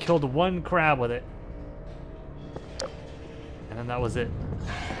 I killed one crab with it. And then that was it.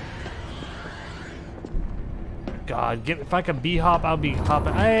 God, if I could bee-hop, I'll be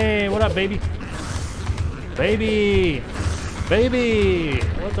hopping. Hey, what up, baby? Baby! Baby!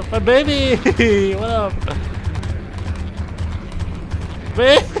 What the fuck? Baby! What up?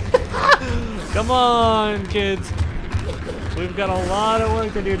 Come on, kids. We've got a lot of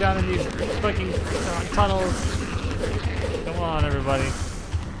work to do down in these fucking tunnels. Come on, everybody.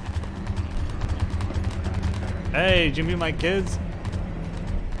 Hey, did you meet my kids?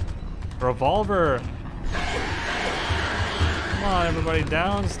 Revolver. Come on, everybody,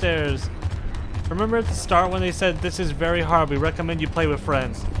 downstairs. Remember at the start when they said, this is very hard, we recommend you play with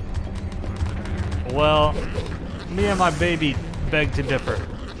friends? Well, me and my baby beg to differ.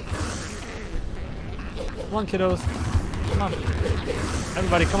 Come on, kiddos. Come on.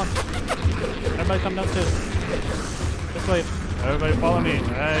 Everybody, come on. Everybody come downstairs. This way. Everybody follow me.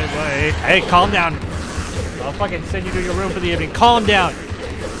 Hey, calm down. I'll fucking send you to your room for the evening. Calm down.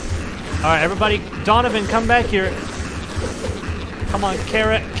 Alright, everybody. Donovan, come back here. Come on,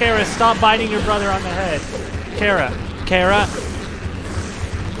 Kara, stop biting your brother on the head. Kara.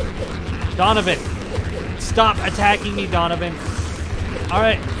 Donovan. Stop attacking me, Donovan.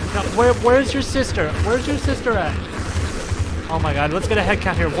 Alright. Where's your sister? Where's your sister at? Oh my god, let's get a head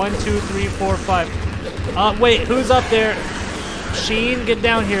count here. 1, 2, 3, 4, 5. Wait, who's up there? Sheen, get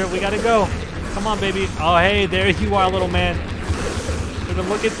down here. We gotta go. Come on, baby. Oh, hey, there you are, little man. We've been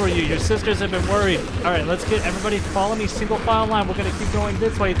looking for you. Your sisters have been worried. Alright, let's get everybody follow me single file line. We're gonna keep going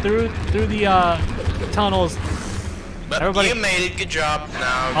this way through the tunnels. But everybody, you made it. Good job.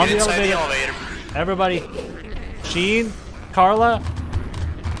 Now on get the inside the elevator. Everybody. Sheen, Carla,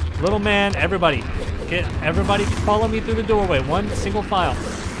 little man, everybody. Everybody follow me through the doorway. One single file.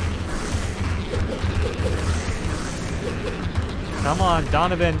 Come on,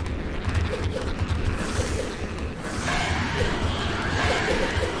 Donovan.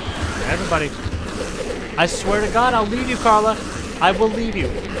 Everybody. I swear to God, I'll leave you, Carla. I will leave you.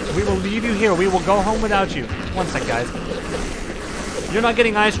 We will leave you here. We will go home without you. One sec, guys. You're not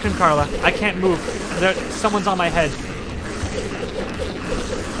getting ice cream, Carla. I can't move. Someone's on my head.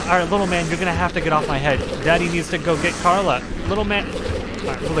 Alright, little man, you're gonna have to get off my head. Daddy needs to go get Carla. Little man.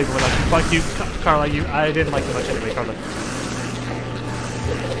 Alright, we'll leave it without you. Fuck you, Carla. I didn't like you much anyway, Carla.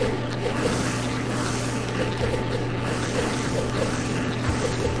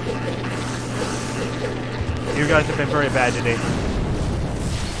 You guys have been very bad today.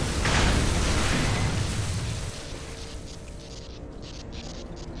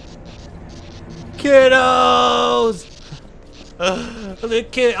 Kiddos!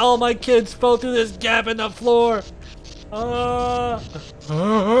 All my kids fell through this gap in the floor.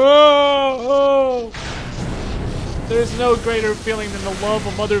 There's no greater feeling than the love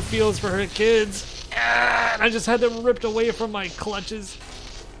a mother feels for her kids. And I just had them ripped away from my clutches.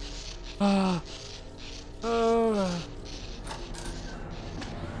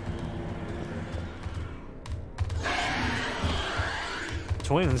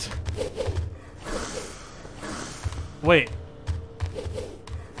 Twins. Wait.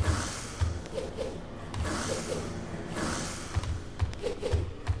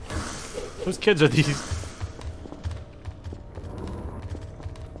 Whose kids are these?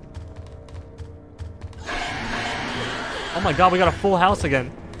 Oh my god, we got a full house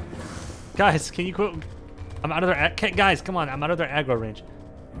again. Guys, can you quit? I'm out of their... Guys, come on. I'm out of their aggro range.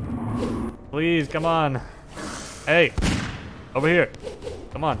 Please, come on. Hey. Over here.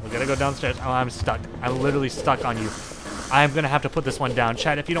 Come on. We gotta go downstairs. Oh, I'm stuck. I'm literally stuck on you. I'm gonna have to put this one down.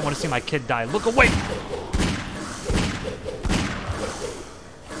 Chad, if you don't want to see my kid die, look away!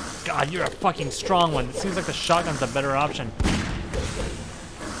 God, you're a fucking strong one. It seems like the shotgun's a better option.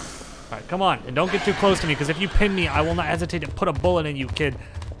 Alright, come on. And don't get too close to me, because if you pin me, I will not hesitate to put a bullet in you, kid.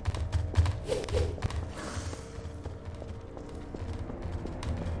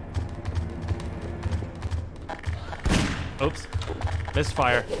 Oops.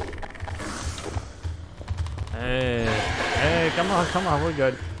 Misfire. Hey, come on, we're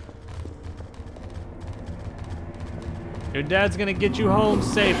good. Your dad's gonna get you home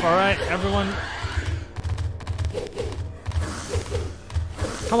safe, alright, everyone?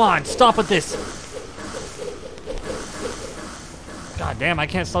 Come on, stop with this! God damn, I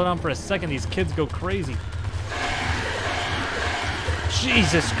can't slow down for a second. These kids go crazy.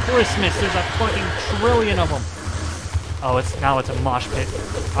 Jesus Christmas, there's a fucking trillion of them. Oh, now it's a mosh pit.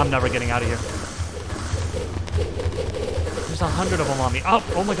 I'm never getting out of here. There's 100 of them on me.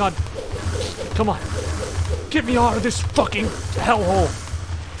 Oh my god. Come on. Get me out of this fucking hellhole.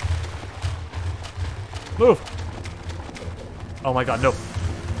 Move. Oh my god, no.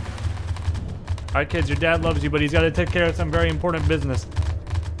 Alright, kids, your dad loves you, but he's got to take care of some very important business.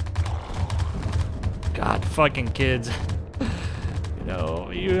 God, fucking kids. You know,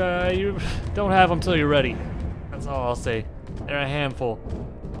 you don't have them till you're ready. That's all I'll say. They're a handful.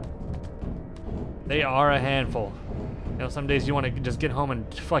 They are a handful. You know, some days you want to just get home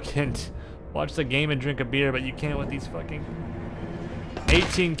and fucking watch the game and drink a beer, but you can't with these fucking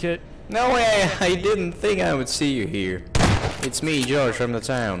 18 kid. No way, I didn't think I would see you here. It's me, George, from the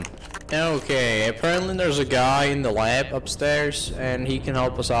town. Okay, apparently there's a guy in the lab upstairs, and he can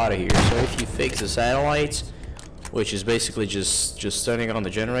help us out of here. So if you fix the satellites, which is basically just turning on the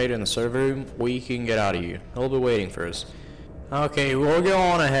generator in the server room, we can get out of here. He'll be waiting for us. Okay, we'll go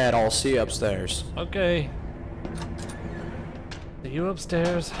on ahead. I'll see you upstairs. Okay. See you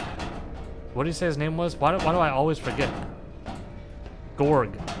upstairs. What did he say his name was? Why do I always forget?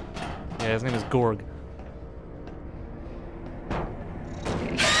 Gorg. Yeah, his name is Gorg.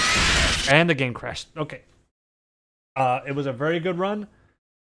 And the game crashed. Okay. It was a very good run,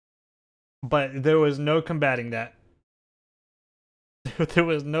 but there was no combating that. There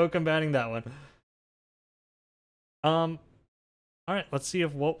was no combating that one. All right, let's see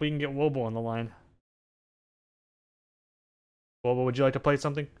if we can get Wobo on the line. Wobo, would you like to play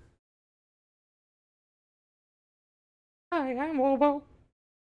something? Hi, I'm Wobo.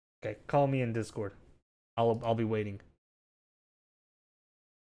 Okay, call me in Discord. I'll be waiting.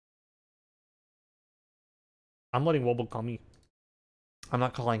 I'm letting Wobo call me. I'm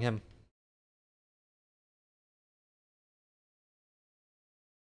not calling him.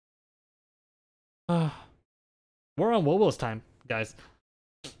 We're on Wobo's time, guys.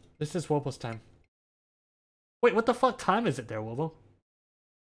 This is Wobo's time. Wait, what the fuck time is it there, Wobo?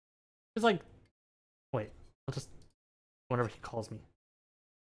 It's like... Wait, I'll just... Whenever he calls me.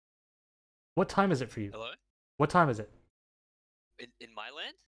 What time is it for you? Hello? What time is it? In my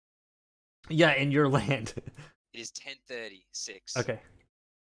land? Yeah, in your land. It is 10:36. Okay.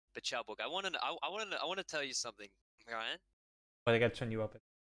 But Charborg, I want to tell you something, Ryan. Wait, I gotta turn you up.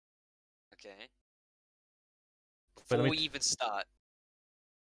 Okay. Wait, Before let we me even start,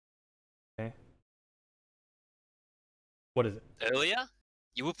 Okay. What is it? earlier,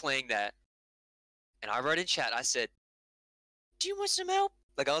 you were playing that, and I wrote in chat, I said, do you want some help?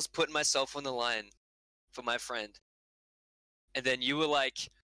 Like, I was putting myself on the line for my friend. And then you were like,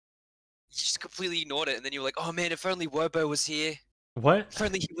 you just completely ignored it, and then you were like, oh man, if only Wobo was here. What? If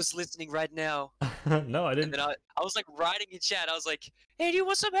only he was listening right now. No, I didn't. And then I was like writing in chat, I was like, hey, do you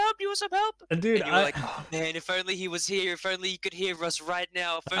want some help? Do you want some help? Dude, and you were like, oh man, if only he was here, if only he could hear us right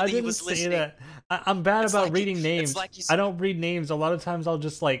now, if I only he didn't was say listening. that. I'm bad It's about like reading names. It's like he's, I don't read names. A lot of times I'll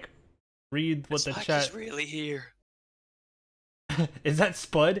just like read what it's the like chat. he's really here. Is that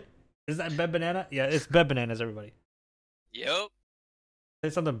Spud? Is that Bed Banana? Yeah, it's Bed Bananas, everybody. Yep. Say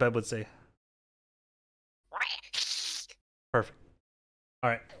something Bed would say. Perfect.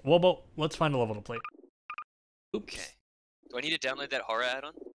 Alright, Wobo, let's find a level to play. Oops. Okay. Do I need to download that horror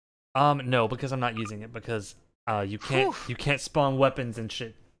add-on? No, because I'm not using it, because you can't spawn weapons and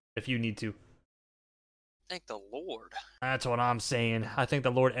shit if you need to. Thank the Lord. That's what I'm saying. I thank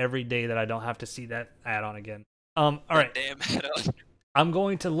the Lord every day that I don't have to see that add-on again. Alright. Damn add-on. I'm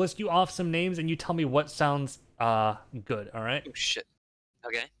going to list you off some names and you tell me what sounds good, alright? Oh shit.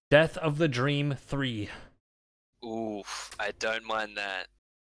 Okay. Death of the Dream 3. Oof, I don't mind that.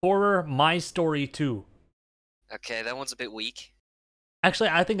 Horror My Story 2. Okay, that one's a bit weak. Actually,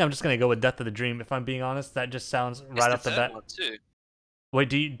 I think I'm just gonna go with Death of the Dream. If I'm being honest, that just sounds It's right off the third bat. one too. Wait,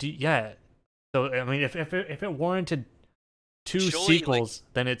 do you yeah? So I mean, if it warranted two Surely, sequels,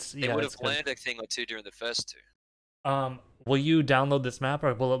 then it's They yeah. would It's have good. learned a thing or two during the first two. Will you download this map,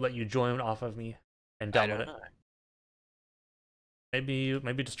 or will it let you join off of me and I download don't it? know.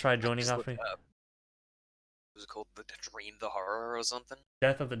 Maybe just try joining Just off look me. it up. Was it called the Dream, the Horror, or something?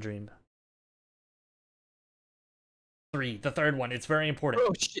 Death of the Dream 3, the third one. It's very important.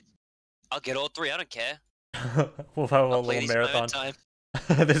 Oh shit! I'll get all three. I don't care. We'll have a I'll play little these in my own marathon. time.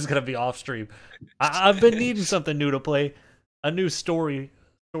 This is gonna be off stream. I've been needing something new to play, a new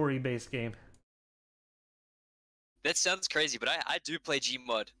story-based game. That sounds crazy, but I do play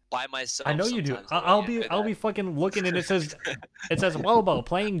GMOD by myself. I know you do. sometimes, I'll you know be that. fucking looking and it says Wobo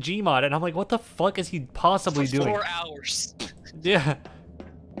playing Gmod and I'm like, what the fuck is he possibly For doing? 4 hours. Yeah.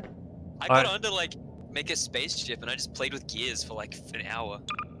 I got Alright. on to like make a spaceship and I just played with gears for like an hour.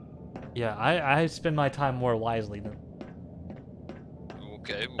 Yeah, I spend my time more wisely than.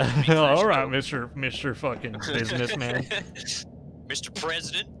 Okay. All right, Mr. fucking businessman. Mr.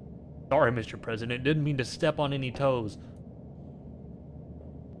 President. Sorry, Mr. President. Didn't mean to step on any toes.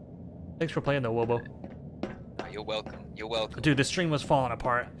 Thanks for playing though, Wobo. Oh, you're welcome. You're welcome. Dude, the stream was falling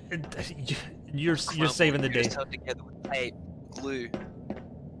apart. You're saving the day. Just held together with tape, glue.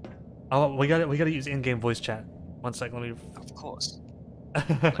 Oh, we gotta use in-game voice chat. One sec, let me. Of course.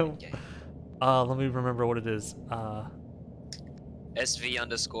 Let me remember what it is. SV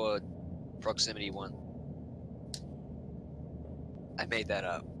 _proximity 1. I made that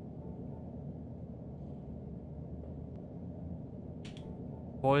up.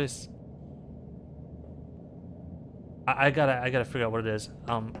 Voice. I gotta figure out what it is.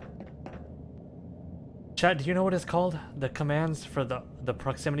 Chat, do you know what it's called? The commands for the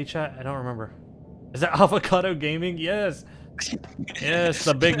proximity chat? I don't remember. Is that avocado gaming? Yes. Yes,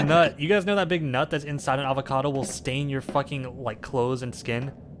 the big nut. You guys know that big nut that's inside an avocado will stain your fucking like clothes and skin?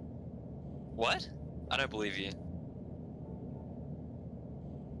 What? I don't believe you.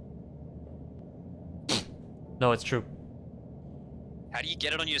 No, it's true. How do you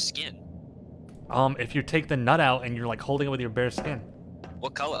get it on your skin? If you take the nut out and you're like holding it with your bare skin.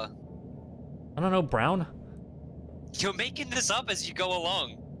 What color? I don't know, brown? You're making this up as you go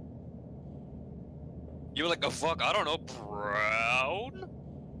along. You were like, oh fuck, I don't know, brown?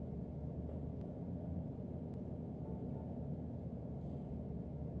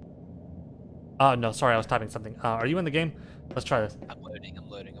 No, sorry, I was typing something. Are you in the game? Let's try this. I'm loading,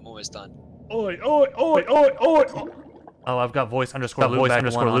 I'm almost done. Oi, oi, oi, oi, oi! Oh, I've got voice underscore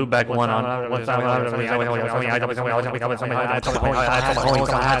loop back one on. What's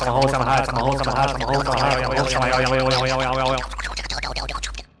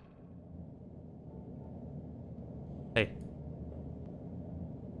Hey.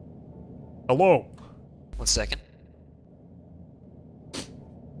 Hello. 1 second.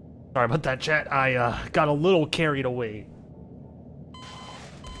 Sorry about that, chat. I got a little carried away.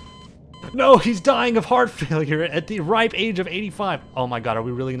 No, he's dying of heart failure at the ripe age of 85. Oh my god, are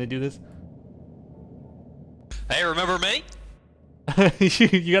we really gonna do this? Hey, remember me?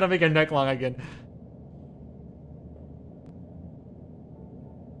 You gotta make a neck long again.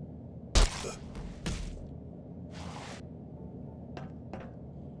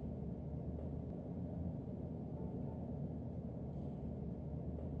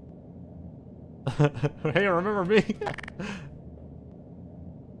 Hey, remember me?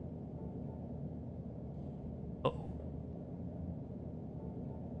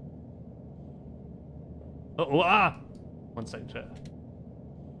 Oh, ah! 1 second, chat.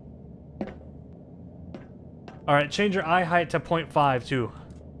 Alright, change your eye height to 0.5 too.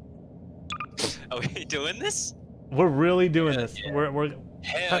 Are we doing this? We're really doing this. Yeah. We're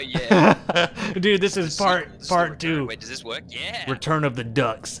Hell yeah. Dude, this is part two. Wait, does this work? Yeah. Return of the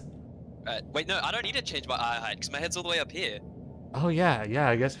Ducks. Wait, no, I don't need to change my eye height because my head's all the way up here. Oh yeah,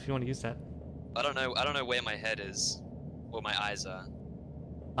 I guess if you want to use that. I don't know where my head is, or my eyes are.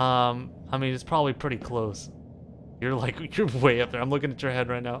 I mean, it's probably pretty close. You're way up there. I'm looking at your head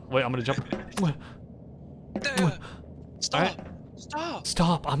right now. Wait, I'm gonna jump. Stop! Right. Stop!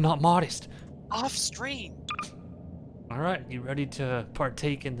 Stop! I'm not modest. Off stream. All right, you ready to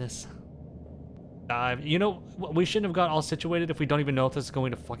partake in this dive? You know, we shouldn't have got all situated if we don't even know if this is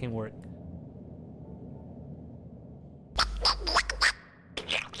going to fucking work.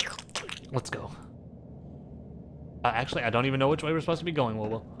 Let's go. Actually, I don't even know which way we're supposed to be going,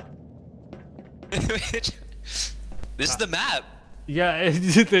 Wobo. This is the map. Yeah,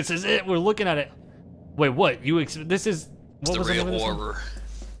 this is it. We're looking at it. Wait, what? This is what was the name of this one? horror.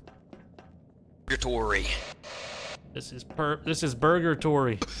 Purgatory. This is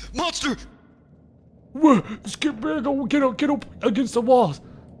Burgatory. Monster! Whoa, let's get back. Get up against the walls.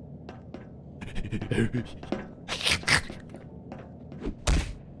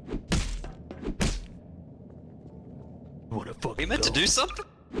 What a fuck. We meant to do something?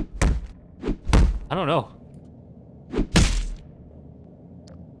 I don't know.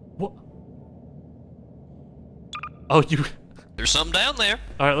 What? Oh, you. There's something down there.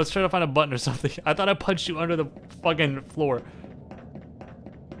 All right, let's try to find a button or something. I thought I punched you under the fucking floor.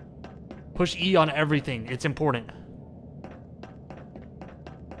 Push E on everything. It's important.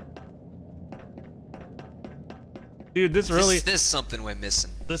 Dude, There's something we're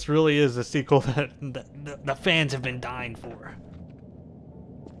missing. This really is a sequel that the fans have been dying for.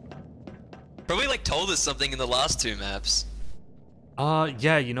 Probably like told us something in the last two maps.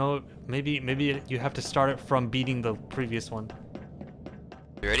 Yeah, you know, maybe you have to start it from beating the previous one.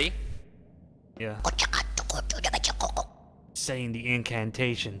 You ready? Yeah. Saying the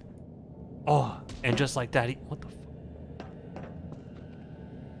incantation. Oh, and just like that, what the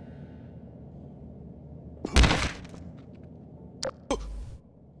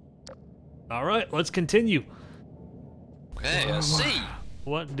All right, let's continue. Okay, I see.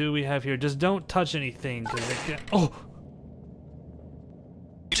 What do we have here? Just don't touch anything, cause it can. Oh.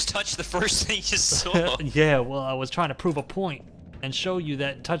 You just touched the first thing you saw. Yeah, well, I was trying to prove a point and show you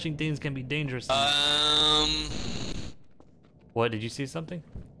that touching things can be dangerous. What? Did you see something?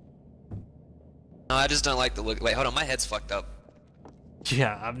 No, I just don't like the look. Wait, hold on, my head's fucked up.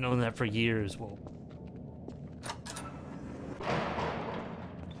 Yeah, I've known that for years. Well.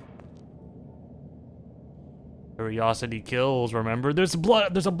 Curiosity kills, remember? There's a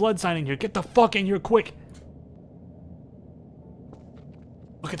blood sign in here. Get the fuck in here quick.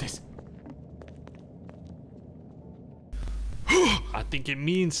 Look at this. I think it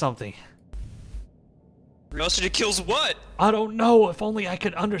means something. Curiosity kills what? I don't know. If only I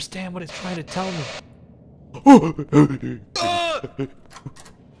could understand what it's trying to tell me.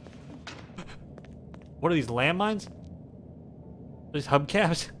 What are these, landmines? These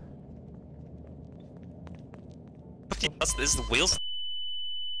hubcaps? This is the wheels.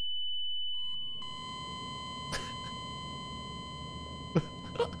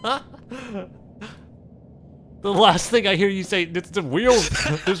 The last thing I hear you say, it's the wheels.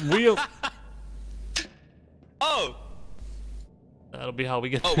 There's wheels. Oh! That'll be how we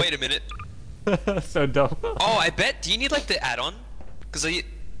get Oh, wait a minute. so dumb. Oh, I bet. Do you need like the add-on? Because I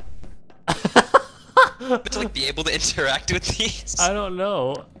to like be able to interact with these. I don't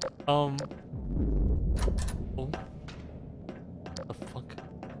know. Oh. The fuck?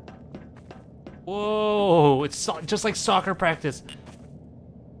 Whoa! It's just like soccer practice.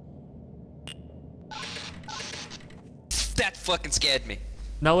 That fucking scared me.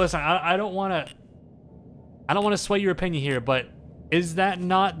 Now listen, I don't want to sway your opinion here, but is that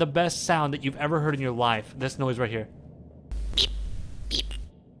not the best sound that you've ever heard in your life? This noise right here.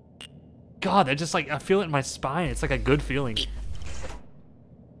 God, that just like, I feel it in my spine. It's like a good feeling. What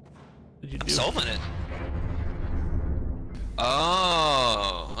did you do? Solving it.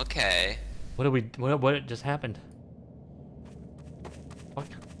 Oh, okay. What just happened? Fuck.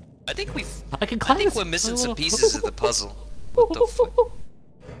 I think I think we're missing some pieces of the puzzle. What the fuck?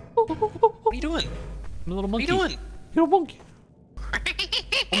 What are you doing? I'm a little monkey. What are you doing? You're a monkey.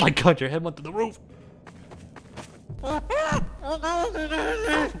 Oh my god, your head went through the roof.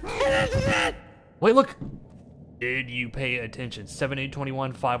 Wait, look. Did you pay attention?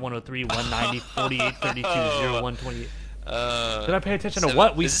 7821 5103 190 48 32 0128. Did I pay attention to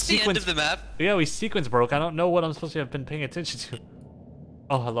what? We is this the end of the map? Yeah, we sequence broke. I don't know what I'm supposed to have been paying attention to.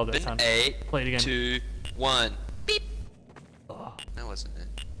 Oh, I love that sound. 8, Play it again. 2, 1. Beep. Oh. That wasn't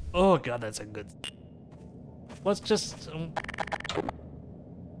it. Oh god, that's a good. Let's just.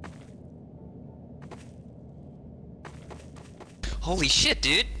 Holy shit,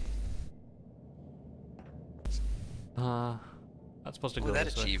 dude! Not supposed to What go did that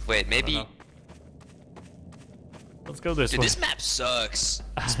this way. achieve? Wait, maybe. Let's go this Dude, way. this map sucks.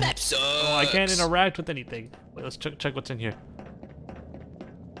 This map sucks. Oh, I can't interact with anything. Wait, let's check what's in here.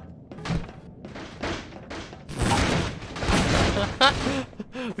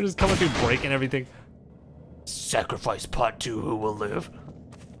 We're just coming through breaking everything. Sacrifice part 2, who will live?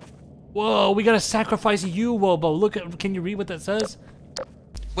 Whoa, we gotta sacrifice you, Wobo. Look at, can you read what that says?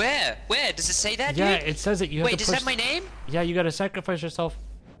 Where? Where? Does it say that, Yeah, dude? it says it. You have Wait, to does push. that have my name? Yeah, you gotta sacrifice yourself.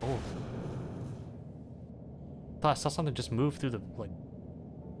 Oh. Thought I saw something just move through the, like.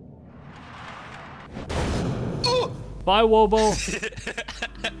 Oh! Bye, Wobo.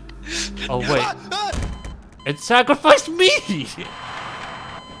 Oh, wait. It sacrificed me!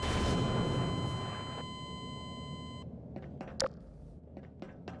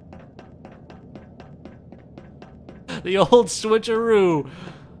 The old switcheroo.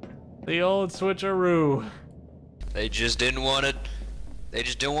 The old switcheroo. They just didn't want it. They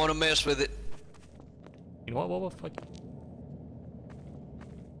just didn't want to mess with it. You know what, Wobo? Fuck you.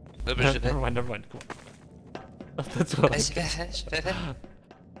 Never Never mind, never mind. Come on. That's what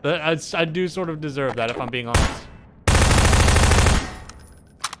I do sort of deserve that, if I'm being honest.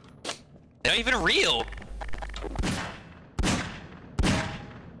 They're not even real.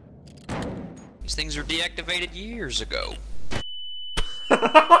 These things were deactivated years ago.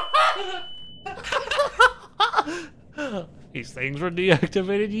 These things were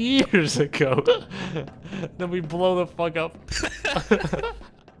deactivated years ago. Then we blow the fuck up.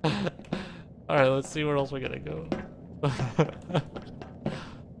 Alright, let's see where else we're gonna go.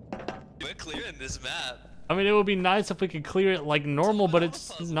 We're clearing this map. I mean, it would be nice if we could clear it like normal, but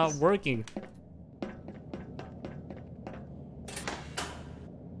it's not working.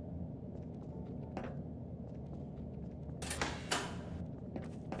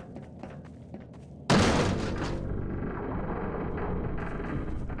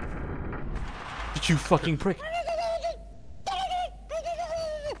 You fucking prick.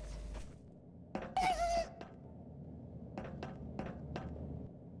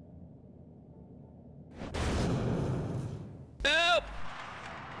 Help!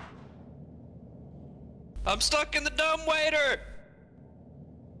 I'm stuck in the dumb waiter!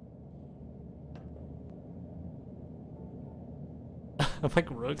 I'm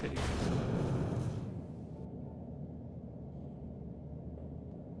like rotating.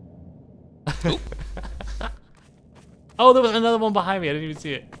 Oh, there was another one behind me. I didn't even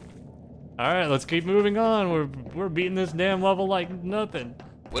see it. All right, let's keep moving on. We're beating this damn level like nothing.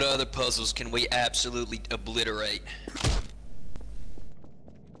 What other puzzles can we absolutely obliterate?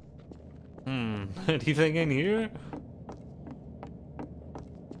 Anything in here?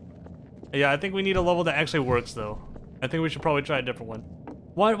 Yeah, I think we need a level that actually works though. I think we should probably try a different one.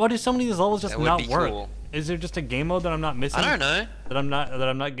 Why do so many of these levels just That would not be work? cool. Is there just a game mode that I'm not missing? I don't know. That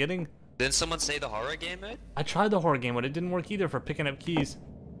I'm not getting? Didn't someone say the horror game mode? I tried the horror game, but it didn't work either for picking up keys.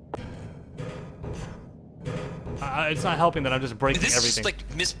 It's not helping that I'm just breaking This everything. is like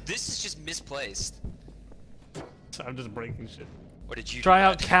this is just misplaced. So I'm just breaking shit. What did you Try do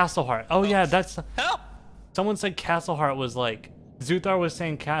out Castle Heart. Oh yeah, that's. Help! Someone said Castle Heart was like. Zuthar was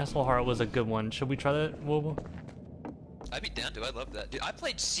saying Castle Heart was a good one. Should we try that, Wobo? I'd be down to. I love that. Dude, I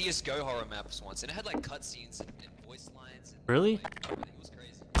played CS:GO horror maps once, and it had like cutscenes and voice lines. And, Really? like, everything was crazy.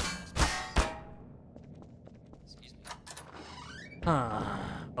 Excuse me.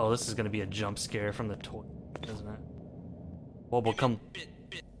 Oh, this is gonna be a jump scare from the toy, isn't it? Wobo, come.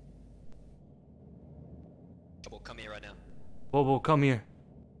 Trouble, come here right now. Wobo, come here.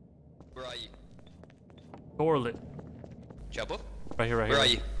 Where are you? Toilet. Trouble? Right here, right here. Where are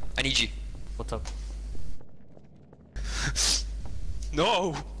you? I need you. What's up?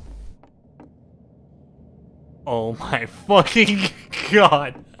 No! Oh my fucking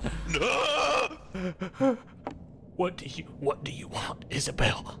god! No! What do you want,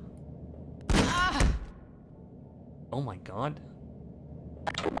 Isabel? Oh my god.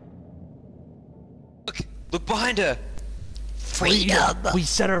 Look behind her! Freedom! We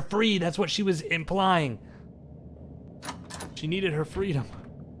set her free, that's what she was implying. She needed her freedom.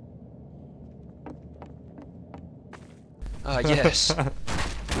 Ah, yes. Yeah,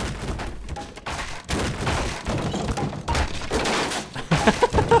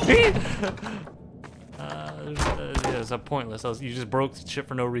 it's a pointless. You just broke shit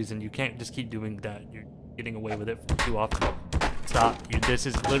for no reason. You can't just keep doing that. You're getting away with it too often. Stop. This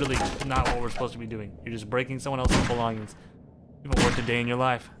is literally not what we're supposed to be doing. You're just breaking someone else's belongings. You haven't worked a day in your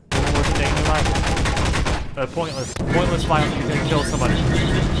life. You haven't worked a day in your life. Pointless. Pointless violence. You're gonna kill somebody.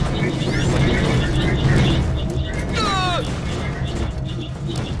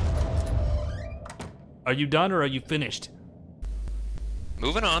 Are you done or are you finished?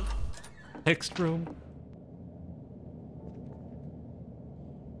 Moving on. Next room.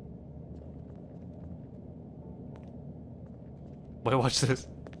 Wait, watch this.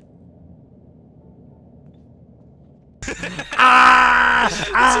 Ah!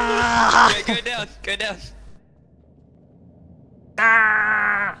 Go down, go down.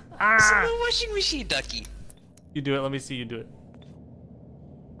 It's a washing machine, ducky. You do it, let me see you do it.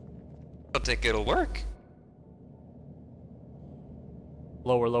 I don't think it'll work.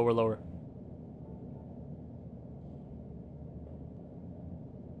 Lower, lower, lower.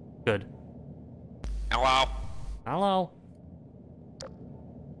 Good. Hello? Hello.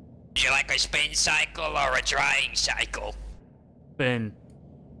 Do you like a spin cycle or a drying cycle? Ben.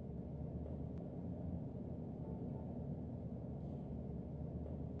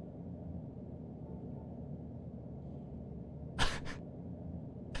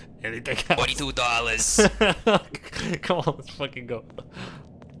 Anything else? $42. Come on, let's fucking go.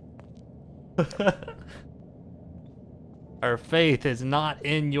 Our faith is not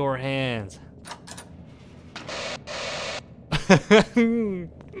in your hands.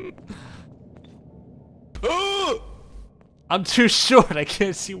 I'm too short. I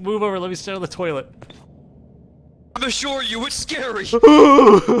can't see. Move over. Let me sit on the toilet. I'm assure you, it's scary.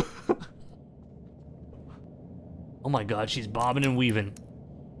 Oh my god, she's bobbing and weaving.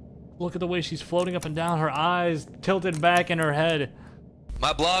 Look at the way she's floating up and down. Her eyes tilted back in her head.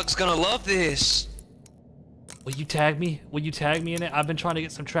 My blog's gonna love this. Will you tag me? Will you tag me in it? I've been trying to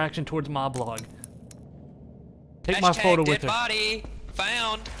get some traction towards my blog. Take my photo with her. Body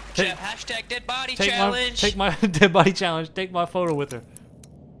found. Hashtag dead body challenge. Take my dead body challenge. Take my photo with her.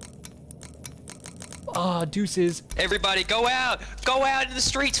 Ah, deuces. Everybody go out. Go out in the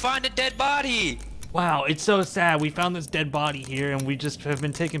streets. Find a dead body. Wow, it's so sad. We found this dead body here and we just have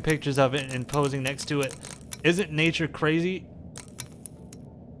been taking pictures of it and posing next to it. Isn't nature crazy?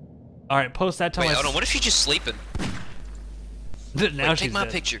 Alright, post that time. Wait, hold on. What if she's just sleeping? Now Wait, she's take my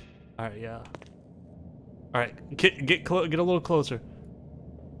dead. picture. Alright, yeah. Alright, get a little closer.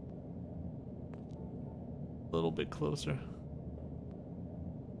 A little bit closer.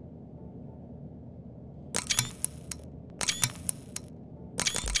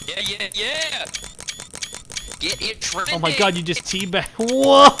 Yeah. Get it trending. Oh my god, you just teabag.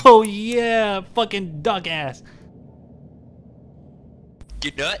 Whoa, yeah, fucking duck ass.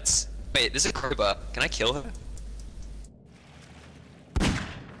 Get nuts. Wait, there's a crowbar. Can I kill her?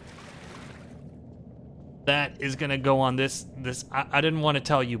 That is gonna go on this. I didn't want to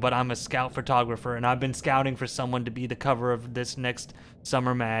tell you, but I'm a scout photographer, and I've been scouting for someone to be the cover of this next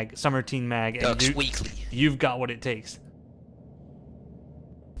summer teen mag. And Ducks Weekly. You've got what it takes.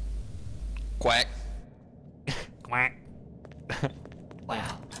 Quack. Quack.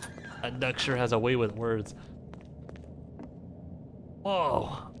 Wow, that duck sure has a way with words.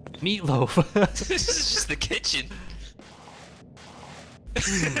 Whoa, Meatloaf. This is just the kitchen.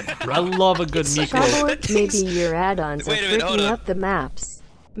 I love a good meatloaf. Charborg, maybe your add-ons are Wait a minute, hold freaking on. up the maps.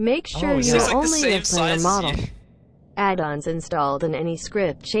 Make sure Oh, you yeah. It's like the only same have player size as model. you. Add-ons installed and any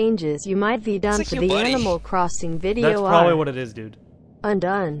script changes you might be done like for your the buddy. Animal Crossing video That's probably are what it is, dude.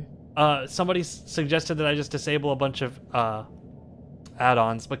 undone. Somebody suggested that I just disable a bunch of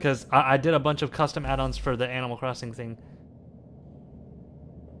add-ons because I did a bunch of custom add-ons for the Animal Crossing thing.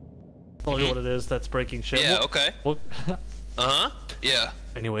 Probably what it is that's breaking shit. Yeah, Well- okay. well, Uh-huh. Yeah.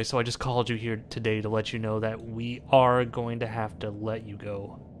 anyway, so I just called you here today to let you know that we are going to have to let you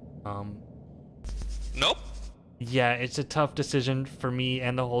go. Nope. Yeah, it's a tough decision for me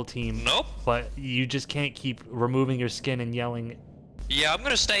and the whole team. Nope. But you just can't keep removing your skin and yelling. Yeah, I'm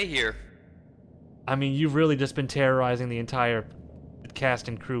gonna stay here. I mean, you've really just been terrorizing the entire cast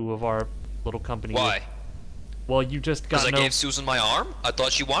and crew of our little company. Why? Well, you just Because got I no... gave Susan my arm? I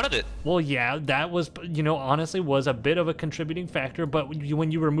thought she wanted it. Well, yeah, that was, you know, honestly was a bit of a contributing factor, but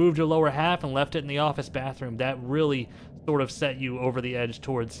when you removed your lower half and left it in the office bathroom, that really sort of set you over the edge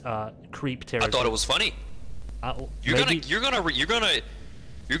towards creep I territory. thought it was funny. You're Maybe- gonna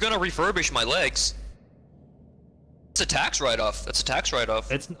refurbish my legs. It's a tax write-off. That's a tax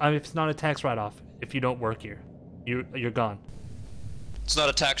write-off. It's not a tax write-off if you don't work here. You're gone. It's not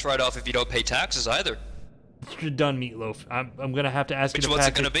a tax write-off if you don't pay taxes either. You're done, Meatloaf. I'm gonna have to ask Which you to one's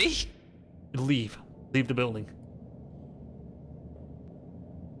pack it gonna be? Leave the building.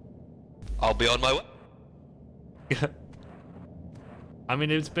 I'll be on my way. I mean,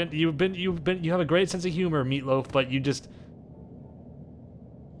 you have a great sense of humor, Meatloaf, but you just,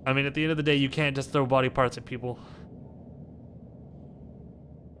 I mean, at the end of the day, you can't just throw body parts at people.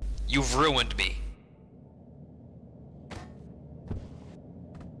 You've ruined me.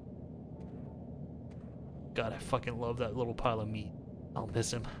 God, I fucking love that little pile of meat. I'll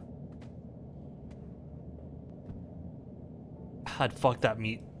miss him. I'd fuck that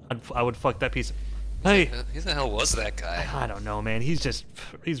meat. I would fuck that piece of... Hey! Who the hell was that guy? I don't know, man. He's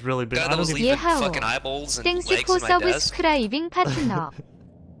really big. Guy I that don't was even... leaving Yeah. fucking eyeballs and 땡스 legs in 포 my 서브 desk. 스크라이빙 파트너.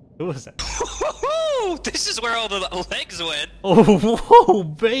 Who was that? This is where all the legs went. Oh, whoa,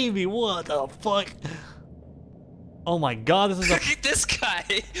 baby, what the fuck? Oh my god, this is a... Look at this guy.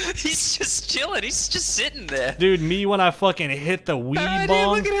 He's just chilling. He's just sitting there. Dude, me when I fucking hit the weed Alright,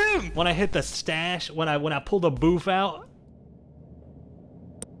 bong, dude, look at him. when I hit the stash, when I pull the booth out,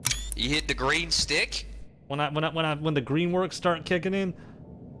 You hit the green stick. when the green works start kicking in,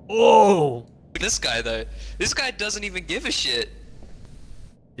 oh, Look at this guy though. This guy doesn't even give a shit.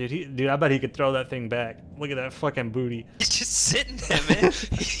 dude, I bet he could throw that thing back. Look at that fucking booty. He's just sitting there, man.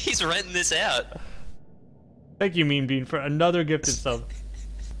 He's renting this out. Thank you, Mean Bean, for another gifted sub.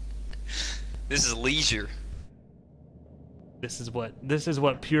 This is leisure. This is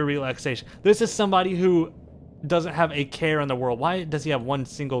what pure relaxation. This is somebody who doesn't have a care in the world. Why does he have one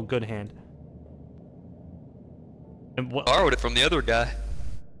single good hand? And what? Borrowed it from the other guy.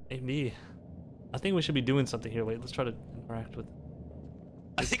 Me. I think we should be doing something here. Wait, let's try to interact with.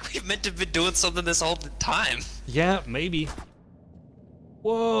 I think we've meant to have been doing something this whole time. Yeah, maybe.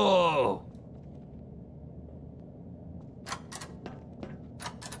 Whoa.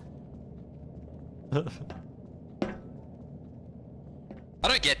 I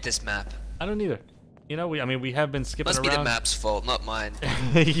don't get this map. I don't either. You know, we have been skipping Must be the around. map's fault, not mine.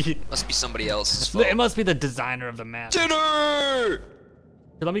 It Must be somebody else's fault. must be the designer of the map. Here, Dinner!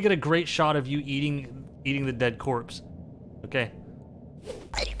 let me get a great shot of you eating the dead corpse. Okay.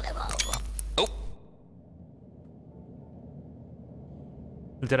 Oh,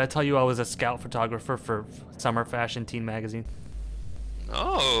 Did I tell you I was a scout photographer for Summer Fashion Teen Magazine?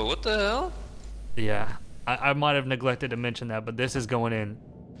 oh, what the hell? Yeah. I might have neglected to mention that, but this is going in.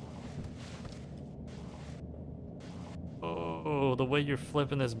 Oh, the way you're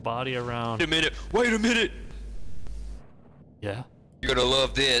flipping this body around. Wait a minute. Wait a minute. Yeah. You're gonna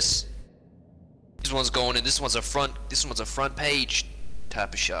love this. This one's going in. This one's a front page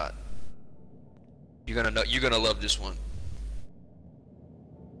type of shot. You're gonna love this one.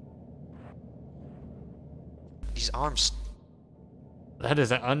 These arms. That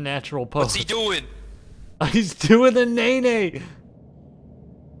is an unnatural pose. What's he doing? He's doing the nay-nay.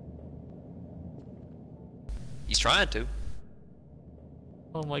 He's trying to.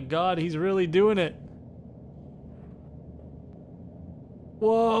 Oh my god, he's really doing it.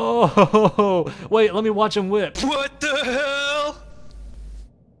 Whoa! Wait, let me watch him whip. What the hell?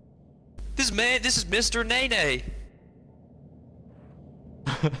 This is Mr. Nene.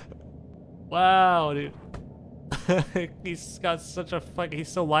 Wow, dude. He's got such a he's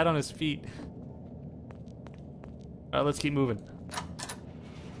so light on his feet. Alright, let's keep moving.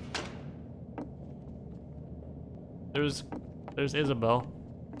 There's Isabel.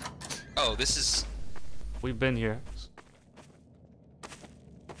 Oh, this is... We've been here.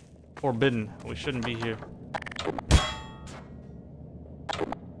 Forbidden. We shouldn't be here.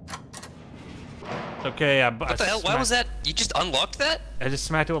 Okay, What the hell? Why was that? You just unlocked that? I just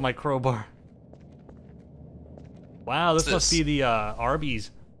smacked it with my crowbar. Wow, this must be the Arby's.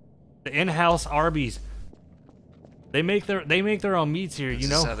 The in-house Arby's. They make their own meats here, you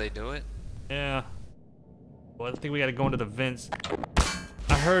know? Is this how they do it? Yeah. Well, I think we gotta go into the vents.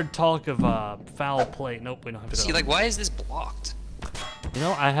 I heard talk of foul play. Nope, we don't have to go. See, like, why is this blocked? You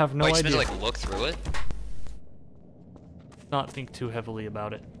know, I have no you idea. supposed to, like, look through it? Not think too heavily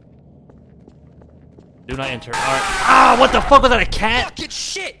about it. Do not enter. Alright. Ah, what the fuck was that? A cat? Fucking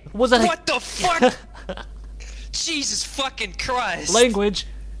shit! Was that what the fuck? Jesus fucking Christ! Language.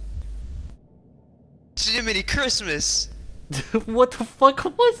 Jiminy Christmas! What the fuck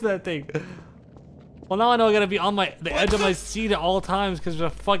was that thing? Well, now I know I gotta be on the edge of my seat at all times because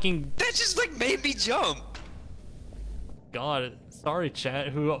there's a fucking... That just, like, made me jump! God, sorry, chat.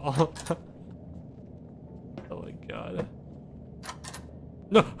 Who? Oh my God.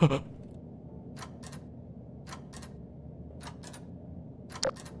 No.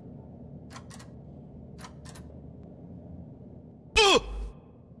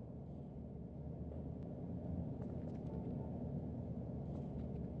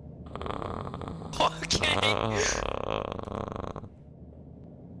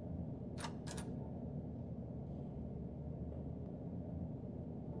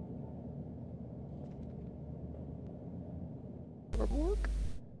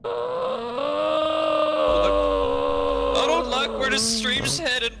 I don't like where the stream's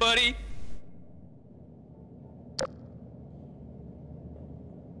headed, buddy.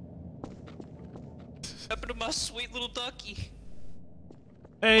 What happened to my sweet little ducky?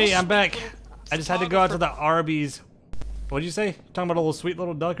 Hey, I'm back. I just had to go out to the Arby's. What'd you say? Talking about a little sweet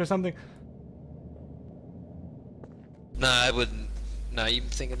little duck or something? Nah, I wouldn't. Nah, you're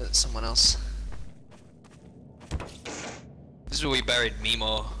thinking of someone else. This is where we buried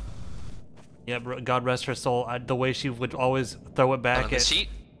Mimo. Yeah, God rest her soul. The way she would always throw it back On the sheet?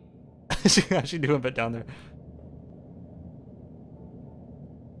 She'd do a bit down there.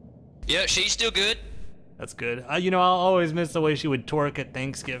 Yeah, she's still good. That's good. You know, I'll always miss the way she would twerk at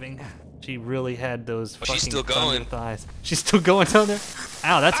Thanksgiving. She really had those fucking she's still thunder going. thighs. She's still going down there?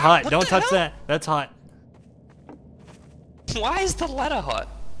 Ow, that's hot. Don't touch that. That's hot. Why is the ladder hot?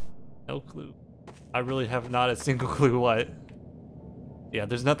 No clue. I really have not a single clue why. Yeah,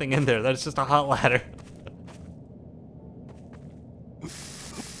 there's nothing in there. That's just a hot ladder.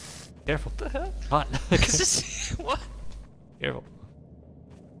 Careful. What the hell? Hot. What? Careful.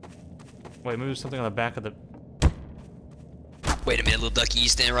 Wait, maybe there's something on the back of the... Wait a minute, little ducky, you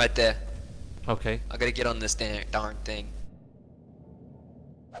stand right there. Okay. I gotta get on this darn thing.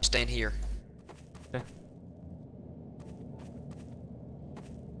 Stand here. Okay.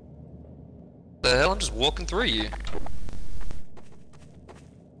 The hell? I'm just walking through you.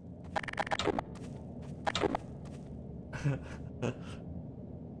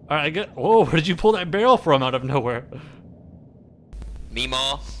 Alright, I get... Whoa, where did you pull that barrel from out of nowhere?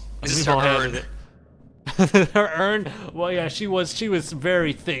 Meemaw. This is Meemaw her handed urn. it. Her urn? Well, yeah, she was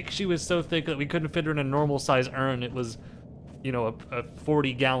very thick. She was so thick that we couldn't fit her in a normal size urn. It was, you know, a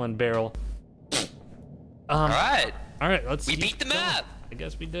 40-gallon barrel. Alright. Alright, let's We keep beat the going. map. I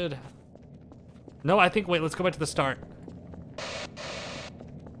guess we did. No, I think, wait, let's go back to the start.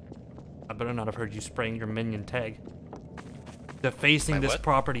 I better not have heard you spraying your minion tag. Defacing My this what?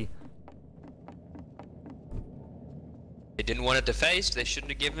 property. They didn't want it defaced. They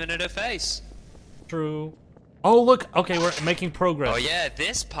shouldn't have given it a face. True. Oh, look. Okay, we're making progress. Oh yeah,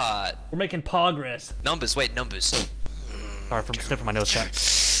 this part. We're making progress. Numbers. Wait, numbers. Sorry for sniffing my nose chat.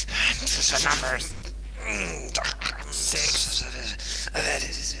 Numbers. 6.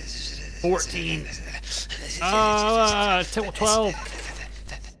 14. 12.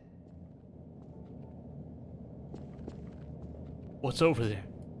 What's over there?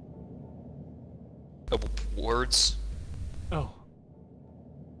 Words. Oh.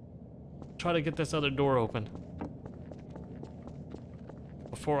 Try to get this other door open.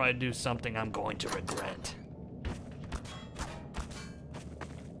 Before I do something I'm going to regret.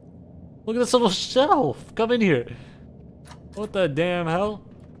 Look at this little shelf. Come in here. What the damn hell?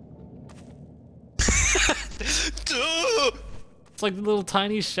 It's like a little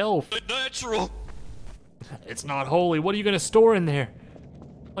tiny shelf. Natural. It's not holy. What are you gonna store in there?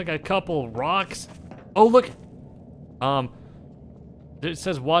 Like a couple rocks? Oh, look. It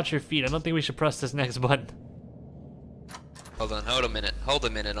says watch your feet. I don't think we should press this next button. Hold a minute. on. Alright, go ahead. 'Cause this- Hold a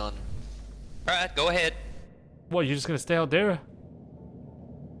minute on. Alright, go ahead. 'Cause this- What? 'Cause this- Hold on, hold a minute. Hold a minute on. Alright, go ahead. 'Cause this- What? What, you just gonna stay out there?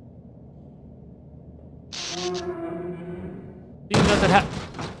 See, nothing happened.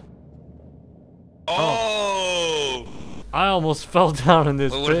 Oh! I almost fell down in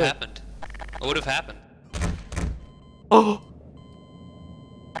this What would have pit. happened? What would have happened? Oh!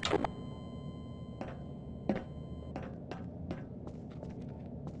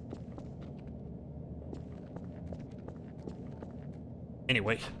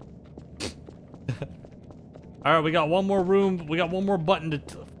 Anyway. Alright, we got one more room. We got one more button to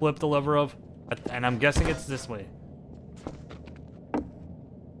flip the lever of. And I'm guessing it's this way.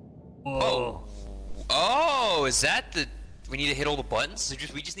 Whoa. Oh, is that the... We need to hit all the buttons? So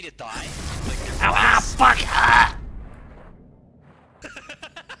we just need to die? Like, Ow, fuck! Ah!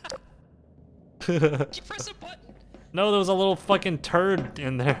 Did you press a button? No, there was a little fucking turd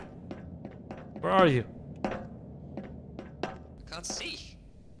in there. Where are you? I can't see.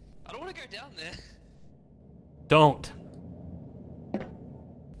 I don't want to go down there. Don't.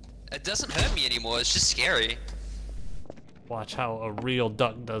 It doesn't hurt me anymore, it's just scary. Watch how a real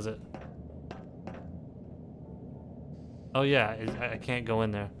duck does it. Oh yeah, I can't go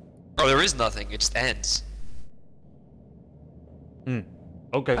in there. Oh, there is nothing, it just ends.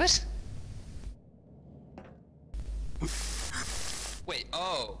 Okay. What? Wait,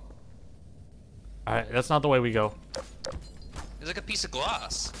 oh. Alright, that's not the way we go. There's like a piece of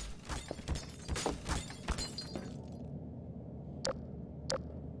glass.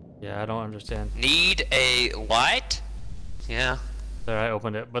 Yeah, I don't understand. Need a light? Yeah. There, I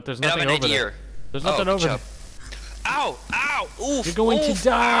opened it, but there's I have nothing an over there. idea. There's nothing over there. Ow! Ow! Oof! You're going oof, to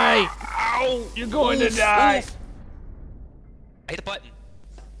die! Ow! You're going to oof, die! oof. I hit the button.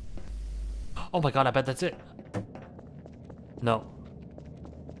 Oh my god, I bet that's it. No.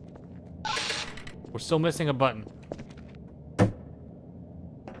 We're still missing a button. Well,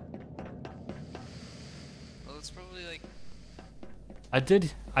 it's probably like... I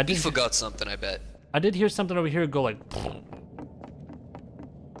did You forgot something, I bet. I did hear something over here go like...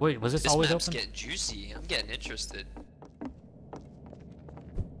 Wait, was this This always map's open? getting juicy. I'm getting interested.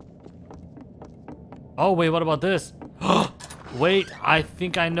 Oh wait, what about this? Wait, I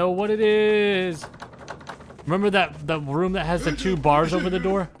think I know what it is. Remember that room that has the 2 bars over the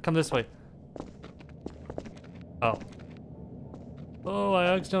door? Come this way. Oh. Oh, I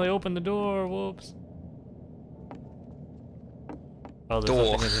accidentally opened the door. Whoops. Oh, there's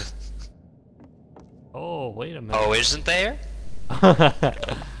Door. nothing in here. Oh, wait a minute. Oh, isn't there?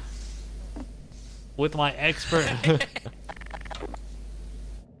 With my expert.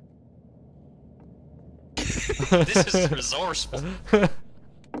 This is resourceful.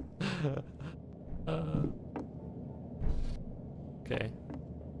 Okay.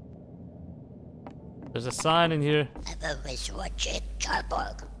 There's a sign in here. I've always watching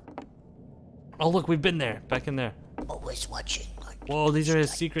Charborg. Oh, look, we've been there. Back in there. Always watching. Whoa, these are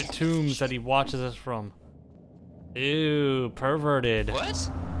his secret tombs that he watches us from. Ew, perverted.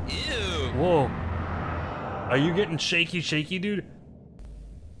 What? Ew. Whoa. Are you getting shaky, dude?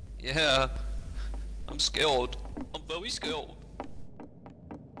 Yeah. I'm scared. I'm very scared.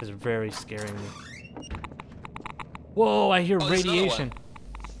 It's very scaring me. Whoa, I hear Oh, there's another radiation. one.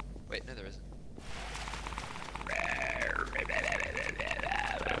 Wait, no, there isn't.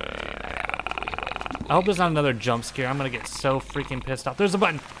 I hope there's not another jump scare. I'm gonna get so freaking pissed off. There's a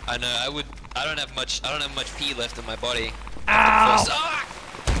button. I know. I don't have much pee left in my body. Ow! First, ah!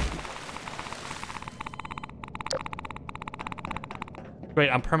 Great,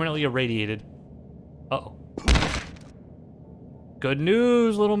 I'm permanently irradiated. Uh-oh. Good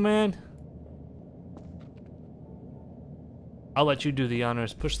news, little man. I'll let you do the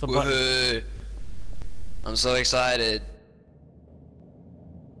honors. Push the button. Woohoo. I'm so excited.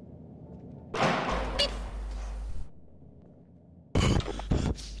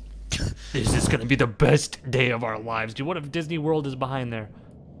 This is gonna be the best day of our lives, dude. What if Disney World is behind there?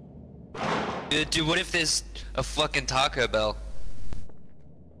 Dude, what if there's a fucking Taco Bell?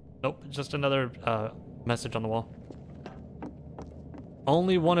 Nope, just another message on the wall.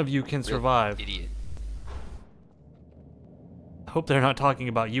 Only one of you can survive. Idiot. Hope they're not talking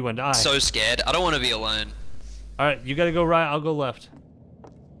about you and I. So scared. I don't want to be alone. Alright, you gotta go right, I'll go left.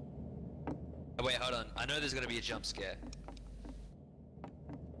 Oh, wait, hold on. I know there's gonna be a jump scare.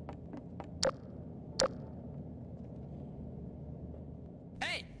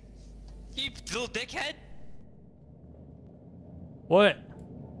 Hey! You little dickhead! What?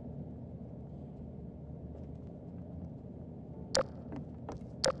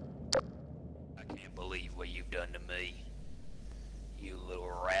 I can't believe what you've done to me. You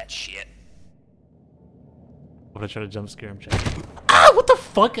little rat shit. I'm gonna try to jump scare him, check. Ah, what the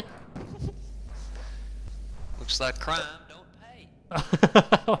fuck? Look, Looks like crime don't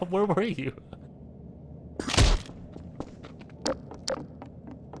pay. Where were you?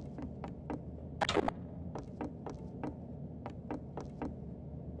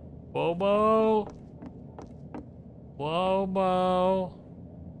 Bobo. Bobo.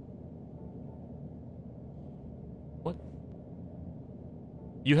 What?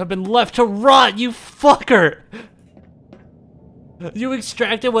 You have been left to rot, you fucker! You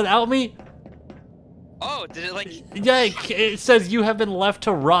extracted without me? Oh, did it like... Yeah, it says you have been left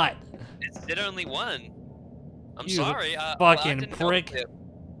to rot. It did only one. I'm You sorry. fucking I didn't prick. know it.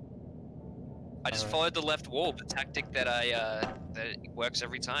 I just followed the left wall, the tactic that that works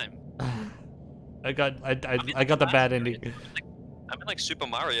every time. I got the bad ending. I'm in like Super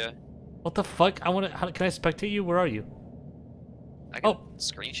Mario. What the fuck? Can I spectate you? Where are you? I can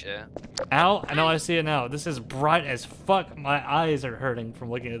screen share. Ow! I know I see it now. This is bright as fuck. My eyes are hurting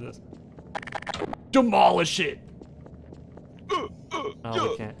from looking at this. Demolish it! Oh,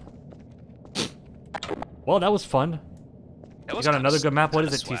 we can't. Well, that was fun. That was You got another good map? What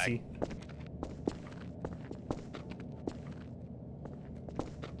is it, swag. TC?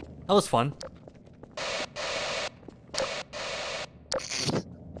 That was fun.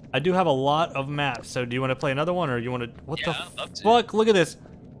 I do have a lot of maps, so do you want to play another one, or you want to... What the I'd love to. fuck? Look at this.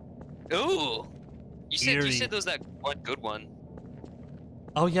 Ooh! You Eerie. said there was that one good one.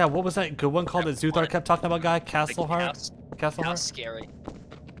 Oh yeah, what was that good one called that Zuthar kept talking about, guy? Castle Heart? Castle How Heart? scary.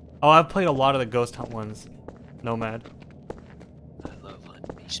 Oh, I've played a lot of the Ghost Hunt ones. Nomad. I love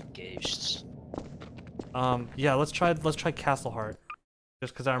hunting these ghosts. Yeah, let's try Castle Heart.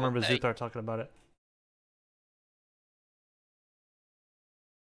 Just because I remember Okay. Zuthar talking about it.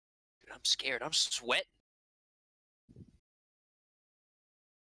 Dude, I'm scared. I'm sweating.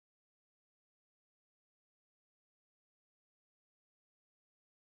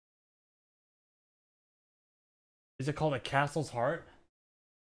 Is it called a Castle's Heart?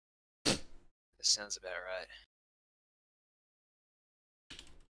 That sounds about right.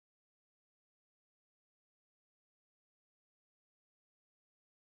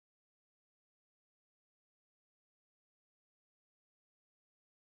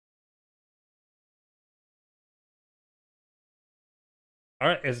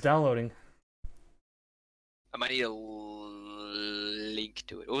 Alright, it's downloading. I might need a link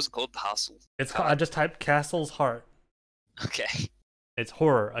to it. What was it called? The Hustle. It's called, I just typed Castle's Heart. Okay. It's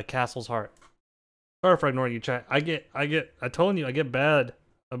horror, a Castle's Heart. Sorry for ignoring you, chat. I told you, I get bad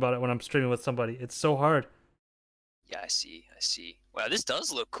about it when I'm streaming with somebody. It's so hard. Yeah, I see. Wow, this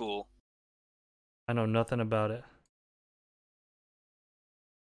does look cool. I know nothing about it.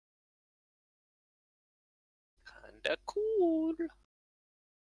 Kinda cool.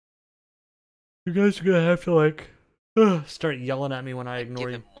 You guys are gonna have to like start yelling at me when I ignore Give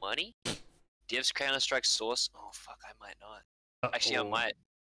you. him money? Do you have Counter-Strike Source? Oh, fuck, I might not. Actually, I might.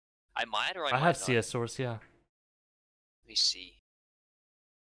 I might or I might have not. CS Source, yeah. Let me see.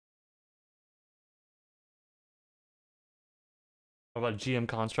 What about GM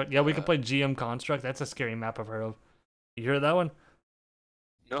Construct? Yeah, we can play GM Construct. That's a scary map I've heard of. You hear that one?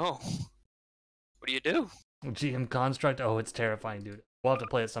 No. What do you do? GM Construct? Oh, it's terrifying, dude. We'll have to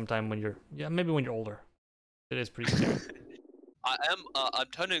play it sometime when you're... Yeah, maybe when you're older. It is pretty scary. I'm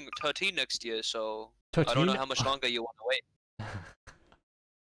turning 13 next year, so... 13? I don't know how much longer you want to wait.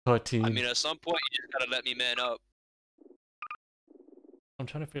 13. I mean, at some point, you just gotta let me man up. I'm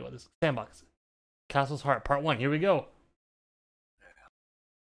trying to figure out this. Sandbox. Castle's Heart, Part 1. Here we go.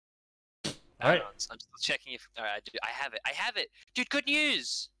 Alright. I'm still checking if... Alright, I have it. I have it! Dude, good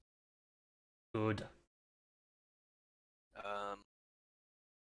news! Good.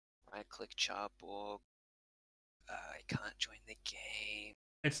 Right-click Charborg. I can't join the game.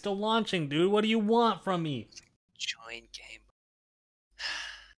 It's still launching, dude. What do you want from me? Join game.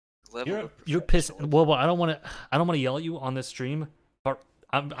 Level You're pissed. Well, I don't want to yell at you on this stream, but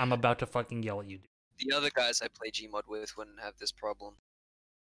I'm about to fucking yell at you, dude. The other guys I play GMOD with wouldn't have this problem.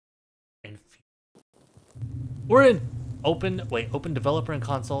 We're in. Open developer and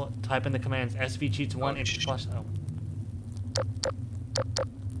console. Type in the commands svcheats1 and flash. Oh.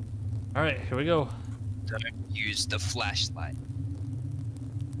 All right, here we go. Don't use the flashlight.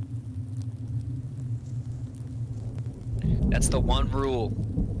 That's the one rule.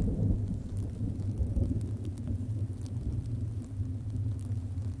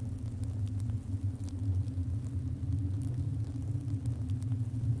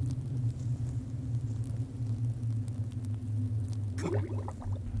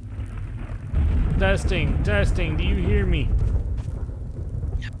 Testing, do you hear me?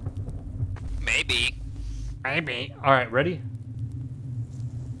 Maybe. Alright, ready?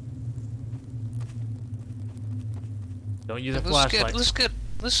 Don't use a flashlight. Let's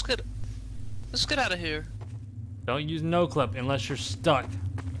get out of here. Don't use no clip unless you're stuck.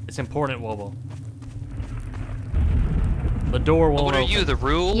 It's important, Wobo. The door won't What are open. you, the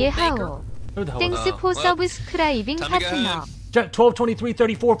rule maker? 예하오. Who the hell is that? 땡스포 서브스크라이빙 time to go 파트너. home. Jet 12, 23,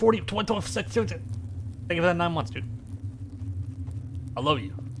 34, 40, 12, 6, 6. Thank you for that 9 months, dude. I love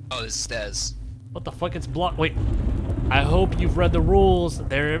you. Oh, there's stairs. What the fuck? It's blocked. Wait. I hope you've read the rules.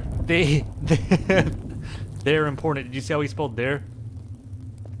 They're important. Did you see how he spelled there?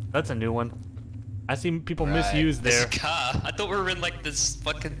 That's a new one. I see people misuse This there. car. I thought we were in like this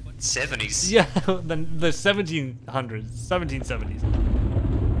fucking 70s. Yeah, the 1700s, 1770s.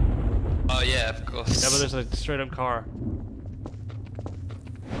 Oh yeah, of course. Yeah, but there's a straight up car.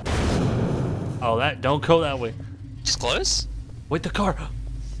 Oh, don't go that way. Just close? Wait, the car.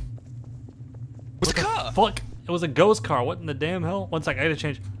 What's the car? Fuck! It was a ghost car. What in the damn hell? One sec, I gotta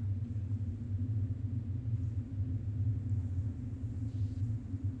change.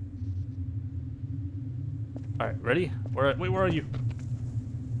 All right, ready? Where are you?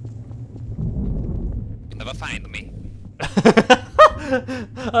 You'll never find me.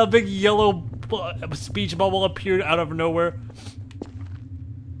 A big yellow speech bubble appeared out of nowhere.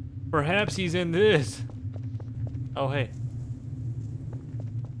 Perhaps he's in this. Oh, hey.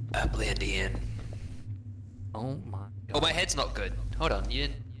 I blend in. Oh my god. Oh, my head's not good. Hold on, you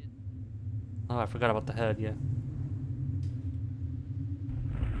didn't. Oh, I forgot about the head, yeah.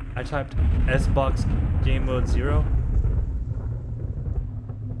 I typed S-Box Game Mode 0.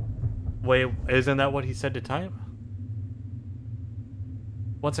 Wait, isn't that what he said to type?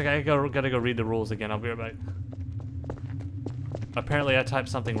 One second, I gotta go read the rules again. I'll be right back. Apparently, I typed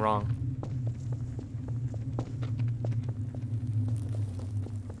something wrong.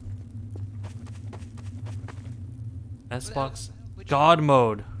 S-Box God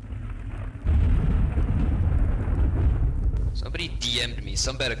Mode. Somebody DM'd me.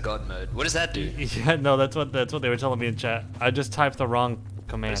 Some better God mode. What does that do? Yeah, no, that's what they were telling me in chat. I just typed the wrong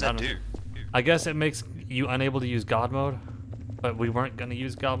command. What does that do? I guess it makes you unable to use God mode, but we weren't gonna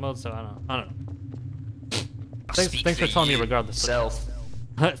use God mode, so I don't know. Thanks for telling me regardless. Self.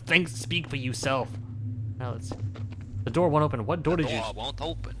 Thanks, speak for yourself. Now let's see. The door won't open. What door did you? Door won't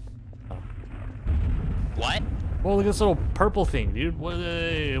open. Oh. What? Whoa, look at this little purple thing, dude. What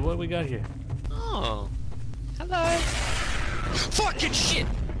do we got here? Oh. Hello. Fucking shit.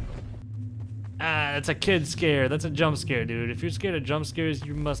 Ah, that's a kid scare. That's a jump scare, dude. If you're scared of jump scares,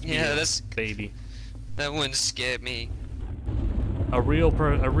 you must be Yeah, a that's baby. That wouldn't scare me. A real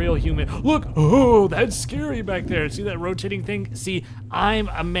human. Look, oh, that's scary back there. See that rotating thing? See, I'm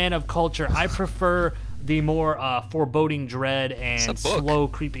a man of culture. I prefer the more foreboding dread and slow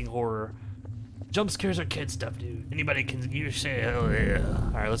creeping horror. Jump scares are kid stuff, dude. Anybody can you say hell yeah.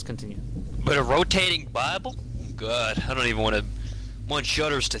 All right, let's continue. But a rotating Bible? God, I don't even want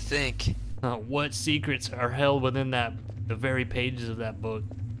shudders to think. What secrets are held within the very pages of that book?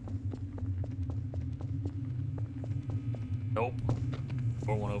 Nope.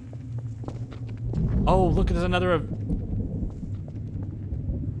 Door won't open. Oh, look, there's another.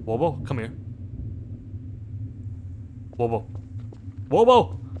 Wobo, come here. Wobo.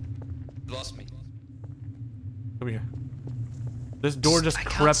 Wobo! You lost me. Come here. This door just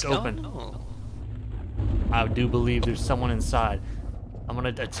crept open. Oh. I do believe there's someone inside. I'm gonna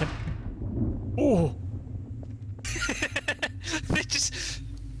attempt. Oh! They just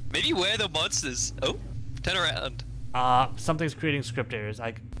maybe we're the monsters. Oh, turn around. Something's creating script errors.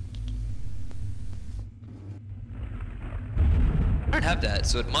 I don't have that,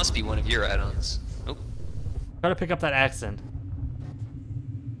 so it must be one of your add-ons. Oh. Try to pick up that accent.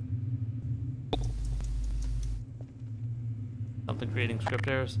 Something creating script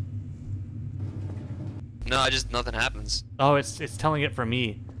errors. No, just nothing happens. Oh, it's telling it for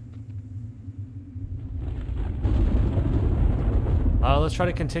me. Let's try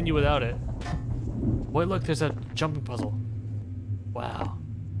to continue without it. Wait, look, there's a jumping puzzle. Wow.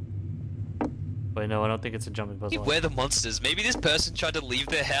 Wait, no, I don't think it's a jumping puzzle. We're the monsters. Maybe this person tried to leave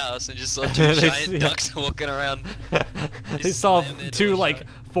their house and just saw two giant ducks walking around. They saw two, like,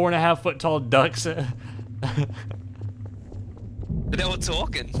 4.5 foot tall ducks. But they were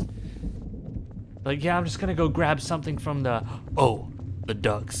talking. Like, yeah, I'm just gonna go grab something from the... Oh, the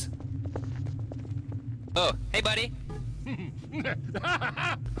ducks. Oh, hey, buddy. There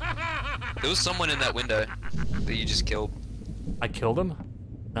was someone in that window that you just killed. I killed him?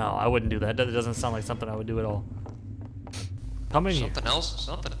 No, I wouldn't do that. That doesn't sound like something I would do at all. Come in here. Something else?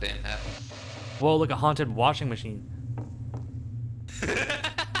 Something didn't happen. Whoa, look, a haunted washing machine.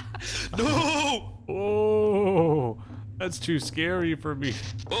 No! Oh, that's too scary for me.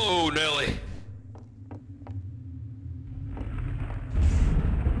 Oh, Nelly.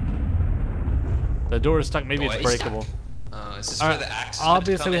 The door is stuck. Maybe Oh, it's it's breakable. Is this All where right. the axe is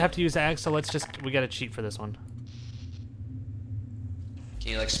Obviously, we have to use the axe, so we gotta cheat for this one.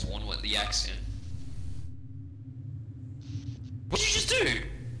 Can you like spawn what the axe in? What'd you just do?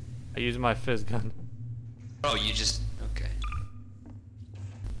 I use my fizz gun. Oh, you just okay.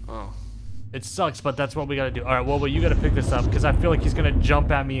 Oh. It sucks, but that's what we gotta do. All right, well, you gotta pick this up because I feel like he's gonna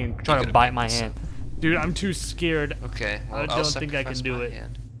jump at me and try to bite my hand. Dude, I'm too scared. Okay. Well, I don't think I can do it.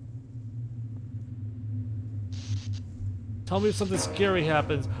 Hand. Tell me if something scary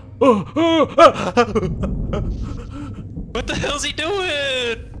happens. What the hell's he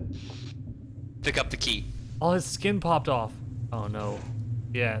doing? Pick up the key. Oh, his skin popped off. Oh no.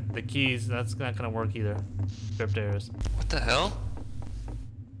 Yeah, the keys, that's not gonna work either. Script errors. What the hell?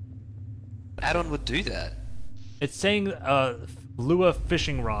 Add-on would do that. It's saying Lua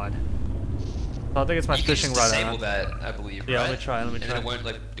fishing rod. So I think it's my fishing rod. You can just disable that, I believe, Yeah, right? let me try. And then it won't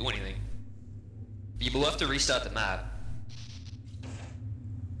like do anything. You will have to restart the map.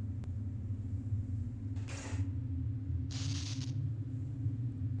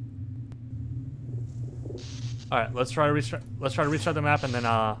 All right, let's try to restart. Let's try to restart the map, and then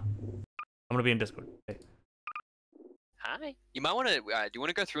I'm gonna be in Discord. Okay. Hi. You might want to. Do you want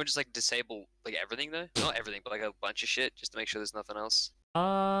to go through and just like disable like everything though? Not everything, but like a bunch of shit, just to make sure there's nothing else.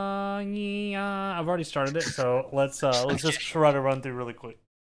 Yeah, I've already started it, so let's just try to run through really quick.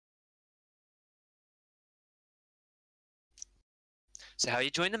 So how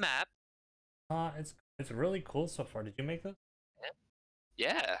you join the map? It's really cool so far. Did you make this?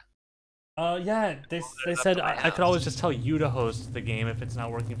 Yeah. Yeah. They said I could always just tell you to host the game if it's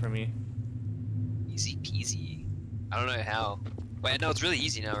not working for me. Easy peasy. I don't know how. Wait, no, it's really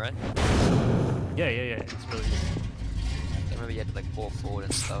easy now, right? Yeah. It's really easy. I remember you had to like pull forward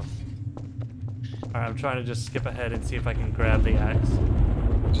and stuff. Alright, I'm trying to just skip ahead and see if I can grab the axe.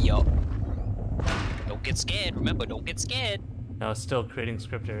 Yup. Don't get scared. Remember, don't get scared. No, it's still creating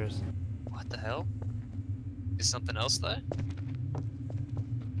script errors. What the hell? Is something else though?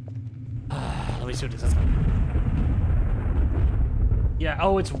 Let me see what this is. Yeah,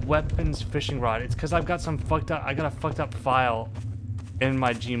 oh, it's weapons fishing rod. It's because I've got some fucked up. I got a fucked up file in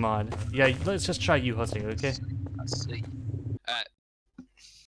my GMOD. Yeah, let's just try you hosting it, okay? I see.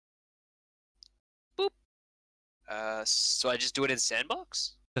 Boop. So I just do it in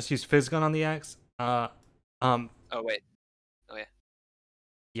Sandbox? Just use Fizzgun on the axe. Oh wait. Oh yeah.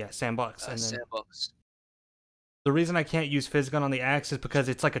 Yeah, Sandbox. And then Sandbox. the reason I can't use Fizzgun on the axe is because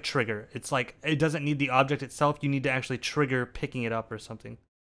it's like a trigger. It's like it doesn't need the object itself. You need to actually trigger picking it up or something.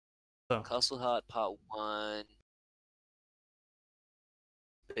 So. Castle Heart Part 1.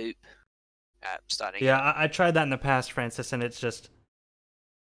 Boop. Starting. Yeah, I tried that in the past, Francis, and it's just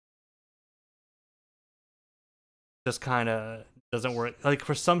kind of doesn't work. Like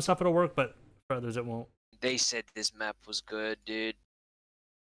for some stuff it'll work, but for others it won't. They said this map was good, dude.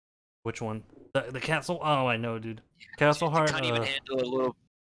 Which one? The castle? Oh, I know, dude. Castle Heart. Can't even handle a little.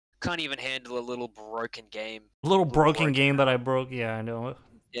 Can't even handle a little broken game. A little broken game that I broke. Yeah, I know.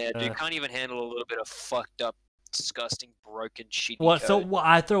 Yeah, dude, can't even handle a little bit of fucked up, disgusting, broken, shitty What? code. So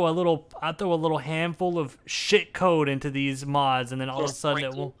I throw a little handful of shit code into these mods, and then all of a sudden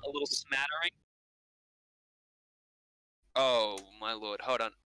it will. A little smattering. Oh my lord! Hold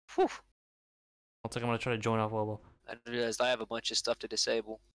on. Whew. I'll take. I'm gonna try to join off Wobo. I realized I have a bunch of stuff to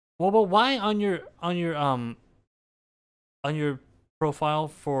disable. Wobo, why on your profile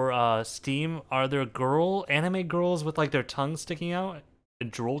for Steam are there anime girls with like their tongue sticking out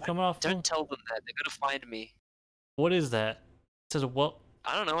and drool coming off? Don't tell them that. They're gonna find me. What is that? It says what?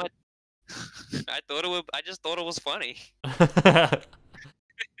 I don't know. I just thought it was funny.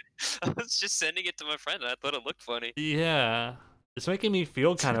 I was just sending it to my friend, and I thought it looked funny. Yeah, it's making me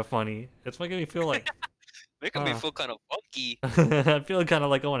feel kind of funny. It's making me feel like making me feel kind of funky. I feel kind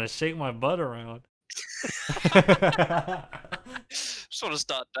of like I want to shake my butt around. Just want to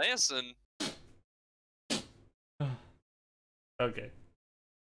start dancing. Okay.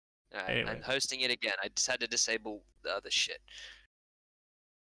 Alright, Anyway. I'm hosting it again. I just had to disable the other shit.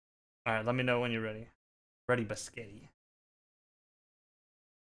 All right, let me know when you're ready. Ready, Biscotti.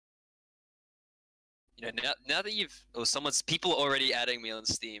 You know, now that people already adding me on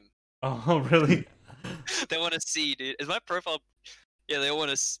Steam. Oh, really? They want to see, dude. Is my profile? Yeah, they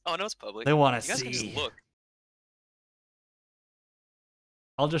want to. Oh no, it's public. They want to You guys see. can just look.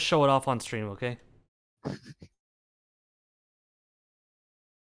 I'll just show it off on stream, okay?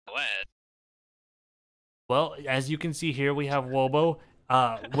 What? Well, as you can see here, we have Wobo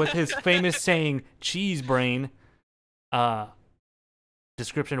with his famous saying, cheese brain.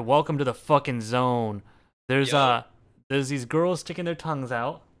 Description, welcome to the fucking zone. There's these girls sticking their tongues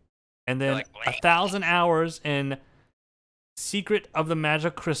out. And then like, 1,000 hours in Secret of the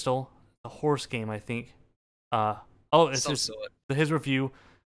Magic Crystal, a horse game, I think. It's Some just sort. his review.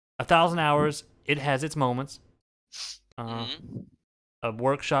 1,000 hours. It has its moments. Mhm. A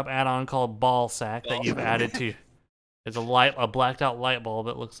workshop add-on called Ball Sack that you've added to. It's a blacked out light bulb.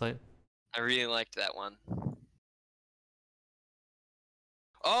 It looks like. I really liked that one.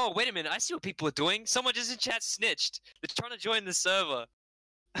 Oh, wait a minute. I see what people are doing. Someone just in chat snitched. They're trying to join the server.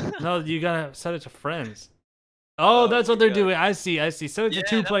 No, you gotta set it to friends. Oh, that's what my they're God. doing. I see. Set it to Yeah,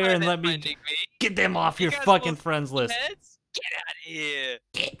 two-player that's and why let they're me finding me. get them off You your guys fucking little friends list. Heads? Get out of here.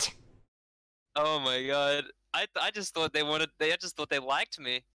 Get. Oh my God. I just thought they wanted. I just thought they liked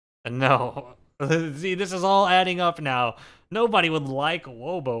me. No. See, this is all adding up now. Nobody would like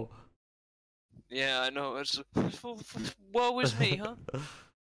Wobo. Yeah, I know. It's woe is me, huh?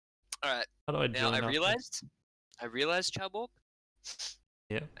 All right. How do I Now join? I realized, Charborg.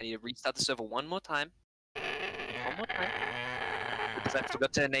 Yeah. I need to restart the server one more time. Because I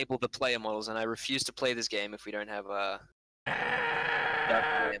forgot to enable the player models, and I refuse to play this game if we don't have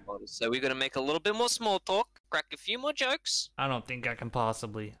player models. So we're gonna make a little bit more small talk, crack a few more jokes. I don't think I can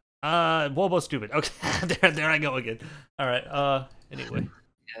possibly. Wobo's stupid. Okay, there I go again. All right. Anyway.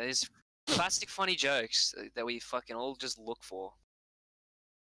 Yeah, these classic funny jokes that we fucking all just look for.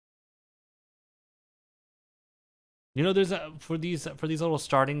 You know, there's for these little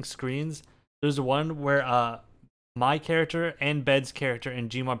starting screens. There's one where my character and Bed's character in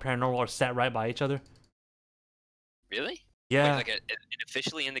GMOD Paranormal are sat right by each other. Really? Yeah. Like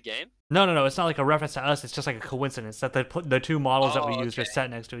officially in the game? No. It's not like a reference to us. It's just like a coincidence that they put the two models that we use are okay. sat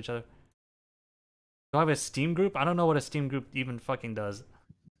next to each other. Do I have a Steam group? I don't know what a Steam group even fucking does.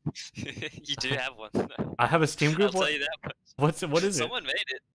 You do have one. I have a Steam group. I'll tell you that much. What is it? Someone made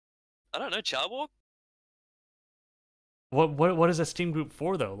it. I don't know, Charborg? What is a Steam group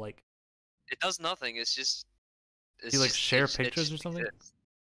for though? Like, It does nothing. It's just. do you like share pictures or something? Exists.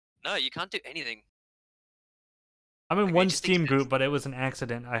 No, you can't do anything. I'm in Like, one it just Steam group, exists. but it was an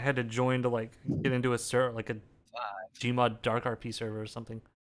accident. I had to join to like get into a server, like a Gmod Dark RP server or something.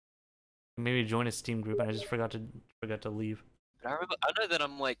 Maybe join a Steam group, and I just forgot to leave. But I know that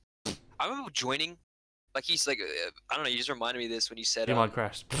I'm like. I remember joining. Like, he's like. I don't know, you just reminded me of this when you said. Gmod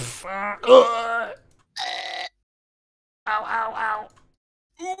crashed. Ow.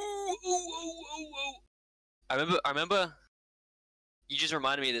 Ooh. I remember. You just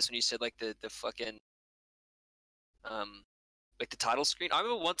reminded me of this when you said like the fucking. Like the title screen. I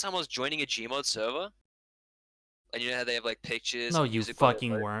remember one time I was joining a Gmod server. And you know how they have like pictures. No, and you music,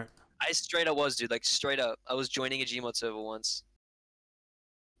 fucking whatever. weren't. I straight up was, dude. Like straight up, I was joining a Gmod server once,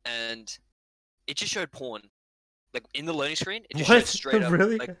 and it just showed porn. Like in the loading screen, it just What? showed straight up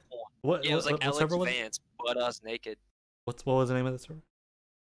Really? like porn. What? Yeah, it was like what server Alex was it? Vance, butt ass naked. What was the name of the server?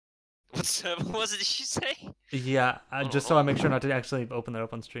 What server was it? Did you say? Yeah, just so I make sure not to actually open that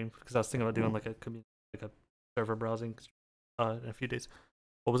up on stream, because I was thinking about doing like a server browsing in a few days.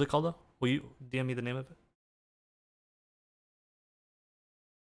 What was it called though? Will you DM me the name of it?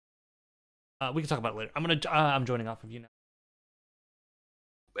 We can talk about it later. I'm joining off of you now.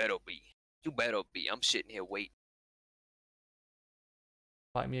 Better be. You better be. I'm sitting here waiting.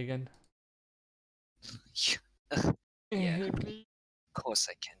 Fight me again. Yeah. Of course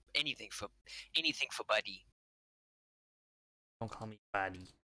I can. Anything for buddy. Don't call me buddy.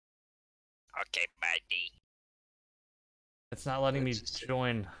 Okay, buddy. It's not letting me Let's just-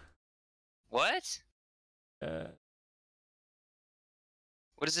 join. What? Uh,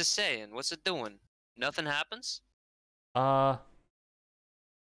 What is it saying? What's it doing? Nothing happens? I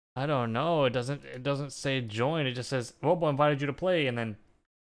don't know. It doesn't say join. It just says Robo invited you to play, and then it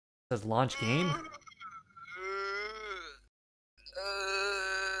says launch game.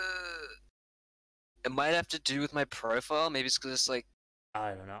 It might have to do with my profile. Maybe it's because it's like.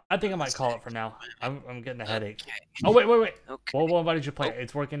 I don't know. I think I might call it for now. I'm getting a headache. Okay. Oh wait. Okay. Robo invited you to play. Oh.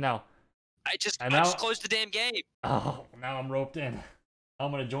 It's working now. I just And now- closed the damn game. Oh, now I'm roped in.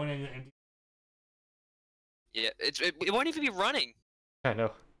 I'm gonna join in. Yeah, it won't even be running. I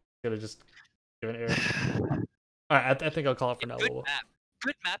know. Gotta just give an error. All right, I think I'll call it for now. Good map.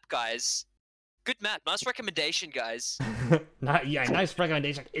 Good map, guys. Good map. Nice recommendation, guys. Nice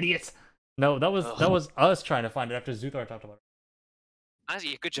recommendation, idiots. No, that was us trying to find it after Zuthar talked about it.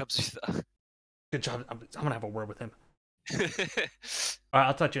 Honestly, good job, Zutha. Good job. I'm gonna have a word with him. All right,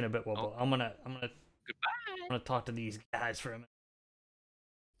 I'll touch you in a bit, Wobo. I'm gonna Goodbye. talk to these guys for a minute.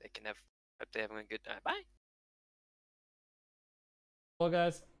 They can have. Hope they're having a good night. Bye. Well,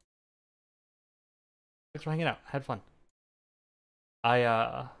 guys, thanks for hanging out. I had fun.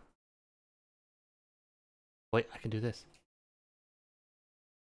 Wait, I can do this.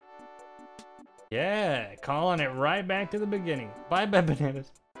 Yeah, calling it right back to the beginning. Bye, bye, bananas.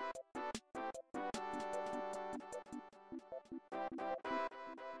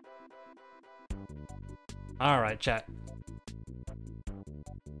 Alright, chat.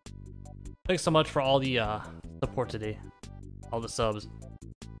 Thanks so much for all the support today. All the subs.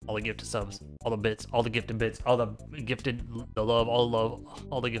 All the gifted subs. All the bits. All the gifted bits. All the gifted the love. All the love.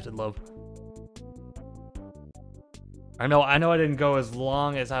 All the gifted love. I know I didn't go as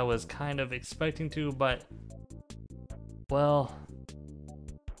long as I was kind of expecting to, but well,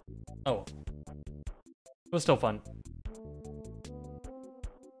 oh, it was still fun.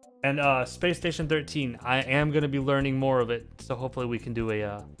 And Space Station 13, I am gonna be learning more of it, so hopefully we can do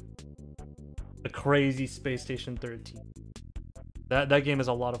a crazy Space Station 13. That game is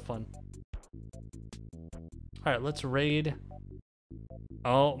a lot of fun. All right, let's raid.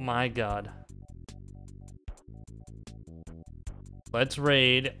 Oh my god. Let's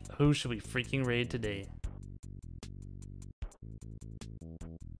raid. Who should we freaking raid today?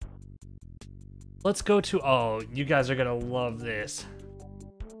 Let's go to... Oh, you guys are gonna love this.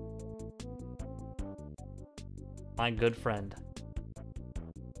 My good friend.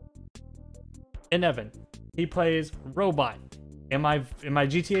 In Evan. He plays Robot in my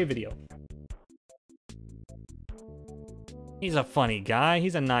GTA video. He's a funny guy.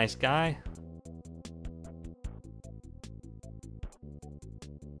 He's a nice guy.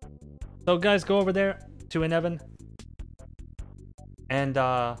 So guys, go over there to an Evan and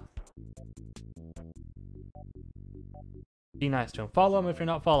be nice to him. Follow him if you're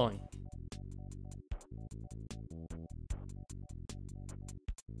not following.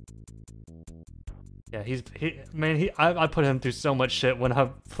 Yeah, I put him through so much shit when I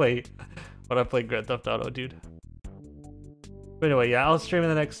play Grand Theft Auto, dude. But anyway, yeah, I'll stream in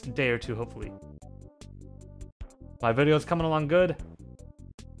the next day or two, hopefully. My video's coming along good.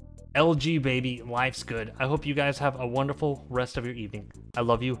 LG baby, life's good. I hope you guys have a wonderful rest of your evening. I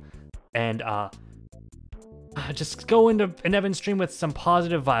love you, and just go into an Evan stream with some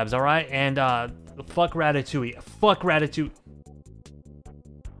positive vibes, all right? And fuck Ratatouille, fuck Ratatouille.